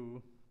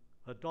to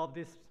adopt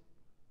this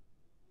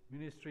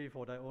ministry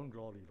for Thy own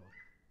glory, Lord.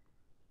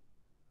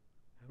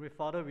 Heavenly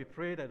Father, we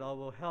pray that Thou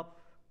will help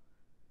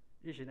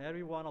each and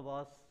every one of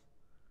us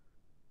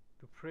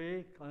to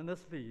pray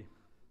earnestly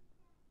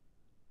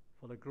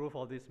for the growth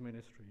of this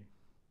ministry.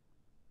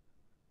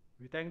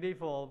 We thank Thee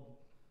for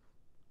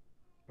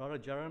Brother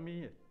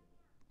Jeremy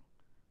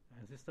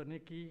and Sister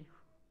Nikki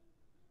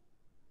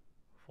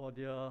for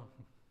their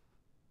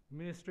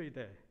ministry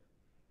there,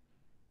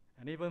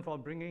 and even for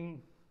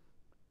bringing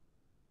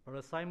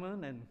Brother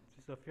Simon and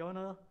Sister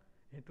Fiona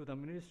into the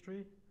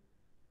ministry.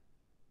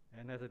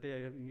 And as they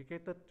have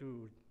indicated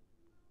to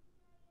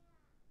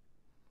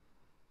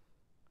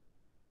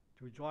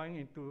join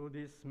into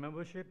this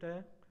membership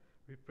there,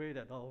 we pray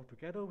that Thou,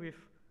 together with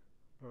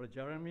Brother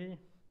Jeremy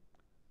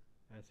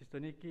and Sister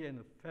Nikki and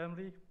the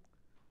family,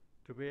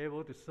 to be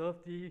able to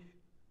serve Thee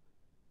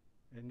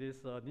in this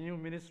new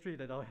ministry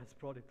that Thou hast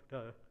brought into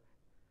the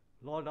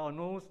Lord. Thou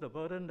knows the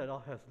burden that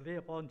Thou hast laid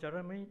upon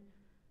Jeremy,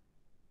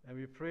 and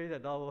we pray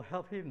that Thou will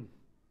help him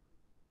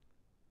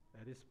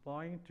at this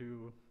point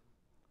to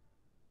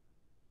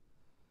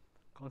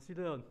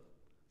consider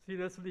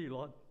seriously,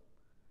 Lord,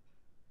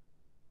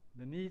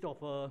 the need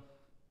of a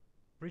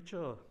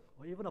preacher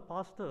or even a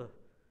pastor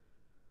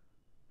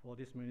for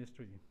this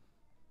ministry.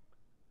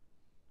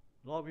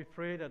 Lord, we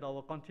pray that Thou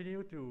will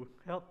continue to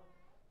help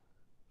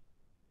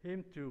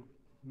him to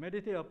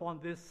meditate upon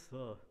this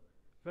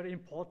very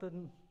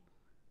important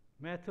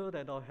matter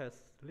that Thou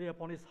hast laid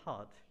upon his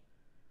heart,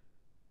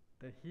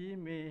 that he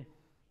may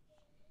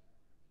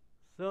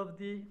serve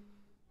Thee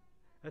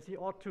as he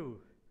ought to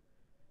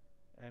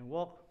and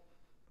walk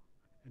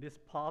in this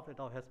path that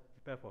Thou hast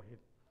prepared for him.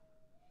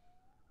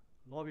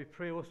 Lord, we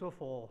pray also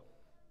for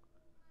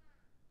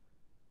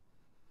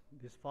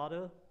this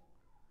father,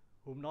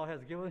 whom Thou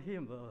hast given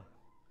him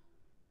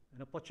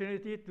an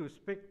opportunity to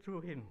speak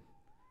through him,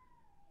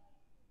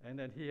 and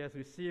that he has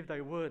received Thy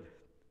word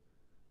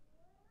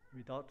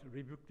without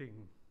rebuking.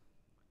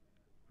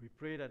 We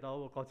pray that Thou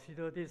will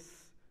consider this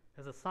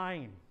as a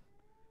sign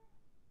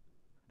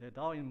that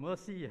Thou in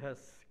mercy has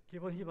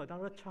given him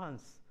another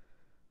chance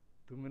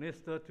to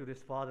minister to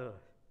this father.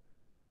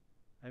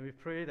 And we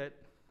pray that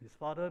this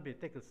father may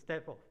take a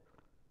step of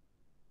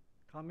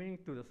coming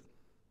to the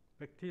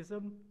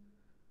baptism,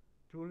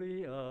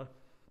 truly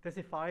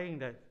testifying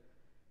that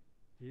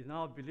he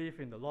now believes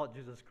in the Lord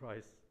Jesus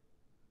Christ.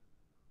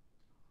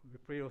 We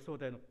pray also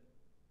that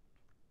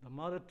the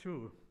mother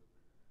too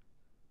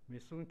may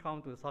soon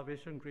come to the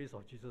salvation grace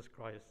of Jesus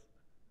Christ.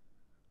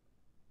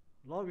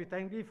 Lord, we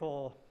thank Thee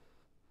for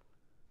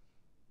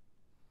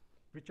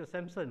Richard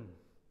Sampson,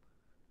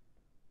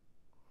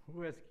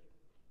 who has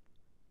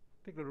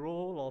taken the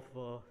role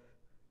of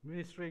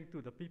ministering to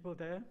the people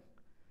there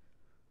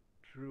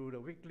through the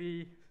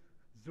weekly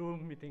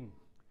Zoom meeting.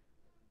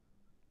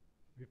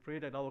 We pray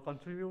that I will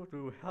continue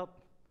to help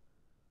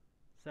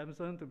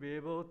Samson to be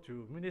able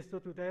to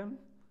minister to them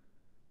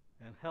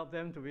and help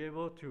them to be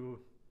able to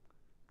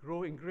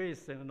grow in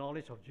grace and the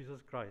knowledge of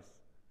Jesus Christ.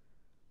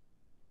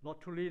 Lord,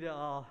 truly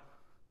the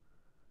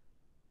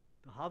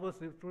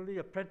harvest is truly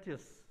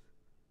apprentice,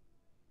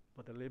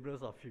 but the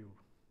laborers are few.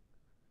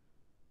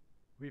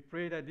 We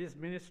pray that this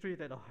ministry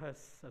that Thou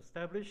hast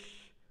established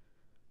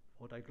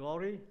for Thy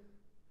glory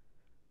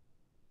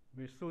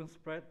may soon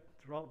spread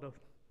throughout the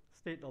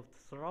state of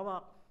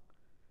Sarawak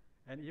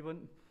and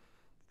even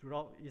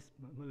throughout East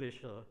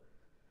Malaysia.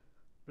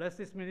 Bless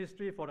this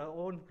ministry for Thy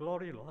own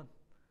glory, Lord,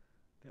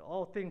 that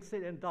all things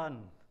said and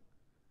done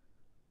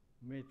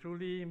may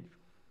truly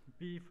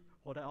be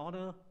for Thy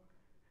honor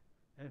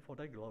and for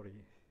Thy glory.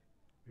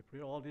 We pray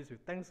all this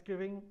with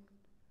thanksgiving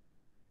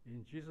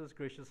in Jesus'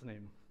 gracious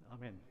name.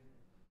 Amen.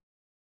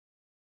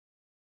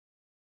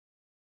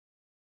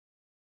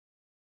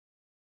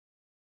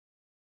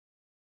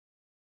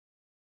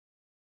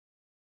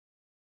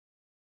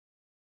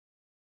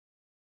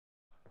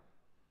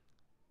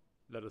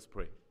 Let us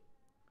pray.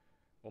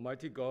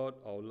 Almighty God,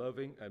 our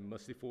loving and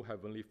merciful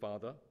Heavenly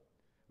Father,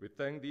 we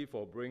thank Thee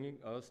for bringing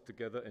us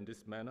together in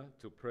this manner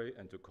to pray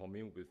and to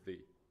commune with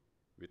Thee.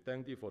 We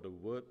thank Thee for the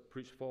word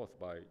preached forth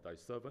by Thy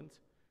servant,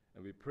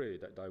 and we pray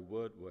that Thy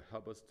word will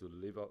help us to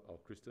live out our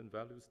Christian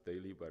values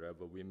daily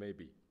wherever we may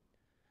be.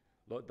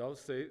 Lord, Thou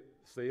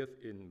sayest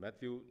in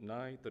Matthew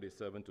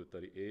 9:37 to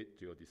 38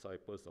 to Your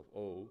disciples of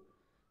old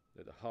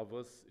that the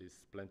harvest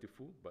is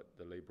plentiful, but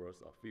the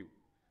laborers are few.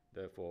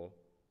 Therefore,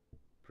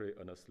 pray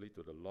earnestly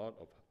to the Lord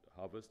of the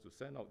harvest to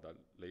send out the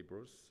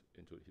laborers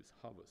into His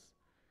harvest.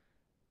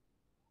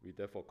 We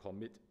therefore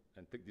commit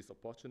and take this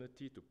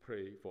opportunity to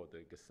pray for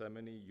the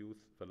Gethsemane Youth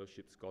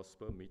Fellowship's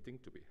Gospel meeting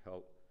to be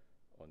held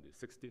on the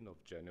 16th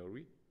of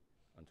January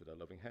unto the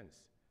loving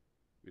hands.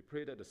 We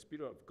pray that the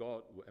Spirit of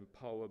God will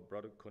empower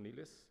Brother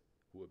Cornelius,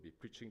 who will be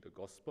preaching the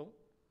gospel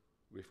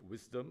with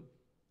wisdom,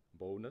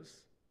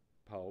 boldness,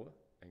 power,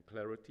 and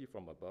clarity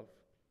from above,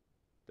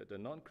 that the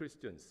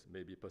non-Christians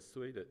may be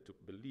persuaded to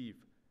believe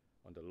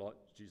on the Lord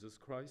Jesus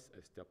Christ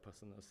as their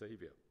personal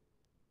Savior.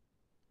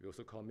 We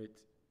also commit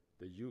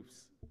the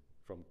youths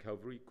from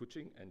Calvary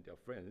Kuching and their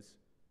friends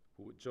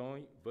who would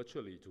join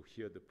virtually to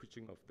hear the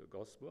preaching of the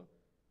gospel,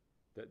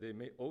 that they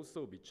may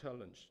also be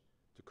challenged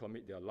to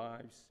commit their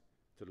lives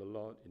to the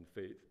Lord in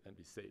faith and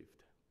be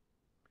saved.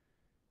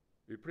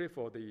 We pray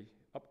for the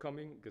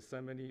upcoming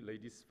Gethsemane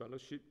Ladies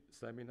Fellowship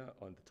seminar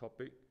on the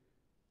topic,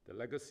 The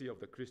Legacy of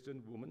the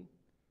Christian Woman.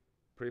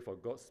 Pray for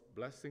God's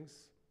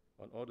blessings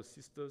on all the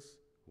sisters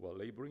who are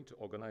laboring to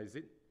organize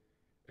it,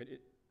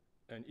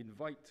 and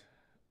invite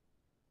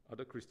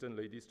other Christian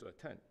ladies to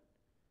attend.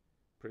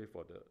 Pray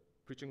for the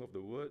preaching of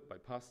the word by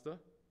pastor,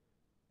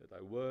 that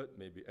Thy word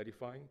may be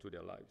edifying to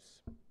their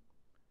lives.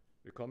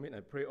 We commit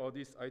and pray all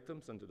these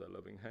items unto the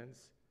loving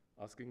hands,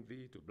 asking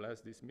Thee to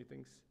bless these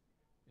meetings.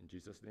 In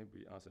Jesus' name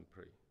we ask and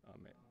pray.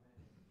 Amen.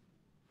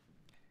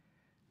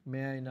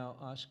 May I now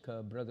ask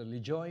Brother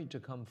Lijoy to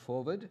come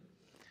forward.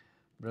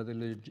 Brother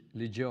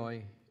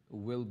Lijoy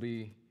will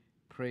be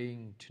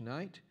praying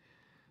tonight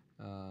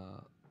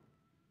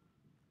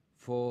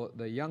for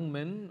the young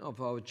men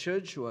of our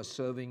church who are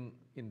serving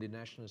in the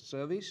national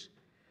service.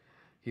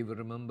 He will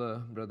remember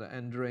Brother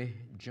Andre,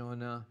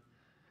 Jonah,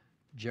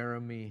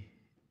 Jeremy,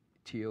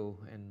 Theo,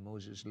 and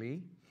Moses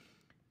Lee,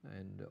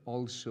 and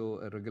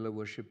also a regular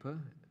worshipper,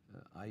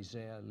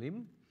 Isaiah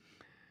Lim.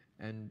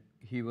 And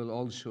he will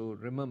also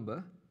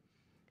remember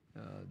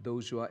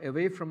those who are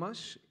away from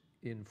us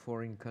in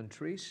foreign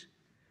countries,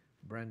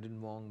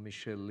 Brandon Wong,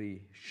 Michelle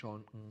Lee,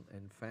 Sean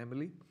and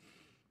family.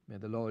 May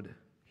the Lord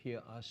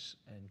hear us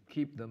and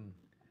keep them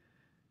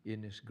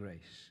in His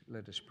grace.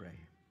 Let us pray.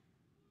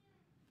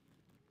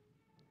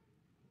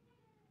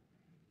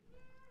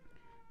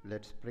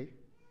 Let's pray.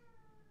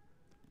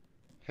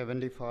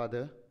 Heavenly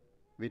Father,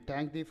 we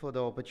thank Thee for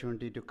the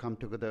opportunity to come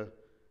together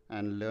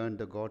and learn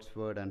the God's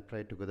word and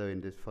pray together in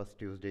this first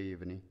Tuesday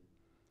evening.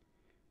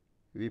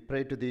 We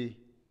pray to Thee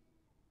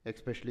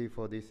especially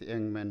for these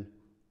young men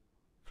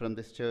from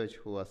this church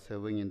who are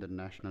serving in the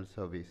national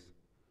service.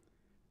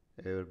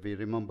 We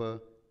remember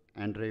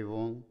Andre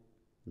Wong,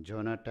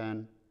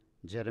 Jonathan,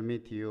 Jeremy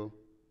Theo,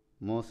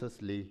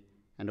 Moses Lee,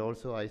 and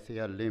also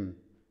Isaiah Lim,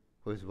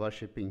 who is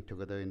worshipping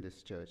together in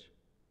this church.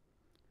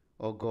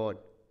 Oh God,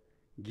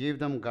 give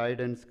them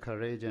guidance,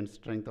 courage, and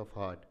strength of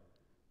heart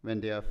when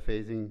they are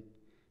facing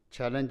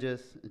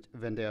challenges,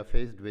 when they are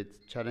faced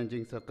with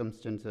challenging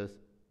circumstances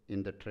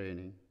in the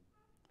training.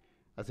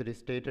 As it is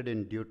stated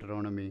in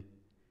Deuteronomy,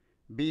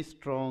 be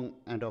strong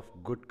and of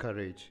good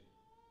courage.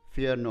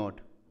 Fear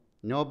not,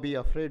 nor be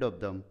afraid of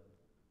them.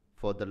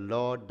 For the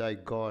Lord thy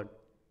God,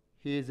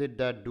 He is it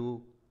that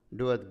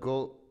doth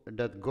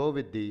go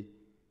with thee.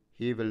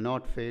 He will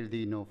not fail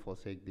thee nor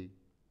forsake thee.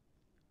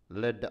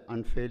 Let the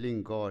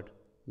unfailing God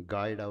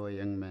guide our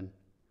young men.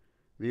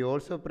 We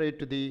also pray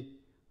to Thee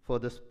for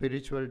the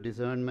spiritual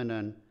discernment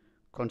and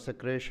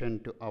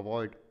consecration to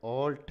avoid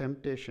all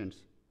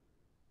temptations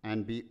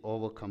and be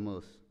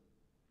overcomers.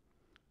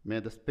 May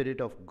the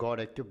Spirit of God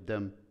equip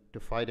them to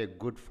fight a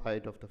good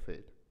fight of the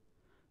faith.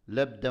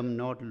 Let them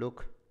not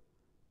look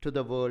to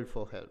the world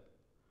for help.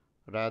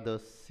 Rather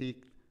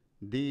seek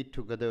Thee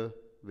together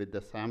with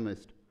the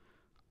psalmist.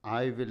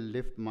 I will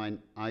lift mine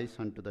eyes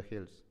unto the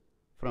hills.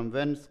 From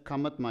whence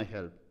cometh my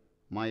help?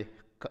 My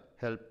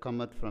help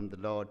cometh from the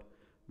Lord,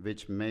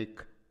 which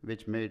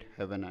made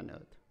heaven and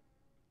earth.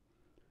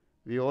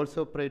 We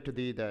also pray to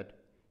Thee that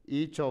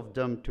each of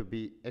them to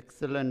be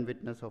excellent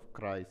witness of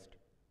Christ,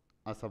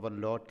 as our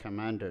Lord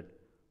commanded,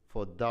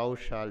 for Thou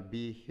shalt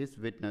be His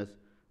witness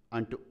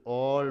unto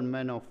all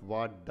men of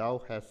what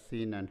Thou hast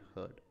seen and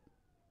heard.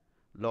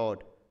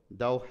 Lord,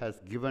 Thou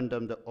hast given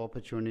them the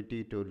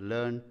opportunity to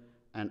learn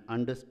and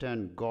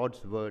understand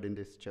God's word in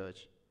this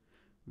church.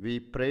 We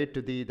pray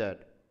to Thee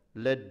that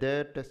let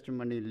their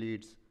testimony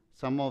lead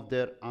some of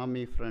their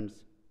army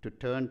friends to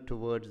turn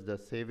towards the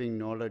saving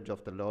knowledge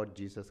of the Lord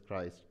Jesus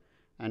Christ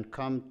and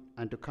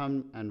to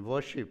come and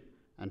worship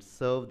and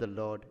serve the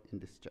Lord in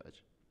this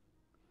church.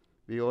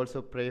 We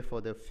also pray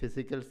for their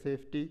physical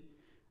safety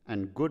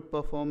and good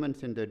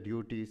performance in their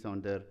duties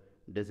on their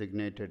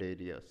designated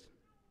areas.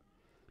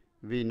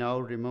 We now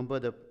remember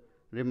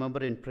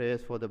in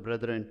prayers for the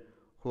brethren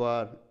who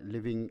are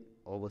living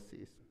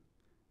overseas.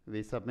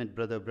 We submit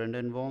Brother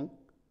Brendan Wong,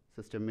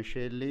 Sister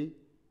Michelle Lee,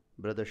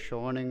 Brother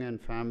Shoning and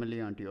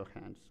family unto your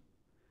hands.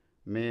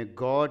 May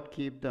God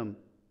keep them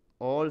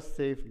all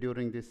safe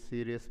during this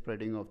serious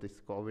spreading of this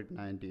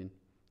COVID-19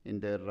 in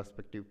their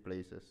respective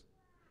places.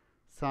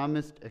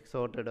 Psalmist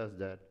exhorted us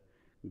that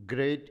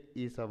great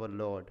is our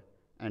Lord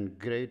and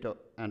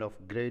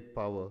of great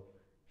power.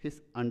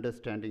 His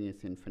understanding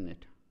is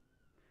infinite.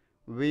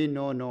 We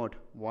know not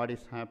what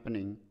is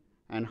happening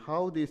and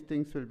how these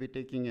things will be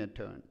taking a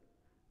turn.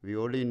 We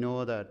only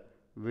know that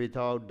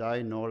without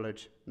thy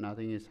knowledge,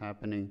 nothing is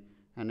happening,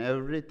 and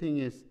everything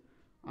is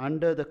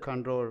under the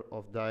control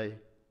of thy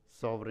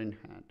sovereign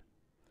hand.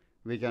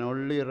 We can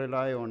only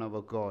rely on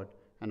our God,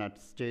 and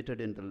as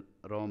stated in the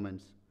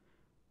Romans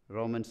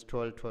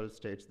 12:12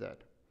 states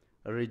that,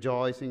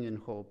 rejoicing in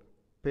hope,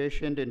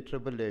 patient in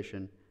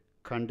tribulation,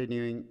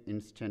 continuing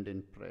instant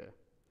in prayer.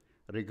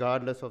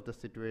 Regardless of the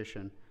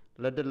situation,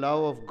 let the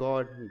love of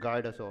God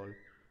guide us all.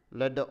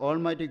 Let the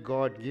Almighty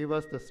God give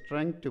us the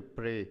strength to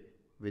pray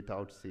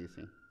without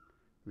ceasing.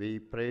 We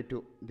pray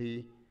to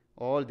thee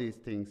all these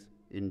things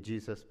in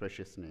Jesus'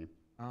 precious name.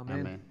 Amen.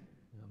 Amen.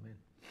 Amen.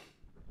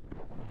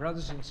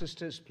 Brothers and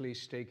sisters,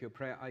 please take your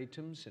prayer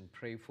items and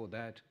pray for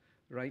that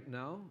right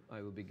now.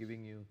 I will be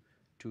giving you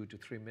 2 to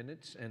 3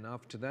 minutes, and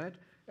after that,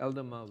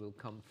 Elder Ma will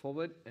come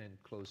forward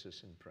and close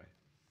us in prayer.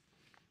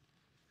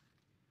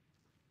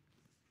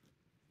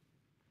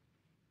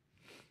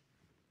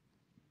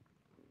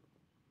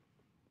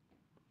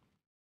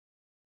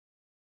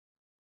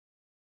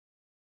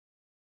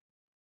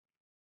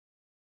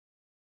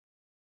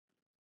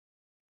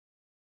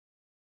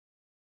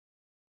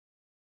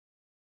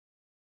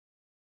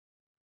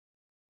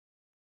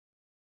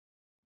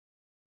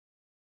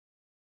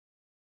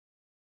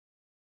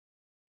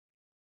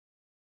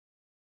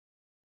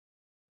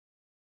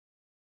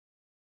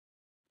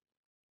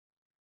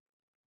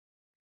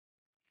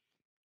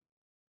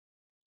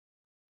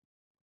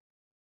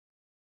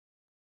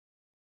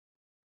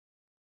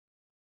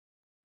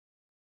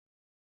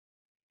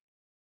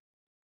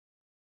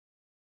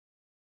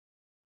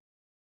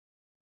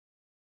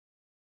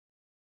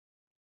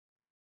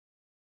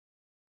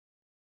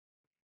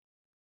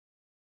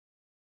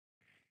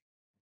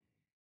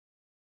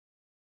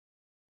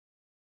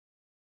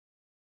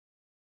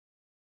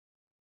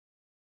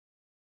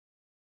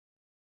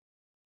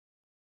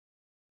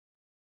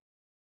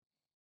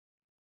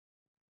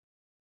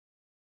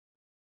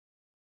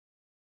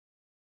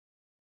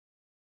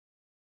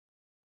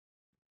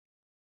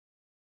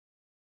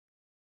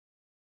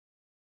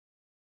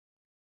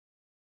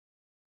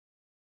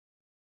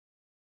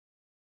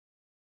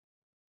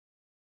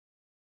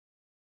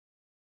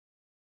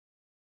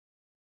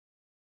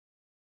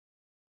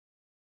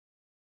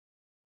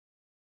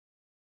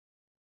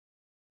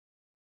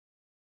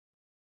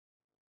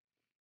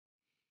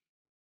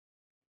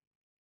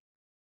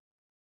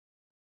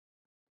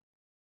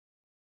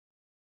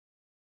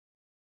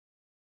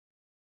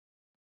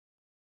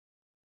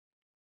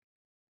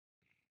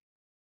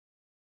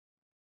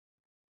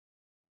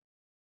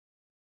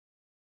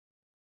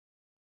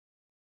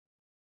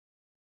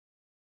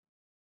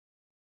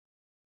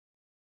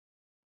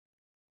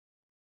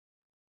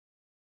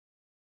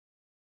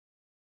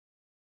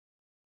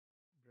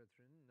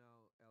 Brethren,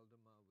 now Elder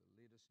Ma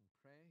will lead us in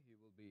prayer. He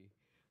will be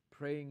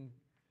praying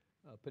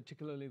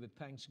particularly with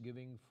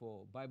thanksgiving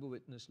for Bible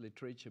Witness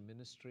Literature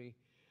Ministry.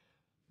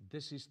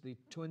 This is the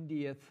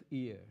 20th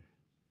year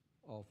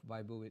of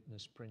Bible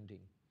Witness printing.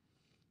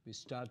 We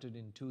started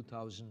in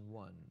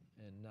 2001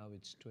 and now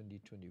it's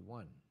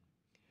 2021.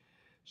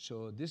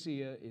 So this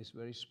year is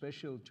very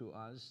special to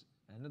us.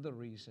 Another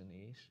reason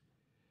is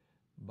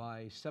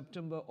by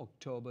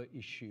September-October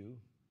issue,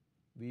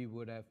 we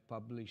would have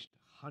published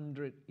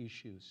 100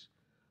 issues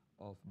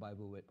of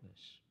Bible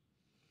Witness.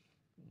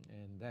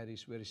 And that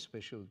is very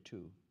special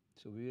too.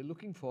 So we are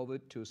looking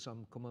forward to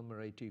some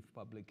commemorative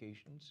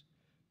publications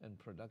and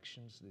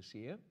productions this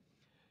year.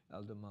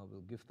 Elder Ma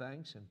will give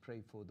thanks and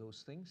pray for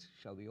those things.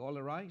 Shall we all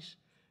arise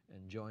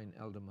and join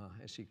Elder Ma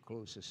as he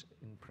closes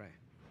in prayer?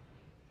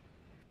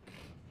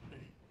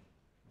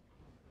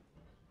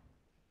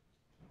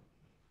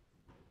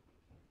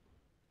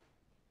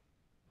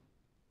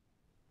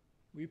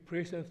 We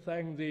praise and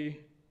thank Thee,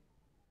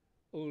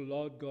 O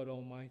Lord God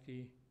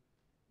Almighty,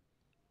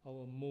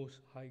 our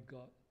Most High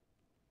God,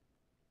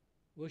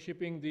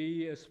 worshiping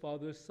Thee as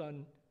Father,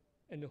 Son,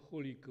 and the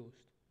Holy Ghost.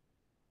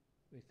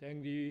 We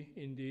thank Thee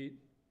indeed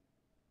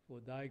for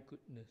Thy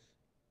goodness.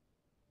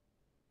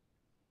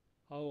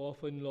 How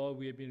often, Lord,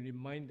 we have been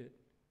reminded,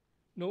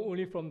 not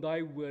only from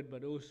Thy word,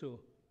 but also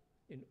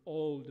in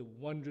all the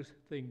wondrous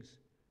things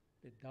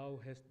that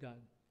Thou hast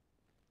done,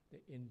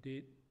 that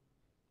indeed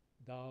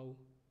thou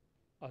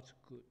art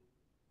good.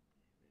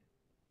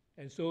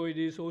 And so it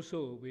is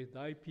also with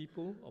thy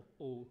people of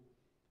old,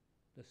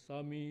 the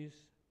psalmist,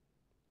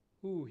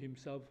 who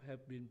himself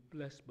have been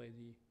blessed by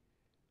thee,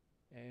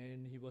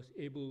 and he was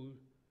able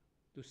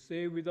to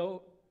say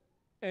without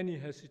any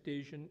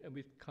hesitation and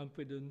with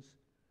confidence,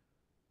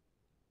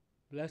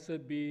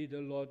 Blessed be the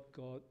Lord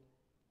God,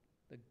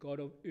 the God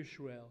of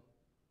Israel,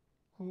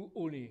 who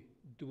only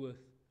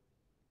doeth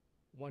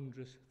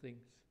wondrous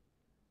things.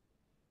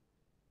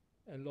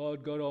 And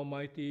Lord God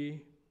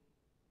Almighty,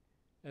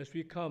 as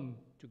we come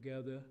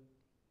together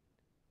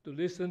to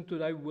listen to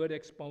thy word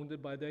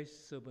expounded by thy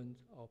servant,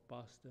 our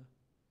pastor,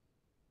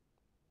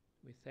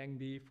 we thank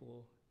thee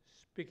for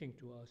speaking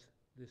to us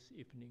this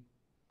evening.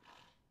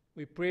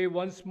 We pray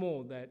once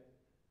more that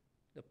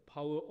the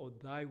power of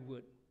thy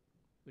word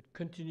would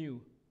continue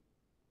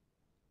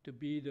to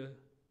be the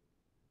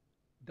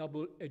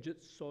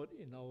double-edged sword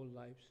in our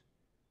lives.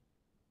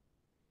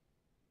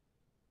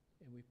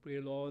 And we pray,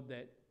 Lord,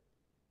 that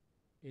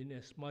in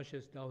as much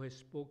as thou hast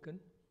spoken,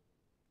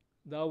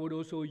 thou would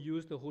also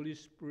use the Holy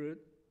Spirit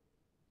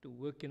to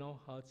work in our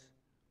hearts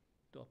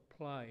to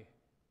apply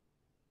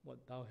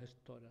what thou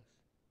hast taught us.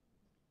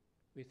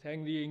 We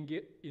thank thee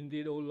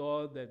indeed, O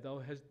Lord, that thou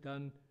hast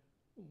done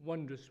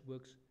wondrous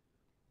works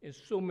in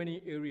so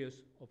many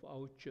areas of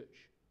our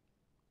church.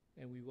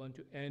 And we want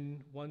to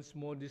end once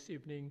more this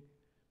evening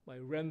by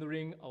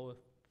rendering our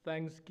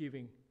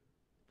thanksgiving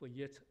for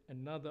yet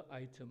another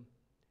item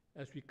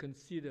as we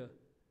consider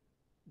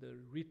the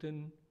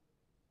written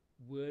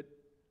word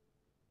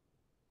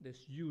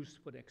that's used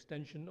for the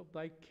extension of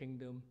thy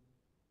kingdom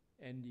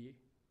and the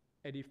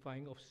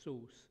edifying of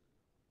souls.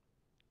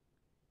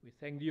 We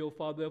thank thee, O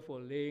Father,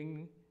 for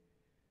laying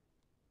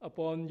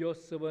upon your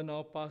servant,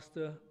 our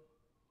pastor,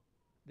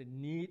 the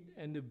need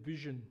and the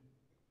vision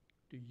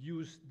to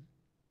use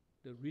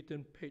the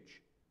written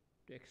page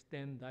to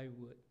extend thy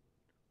word.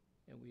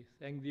 And we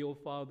thank thee, O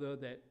Father,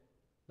 that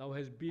thou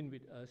hast been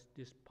with us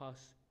this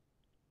past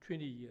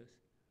 20 years.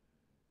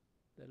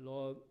 That,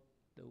 Lord,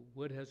 the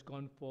word has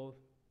gone forth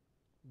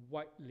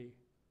widely,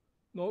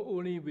 not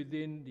only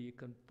within the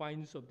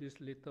confines of this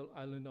little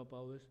island of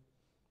ours,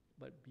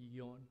 but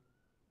beyond.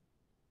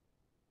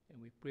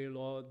 And we pray,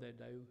 Lord, that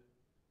thy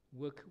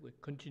work will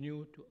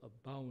continue to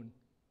abound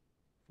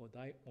for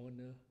thy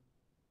honor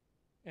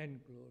and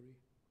glory.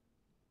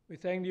 We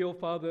thank thee, O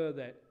Father,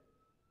 that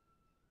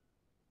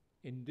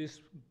in this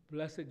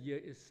blessed year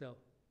itself,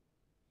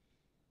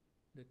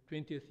 the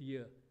 20th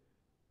year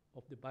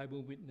of the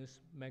Bible Witness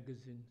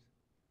magazines,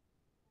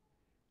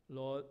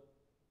 Lord,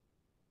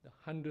 the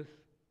 100th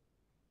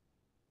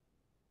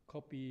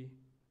copy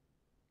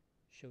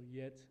shall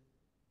yet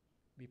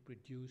be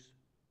produced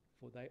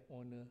for thy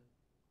honor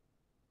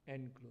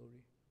and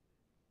glory.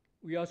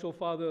 We ask, O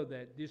Father,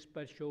 that this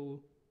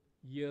special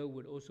year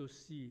would also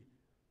see,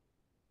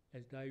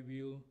 as thy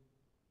will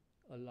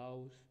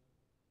allows,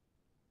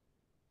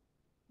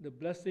 the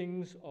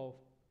blessings of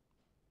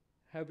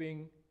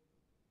having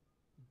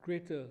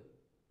greater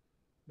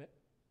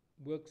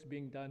works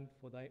being done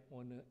for thy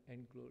honor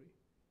and glory.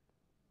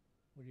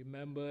 We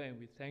remember and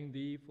we thank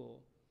thee for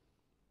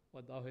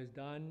what thou hast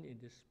done in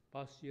this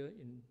past year,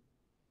 in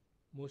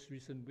most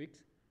recent weeks,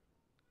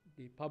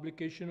 the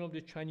publication of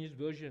the Chinese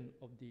version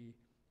of the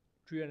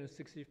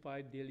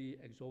 365 daily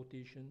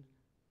exhortations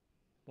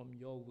from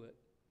your word,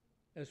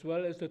 as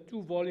well as the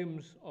 2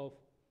 volumes of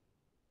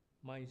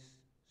My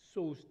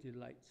Soul's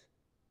Delights.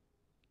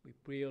 We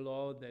pray,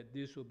 Lord, that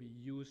this will be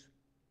used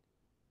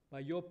by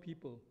your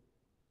people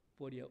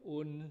for their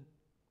own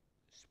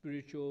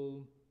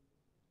spiritual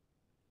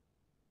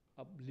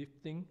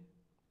uplifting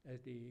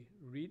as they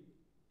read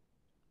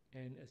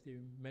and as they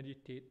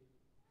meditate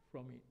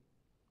from it.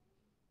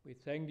 We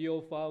thank thee,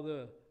 O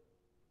Father,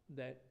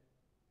 that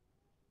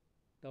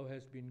thou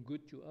hast been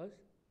good to us,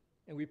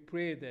 and we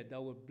pray that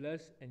thou wilt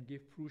bless and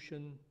give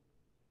fruition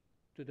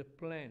to the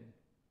plan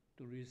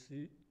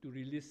to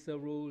release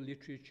several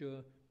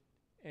literature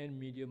and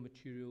media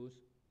materials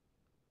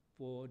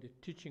for the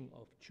teaching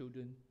of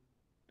children,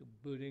 to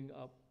building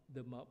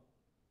them up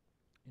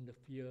in the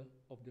fear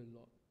of the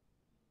Lord.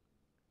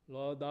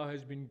 Lord, thou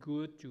hast been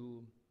good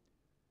to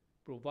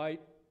provide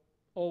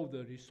all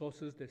the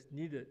resources that's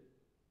needed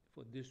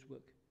for this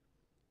work.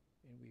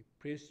 And we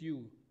praise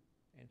you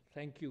and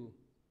thank you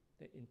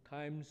that in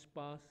times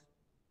past,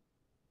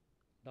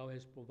 thou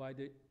hast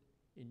provided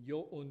in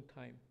your own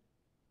time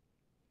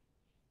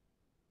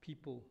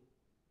people,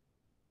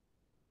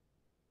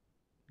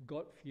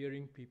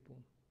 God-fearing people,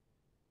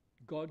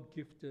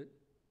 God-gifted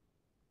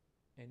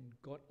and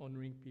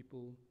God-honoring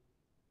people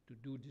to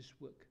do this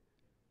work.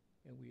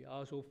 And we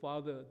ask, O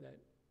Father, that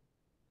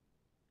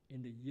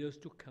in the years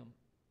to come,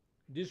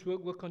 this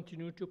work will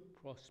continue to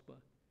prosper,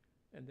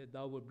 and that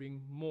thou will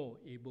bring more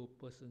able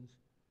persons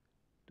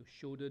to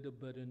shoulder the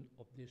burden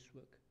of this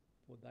work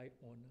for thy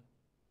honor.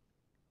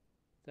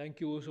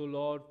 Thank you also,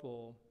 Lord,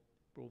 for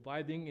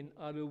providing in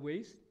other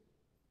ways.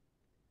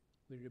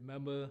 We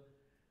remember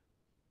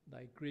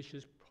thy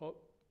gracious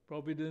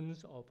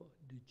providence of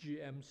the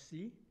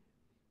GMC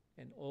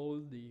and all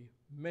the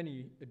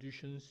many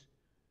additions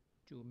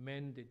to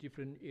mend the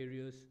different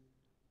areas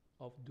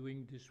of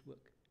doing this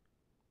work.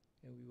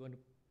 And we want to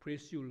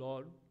praise you,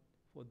 Lord,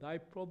 for thy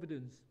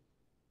providence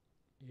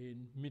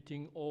in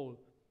meeting all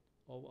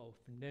of our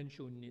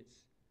financial needs.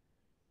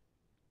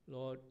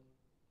 Lord,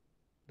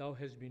 thou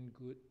hast been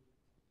good,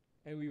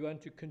 and we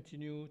want to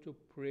continue to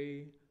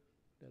pray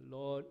that,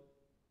 Lord,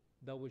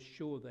 thou will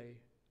show thy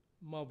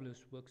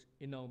marvelous works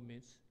in our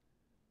midst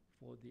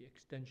for the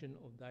extension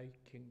of thy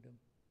kingdom.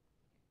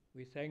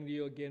 We thank thee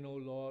again, O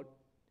Lord,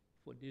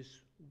 for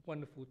this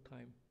wonderful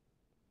time,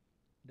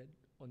 that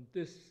on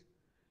this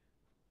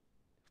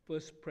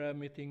first prayer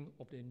meeting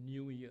of the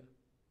new year,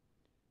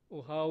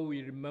 oh, how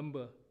we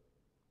remember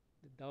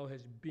that thou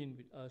hast been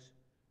with us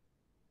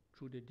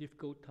through the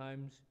difficult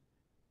times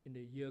in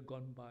the year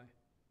gone by.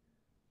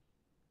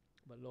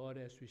 But Lord,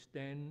 as we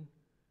stand,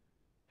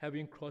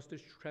 having crossed the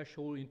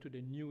threshold into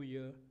the new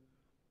year,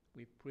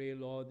 we pray,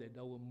 Lord, that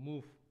thou will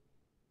move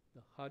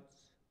the hearts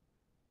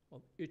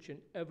of each and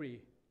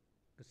every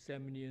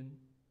Gethsemanean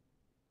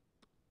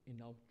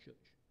in our church,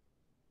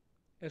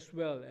 as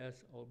well as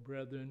our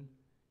brethren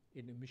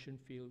in the mission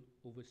field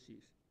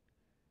overseas.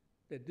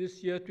 That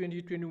this year,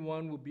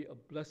 2021, will be a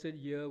blessed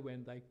year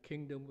when thy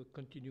kingdom will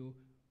continue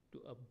to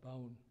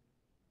abound.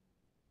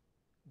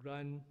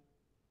 Grant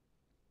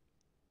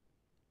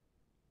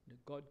the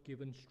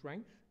God-given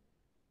strength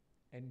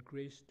and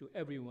grace to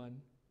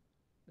everyone,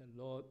 that,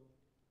 Lord,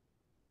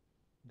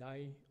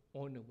 thy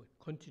honor will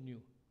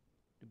continue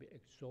to be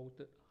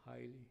exalted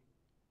highly.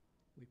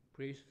 We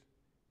praise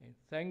and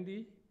thank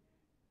thee,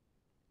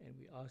 and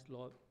we ask,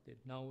 Lord, that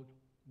now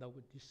thou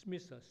would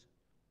dismiss us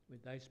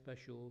with thy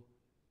special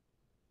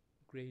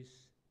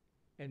grace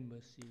and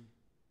mercy.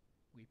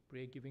 We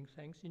pray, giving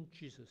thanks in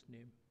Jesus'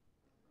 name.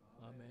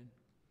 Amen.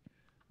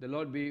 The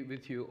Lord be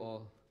with you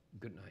all.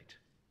 Good night.